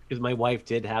beard because my wife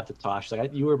did have the tosh.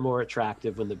 Like, you were more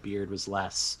attractive when the beard was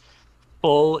less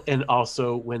full, and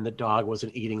also when the dog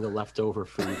wasn't eating the leftover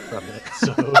food from it.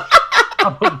 So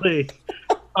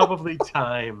probably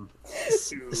time.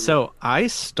 So I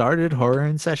started Horror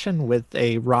in Session with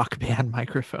a Rock Band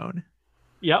microphone.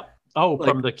 Yep. Oh, like,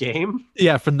 from the game?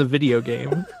 Yeah, from the video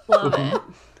game. Love it.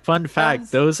 Fun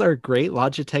fact, those are great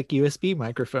Logitech USB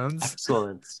microphones.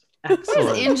 Excellent.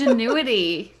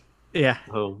 Ingenuity. Yeah.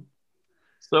 Oh,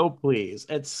 so please,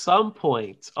 at some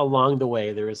point along the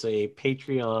way, there is a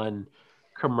Patreon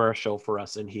commercial for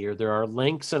us in here. There are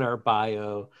links in our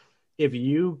bio. If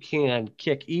you can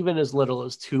kick even as little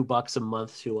as $2 a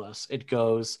month to us, it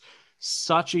goes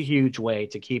such a huge way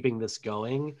to keeping this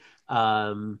going.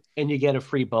 And you get a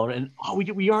free bonus. And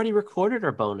we already recorded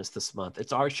our bonus this month.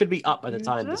 It should be up by the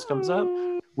time this comes up.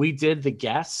 We did The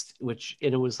Guest, and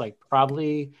it was like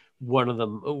probably one of the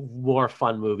more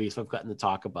fun movies I've gotten to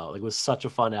talk about. Like, it was such a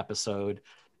fun episode.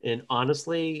 And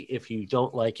honestly, if you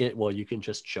don't like it, well, you can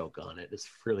just choke on it. It's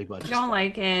really much. If you don't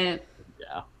like it.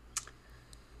 Yeah.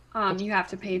 You have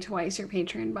to pay twice your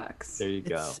Patreon bucks. There you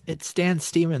go. It's Dan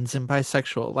Stevens in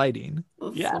Bisexual Lighting.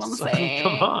 Yes, what I'm saying.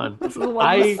 Come on. This is what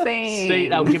I'm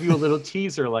saying. I'll give you a little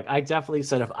teaser. Like, I definitely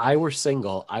said if I were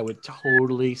single, I would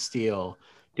totally steal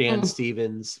Dan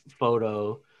Stevens'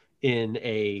 photo in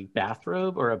a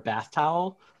bathrobe or a bath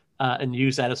towel and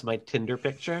use that as my Tinder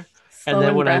picture. And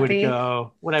then when I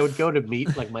would go to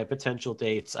meet like my potential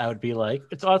dates, I would be like,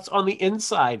 it's on the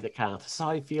inside that counts. That's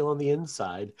how I feel on the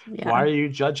inside. Yeah. Why are you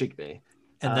judging me?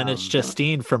 And then it's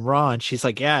Justine from Raw, and she's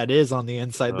like, yeah, it is on the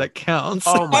inside that counts.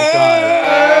 Oh my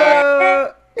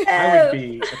God. I would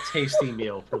be a tasty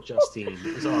meal for Justine.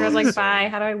 I was like, bye.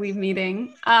 How do I leave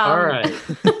meeting? All right.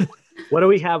 What do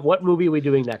we have? What movie are we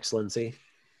doing next, Lindsay?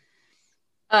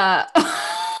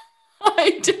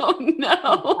 I don't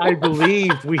know. I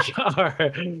believe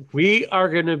we are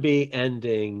going to be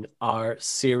ending our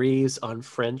series on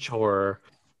French horror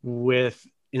with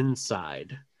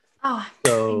Inside. Oh,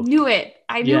 so, I knew it.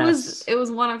 I knew it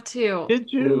was one of two.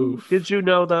 Did you? Did you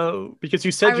know though? Because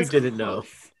you said you didn't know.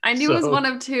 I knew it was one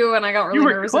of two, and I got really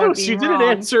nervous. Close. You didn't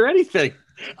answer anything.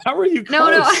 How are you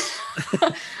close?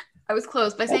 No. I was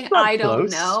close by saying I don't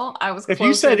know. I was close. If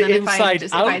you said Inside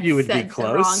Out, you would be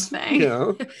close. You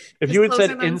know? If you had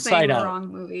said Inside Out, wrong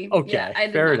movie. Okay,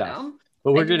 fair enough.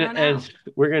 But we're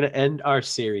gonna end our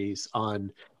series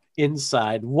on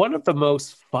Inside, one of the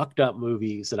most fucked up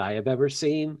movies that I have ever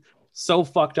seen. So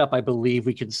fucked up, I believe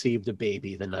we conceived a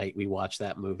baby the night we watched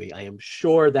that movie. I am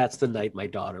sure that's the night my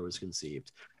daughter was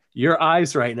conceived. Your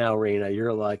eyes right now, Raina,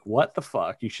 you're like, what the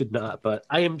fuck? You should not, but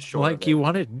I am sure. Like, you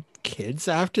wanted kids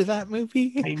after that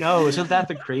movie? I know. Isn't that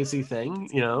the crazy thing?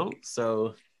 You know?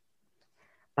 So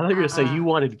I thought you were going to say you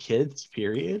wanted kids,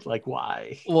 period. Like,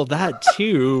 why? Well, that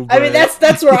too. I mean,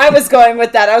 that's where I was going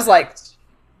with that. I was like,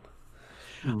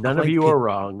 none of you are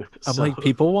wrong. I'm like,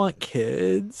 people want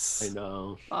kids. I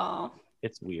know. Oh,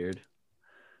 it's weird.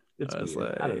 It's weird.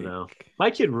 Like... I don't know.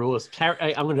 My kid rules.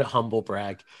 I'm going to humble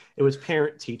brag. It was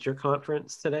parent-teacher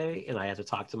conference today, and I had to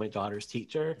talk to my daughter's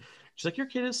teacher. She's like, your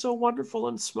kid is so wonderful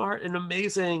and smart and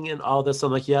amazing and all this.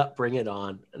 I'm like, yeah, bring it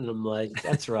on. And I'm like,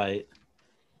 that's right.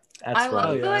 I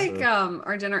love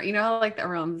our dinner. You know how like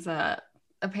everyone's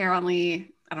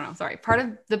apparently, I don't know, sorry.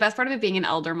 The best part of it being an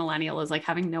elder millennial is like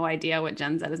having no idea what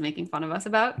Gen Z is making fun of us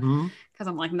about. Because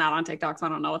I'm like not on TikTok, so I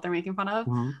don't know what they're making fun of.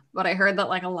 But I heard that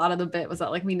like a lot of the bit was that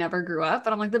like we never grew up.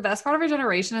 But I'm like, the best part of our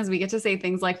generation is we get to say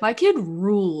things like, my kid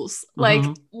rules. Like,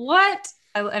 what?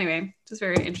 Anyway, just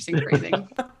very interesting phrasing.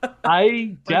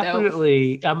 I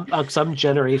definitely, I'm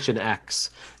Generation X,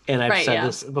 and I've said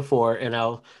this before, and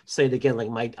I'll say it again.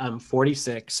 Like I'm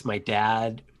 46. My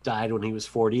dad died when he was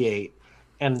 48,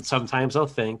 and sometimes I'll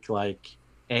think like,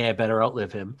 hey, I better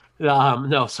outlive him. No,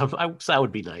 that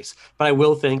would be nice, but I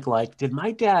will think like, did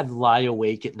my dad lie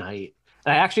awake at night?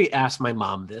 And I actually asked my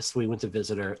mom this. We went to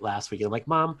visit her last week, and I'm like,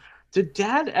 Mom, did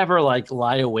Dad ever like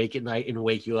lie awake at night and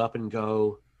wake you up and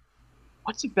go,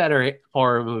 what's a better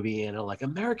horror movie, Anna? Like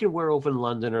American Werewolf in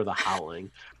London or The Howling?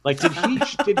 Like,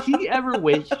 did he ever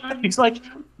wake? He's like,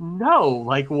 no.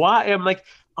 Like, why? I'm like,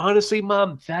 honestly,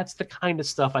 Mom, that's the kind of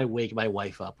stuff I wake my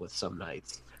wife up with some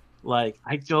nights. Like,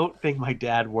 I don't think my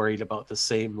dad worried about the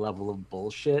same level of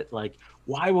bullshit. Like,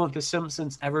 why won't The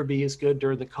Simpsons ever be as good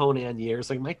during the Conan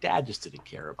years? Like, my dad just didn't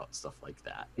care about stuff like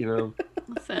that, you know?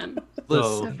 Listen,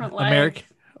 different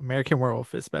American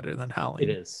Werewolf is better than Howling. It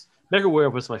is. American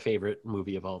Werewolf was my favorite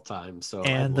movie of all time. So,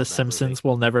 and The Simpsons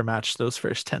will never match those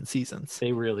first 10 seasons.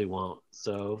 They really won't.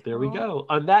 So there we go.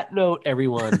 On that note,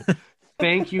 everyone,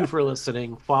 thank you for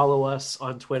listening. Follow us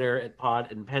on Twitter at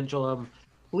Pod and Pendulum.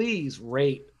 Please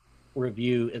rate,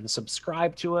 review, and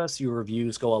subscribe to us. Your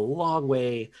reviews go a long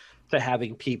way to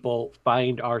having people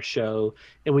find our show.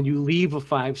 And when you leave a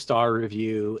 5-star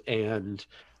review and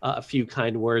a few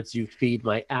kind words, you feed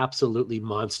my absolutely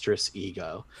monstrous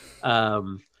ego.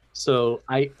 So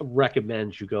I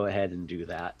recommend you go ahead and do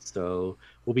that. So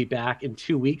we'll be back in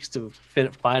 2 weeks to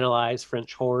finalize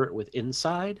French Horror with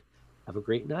Inside. Have a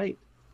great night.